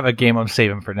 Yeah, I have a game I'm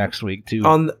saving for next week, too.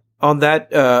 On that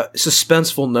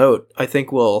suspenseful note, I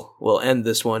think we'll end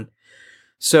this one.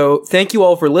 So, thank you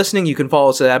all for listening. You can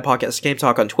follow us at Podcast Game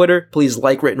Talk on Twitter. Please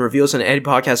like, rate, and review us on any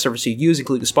podcast service you use,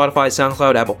 including Spotify,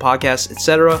 SoundCloud, Apple Podcasts,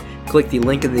 etc. Click the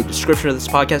link in the description of this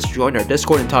podcast to join our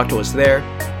Discord and talk to us there.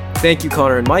 Thank you,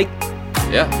 Connor and Mike.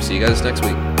 yeah, see you guys next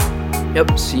week.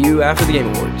 Yep, see you after the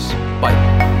Game Awards.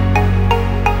 Bye.